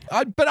open.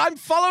 But I'm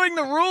following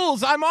the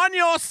rules. I'm on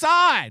your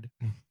side.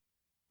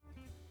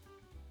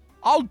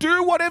 I'll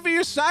do whatever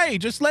you say.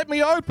 Just let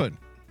me open.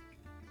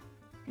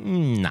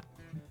 Nah.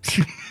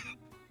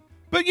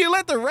 But you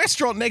let the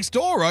restaurant next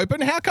door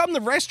open. How come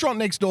the restaurant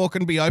next door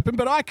can be open,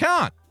 but I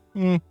can't?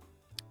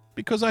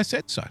 Because I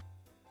said so.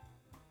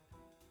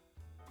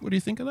 What do you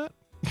think of that?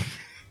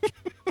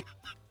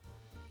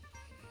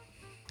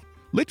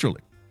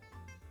 Literally.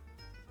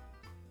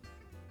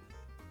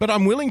 But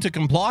I'm willing to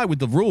comply with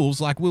the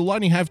rules. Like, we'll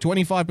only have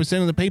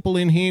 25% of the people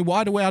in here.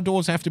 Why do our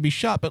doors have to be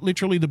shut? But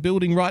literally the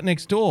building right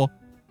next door,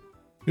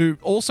 who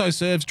also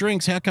serves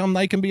drinks, how come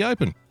they can be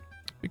open?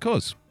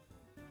 Because.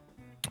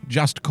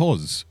 Just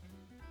cause.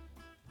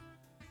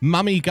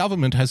 Mummy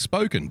government has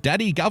spoken.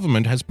 Daddy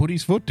government has put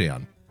his foot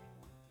down.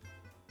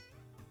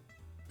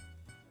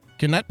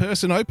 Can that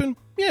person open?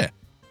 Yeah.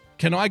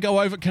 Can I go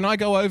over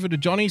to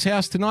Johnny's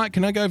house tonight?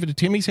 Can I go over to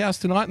Timmy's house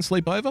tonight and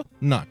sleep over?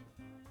 No.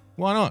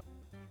 Why not?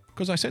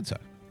 Because I said so.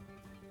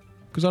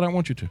 Because I don't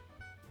want you to.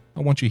 I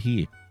want you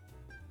here.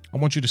 I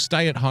want you to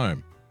stay at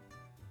home.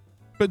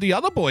 But the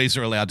other boys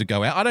are allowed to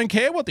go out. I don't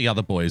care what the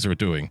other boys are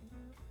doing.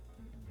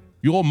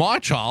 You're my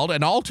child,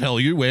 and I'll tell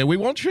you where we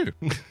want you.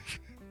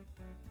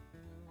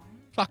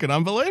 Fucking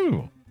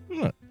unbelievable,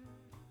 isn't it?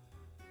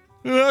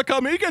 How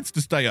come he gets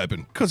to stay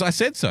open? Because I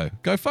said so.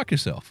 Go fuck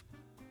yourself.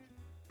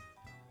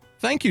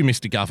 Thank you,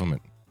 Mr.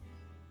 Government.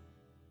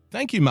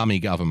 Thank you, Mummy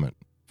Government,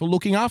 for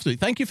looking after you.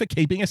 Thank you for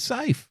keeping us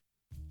safe.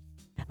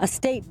 A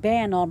state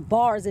ban on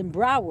bars in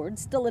Broward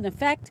still in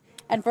effect,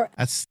 and for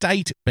a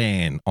state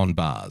ban on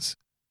bars.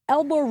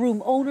 Elbow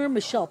Room owner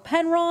Michelle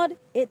Penrod,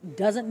 it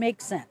doesn't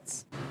make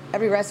sense.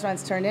 Every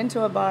restaurant's turned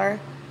into a bar.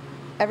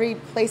 Every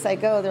place I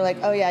go, they're like,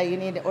 oh yeah, you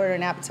need to order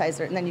an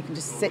appetizer, and then you can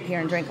just sit here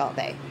and drink all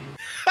day.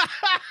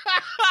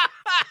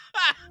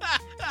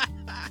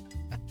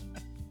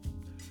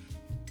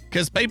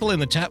 Because people in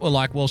the chat were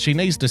like, well, she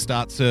needs to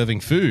start serving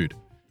food.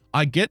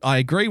 I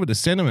agree with the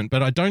sentiment,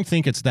 but I don't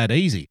think it's that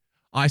easy.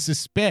 I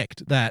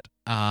suspect that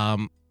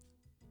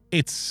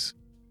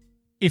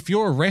if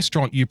you're a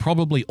restaurant, you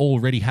probably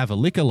already have a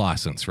liquor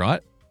license,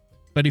 right?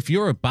 But if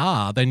you're a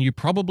bar, then you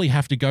probably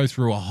have to go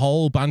through a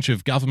whole bunch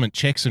of government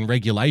checks and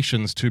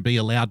regulations to be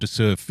allowed to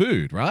serve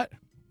food, right?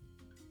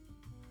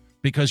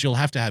 Because you'll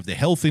have to have the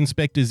health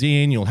inspectors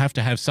in, you'll have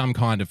to have some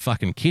kind of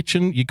fucking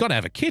kitchen. You got to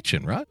have a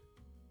kitchen, right?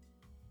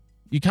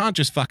 You can't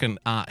just fucking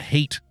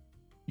heat,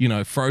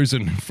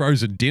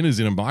 frozen dinners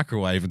in a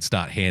microwave and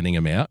start handing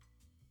them out.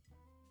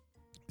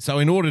 So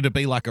in order to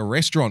be like a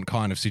restaurant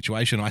kind of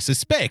situation, I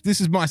suspect,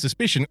 this is my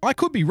suspicion, I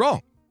could be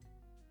wrong.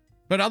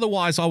 But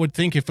otherwise, I would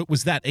think if it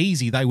was that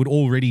easy, they would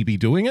already be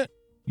doing it.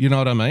 You know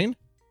what I mean?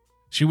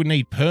 She would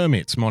need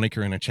permits,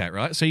 Monica in a chat,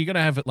 right? So you got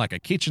to have it like a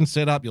kitchen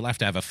set up. You'll have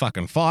to have a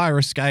fucking fire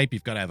escape.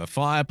 You've got to have a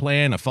fire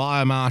plan, a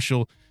fire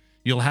marshal.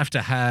 You'll have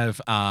to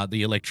have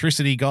the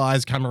electricity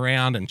guys come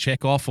around and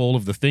check off all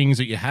of the things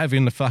that you have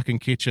in the fucking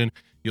kitchen.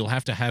 You'll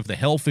have to have the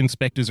health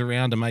inspectors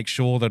around to make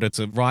sure that it's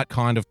a right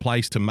kind of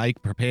place to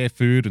prepare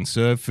food and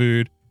serve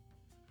food.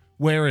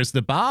 Whereas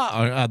the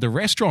the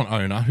restaurant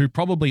owner, who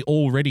probably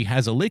already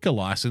has a liquor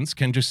license,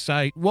 can just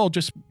say, well,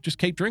 just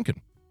keep drinking.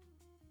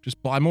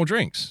 Just buy more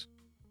drinks.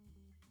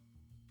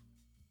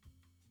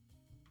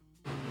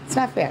 It's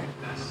not fair.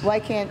 Why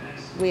can't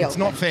we open? It's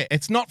not fair.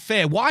 It's not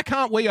fair. Why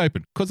can't we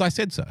open? Because I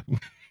said so.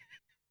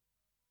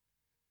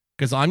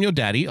 Because I'm your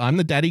daddy. I'm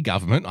the daddy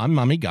government. I'm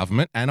mummy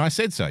government. And I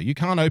said so. You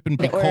can't open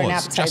Order an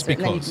because, appetizer, just and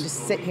then you because. can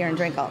just sit here and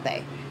drink all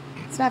day.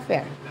 It's not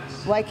fair.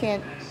 Why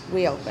can't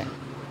we open?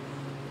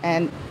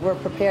 And we're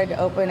prepared to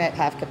open at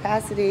half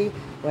capacity,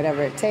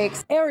 whatever it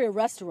takes. Area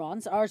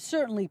restaurants are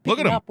certainly Look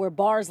at picking 'em. up where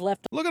bars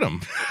left. Look at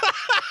them.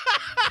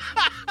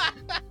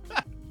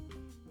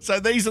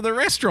 So these are the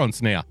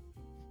restaurants now.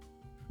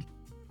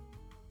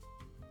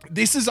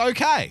 This is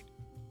okay.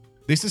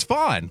 This is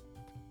fine.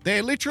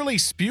 They're literally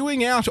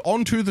spewing out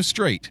onto the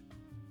street.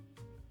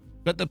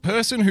 But the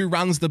person who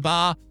runs the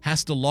bar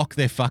has to lock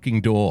their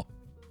fucking door.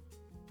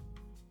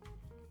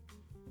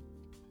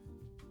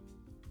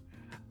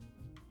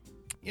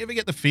 You ever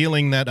get the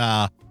feeling that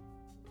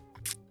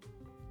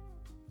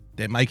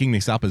they're making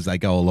this up as they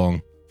go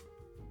along?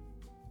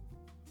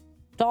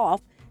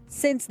 Off.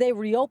 Since they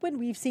reopened,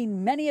 we've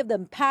seen many of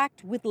them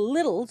packed with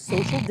little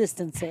social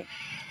distancing.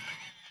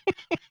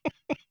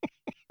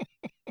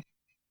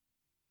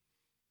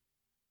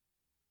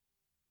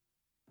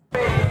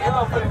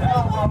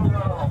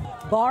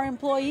 Bar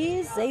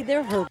employees say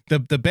they're hurt.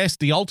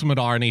 The ultimate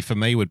irony for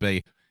me would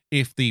be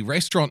if the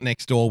restaurant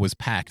next door was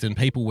packed and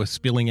people were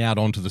spilling out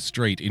onto the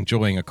street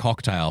enjoying a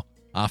cocktail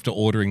after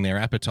ordering their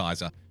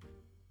appetizer.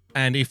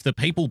 And if the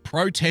people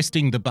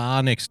protesting the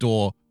bar next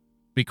door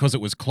because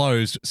it was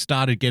closed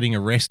started getting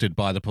arrested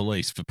by the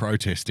police for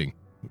protesting.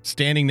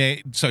 Standing there,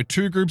 so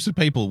two groups of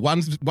people.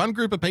 One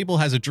group of people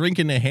has a drink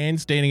in their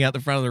hand standing out the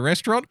front of the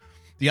restaurant.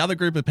 The other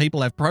group of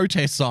people have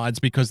protest signs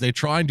because they're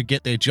trying to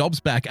get their jobs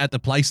back at the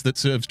place that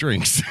serves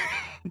drinks.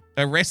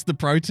 Arrest the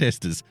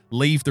protesters.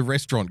 Leave the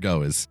restaurant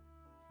goers.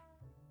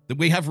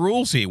 We have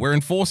rules here. We're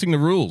enforcing the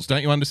rules.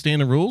 Don't you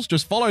understand the rules?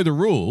 Just follow the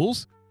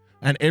rules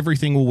and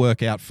everything will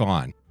work out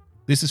fine.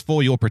 This is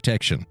for your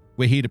protection.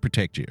 We're here to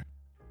protect you.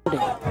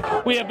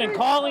 We have been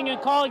calling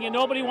and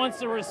nobody wants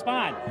to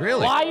respond.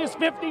 Really? Why is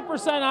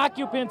 50%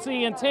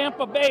 occupancy in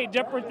Tampa Bay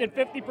different than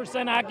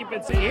 50%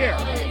 occupancy here?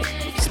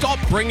 Stop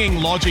bringing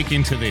logic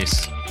into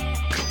this.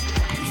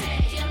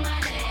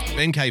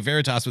 Ben K.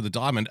 Veritas with a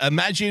diamond.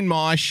 Imagine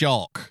my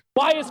shock.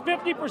 Why is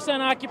 50%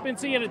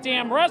 occupancy at a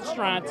damn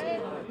restaurant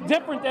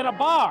different than a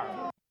bar?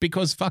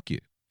 Because fuck you.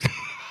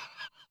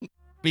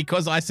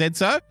 Because I said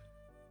so?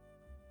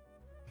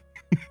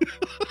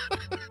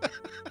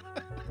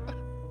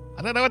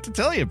 I don't know what to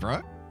tell you,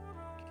 bro.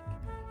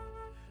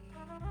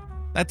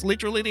 That's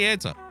literally the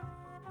answer.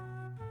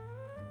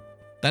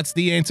 That's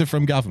the answer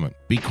from government.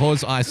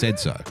 Because I said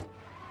so.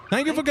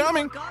 Thank you for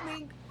coming.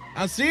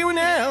 I'll see you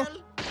now.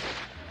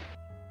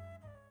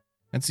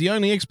 That's the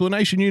only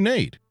explanation you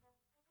need.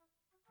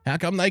 How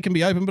come they can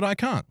be open but I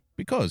can't?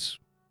 Because.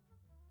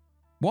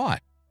 Why?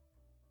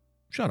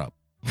 Shut up.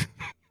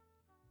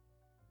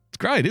 It's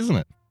great, isn't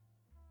it?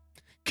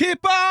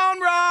 Keep on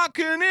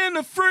rocking in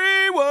the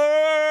free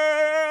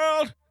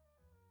world.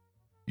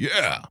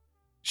 Yeah.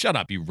 Shut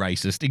up, you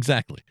racist.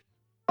 Exactly.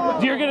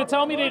 You're going to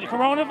tell me that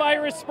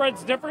coronavirus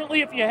spreads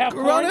differently if you have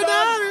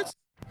coronavirus?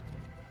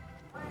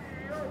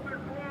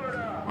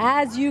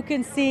 As you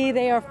can see,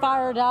 they are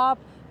fired up.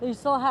 They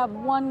still have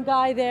one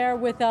guy there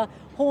with a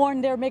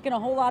horn. They're making a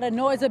whole lot of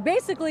noise. But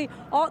basically,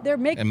 they're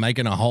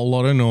making a whole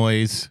lot of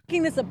noise.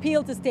 Making this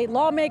appeal to state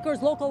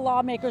lawmakers, local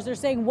lawmakers. They're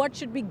saying what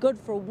should be good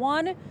for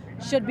one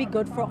should be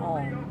good for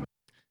all.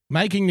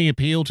 Making the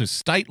appeal to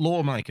state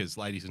lawmakers,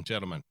 ladies and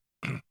gentlemen.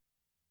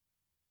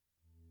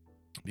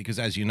 Because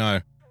as you know,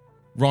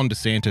 Ron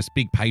DeSantis,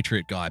 big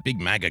patriot guy, big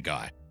MAGA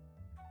guy.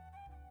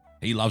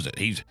 He loves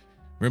it.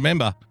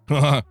 Remember,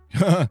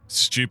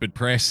 stupid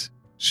press,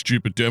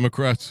 stupid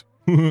Democrats.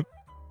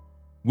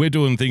 We're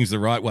doing things the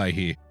right way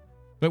here.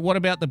 But what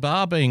about the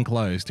bar being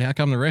closed? How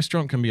come the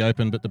restaurant can be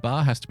open but the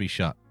bar has to be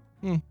shut?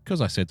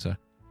 Because I said so.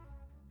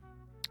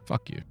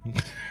 Fuck you.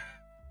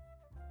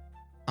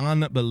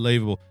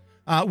 Unbelievable.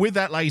 With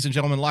that, ladies and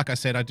gentlemen, like I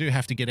said, I do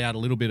have to get out a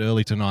little bit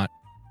early tonight.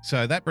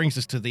 So that brings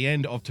us to the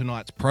end of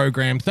tonight's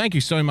program. Thank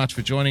you so much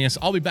for joining us.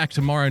 I'll be back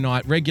tomorrow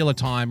night, regular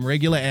time,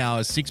 regular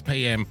hours, 6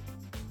 p.m.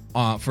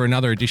 For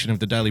another edition of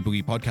the Daily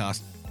Boogie podcast.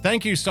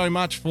 Thank you so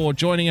much for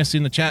joining us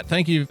in the chat.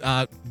 Thank you,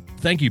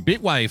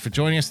 Bitwave, for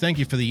joining us. Thank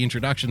you for the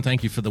introduction.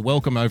 Thank you for the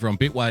welcome over on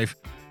Bitwave.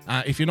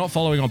 If you're not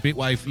following on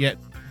Bitwave yet,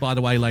 by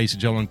the way, ladies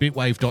and gentlemen,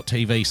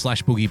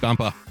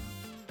 bitwave.tv/boogiebumper.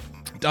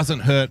 Doesn't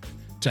hurt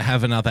to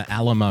have another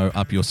Alamo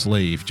up your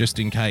sleeve, just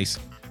in case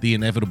the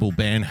inevitable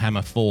ban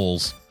hammer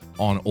falls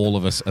on all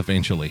of us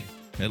eventually.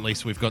 At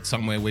least we've got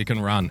somewhere we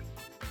can run.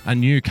 A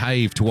new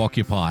cave to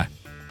occupy.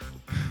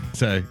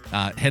 So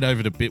head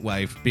over to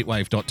Bitwave,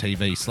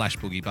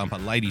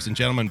 bitwave.tv/boogiebumper. Ladies and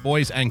gentlemen,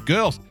 boys and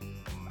girls.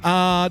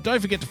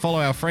 Don't forget to follow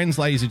our friends,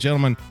 ladies and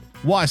gentlemen.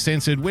 Why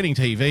Censored, Winning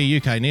TV,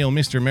 UK Neil,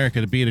 Mr.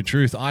 America, The Bearded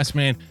Truth,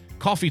 Iceman,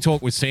 Coffee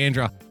Talk with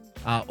Sandra,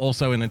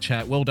 also in the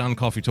chat. Well done,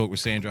 Coffee Talk with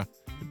Sandra.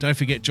 Don't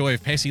forget Joy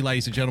of Pessy,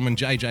 ladies and gentlemen,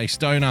 JJ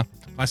Stoner.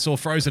 I saw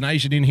Frozen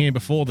Asian in here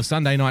before. The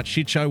Sunday night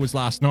shit show was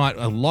last night.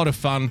 A lot of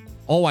fun.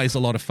 Always a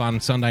lot of fun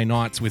Sunday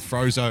nights with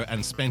Frozo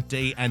and Spent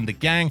D and the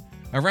gang.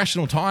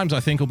 Irrational Times, I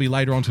think, will be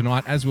later on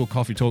tonight, as will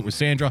Coffee Talk with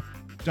Sandra.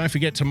 Don't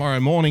forget tomorrow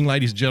morning,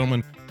 ladies and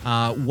gentlemen,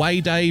 Way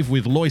Dave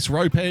with Lois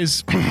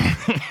Ropez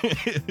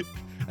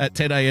at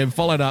 10 a.m,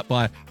 followed up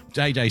by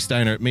JJ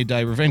Stoner at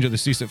midday, Revenge of the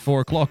Sis at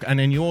 4 o'clock, and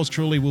then yours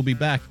truly will be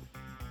back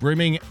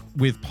brimming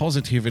with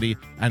positivity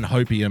and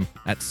hopium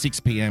at 6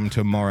 p.m.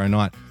 tomorrow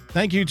night.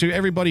 Thank you to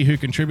everybody who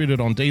contributed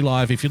on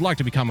DLive. If you'd like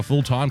to become a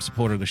full-time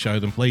supporter of the show,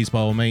 then please, by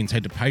all means,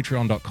 head to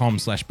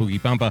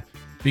patreon.com/boogiebumper.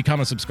 Become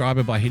a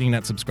subscriber by hitting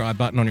that subscribe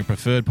button on your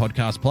preferred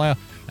podcast player.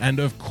 And,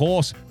 of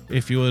course,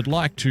 if you would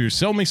like to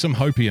sell me some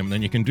hopium,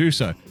 then you can do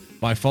so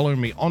by following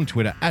me on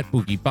Twitter at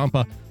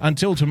boogiebumper.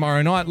 Until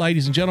tomorrow night,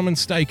 ladies and gentlemen,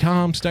 stay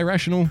calm, stay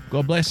rational,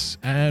 God bless,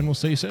 and we'll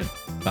see you soon.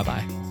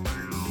 Bye-bye.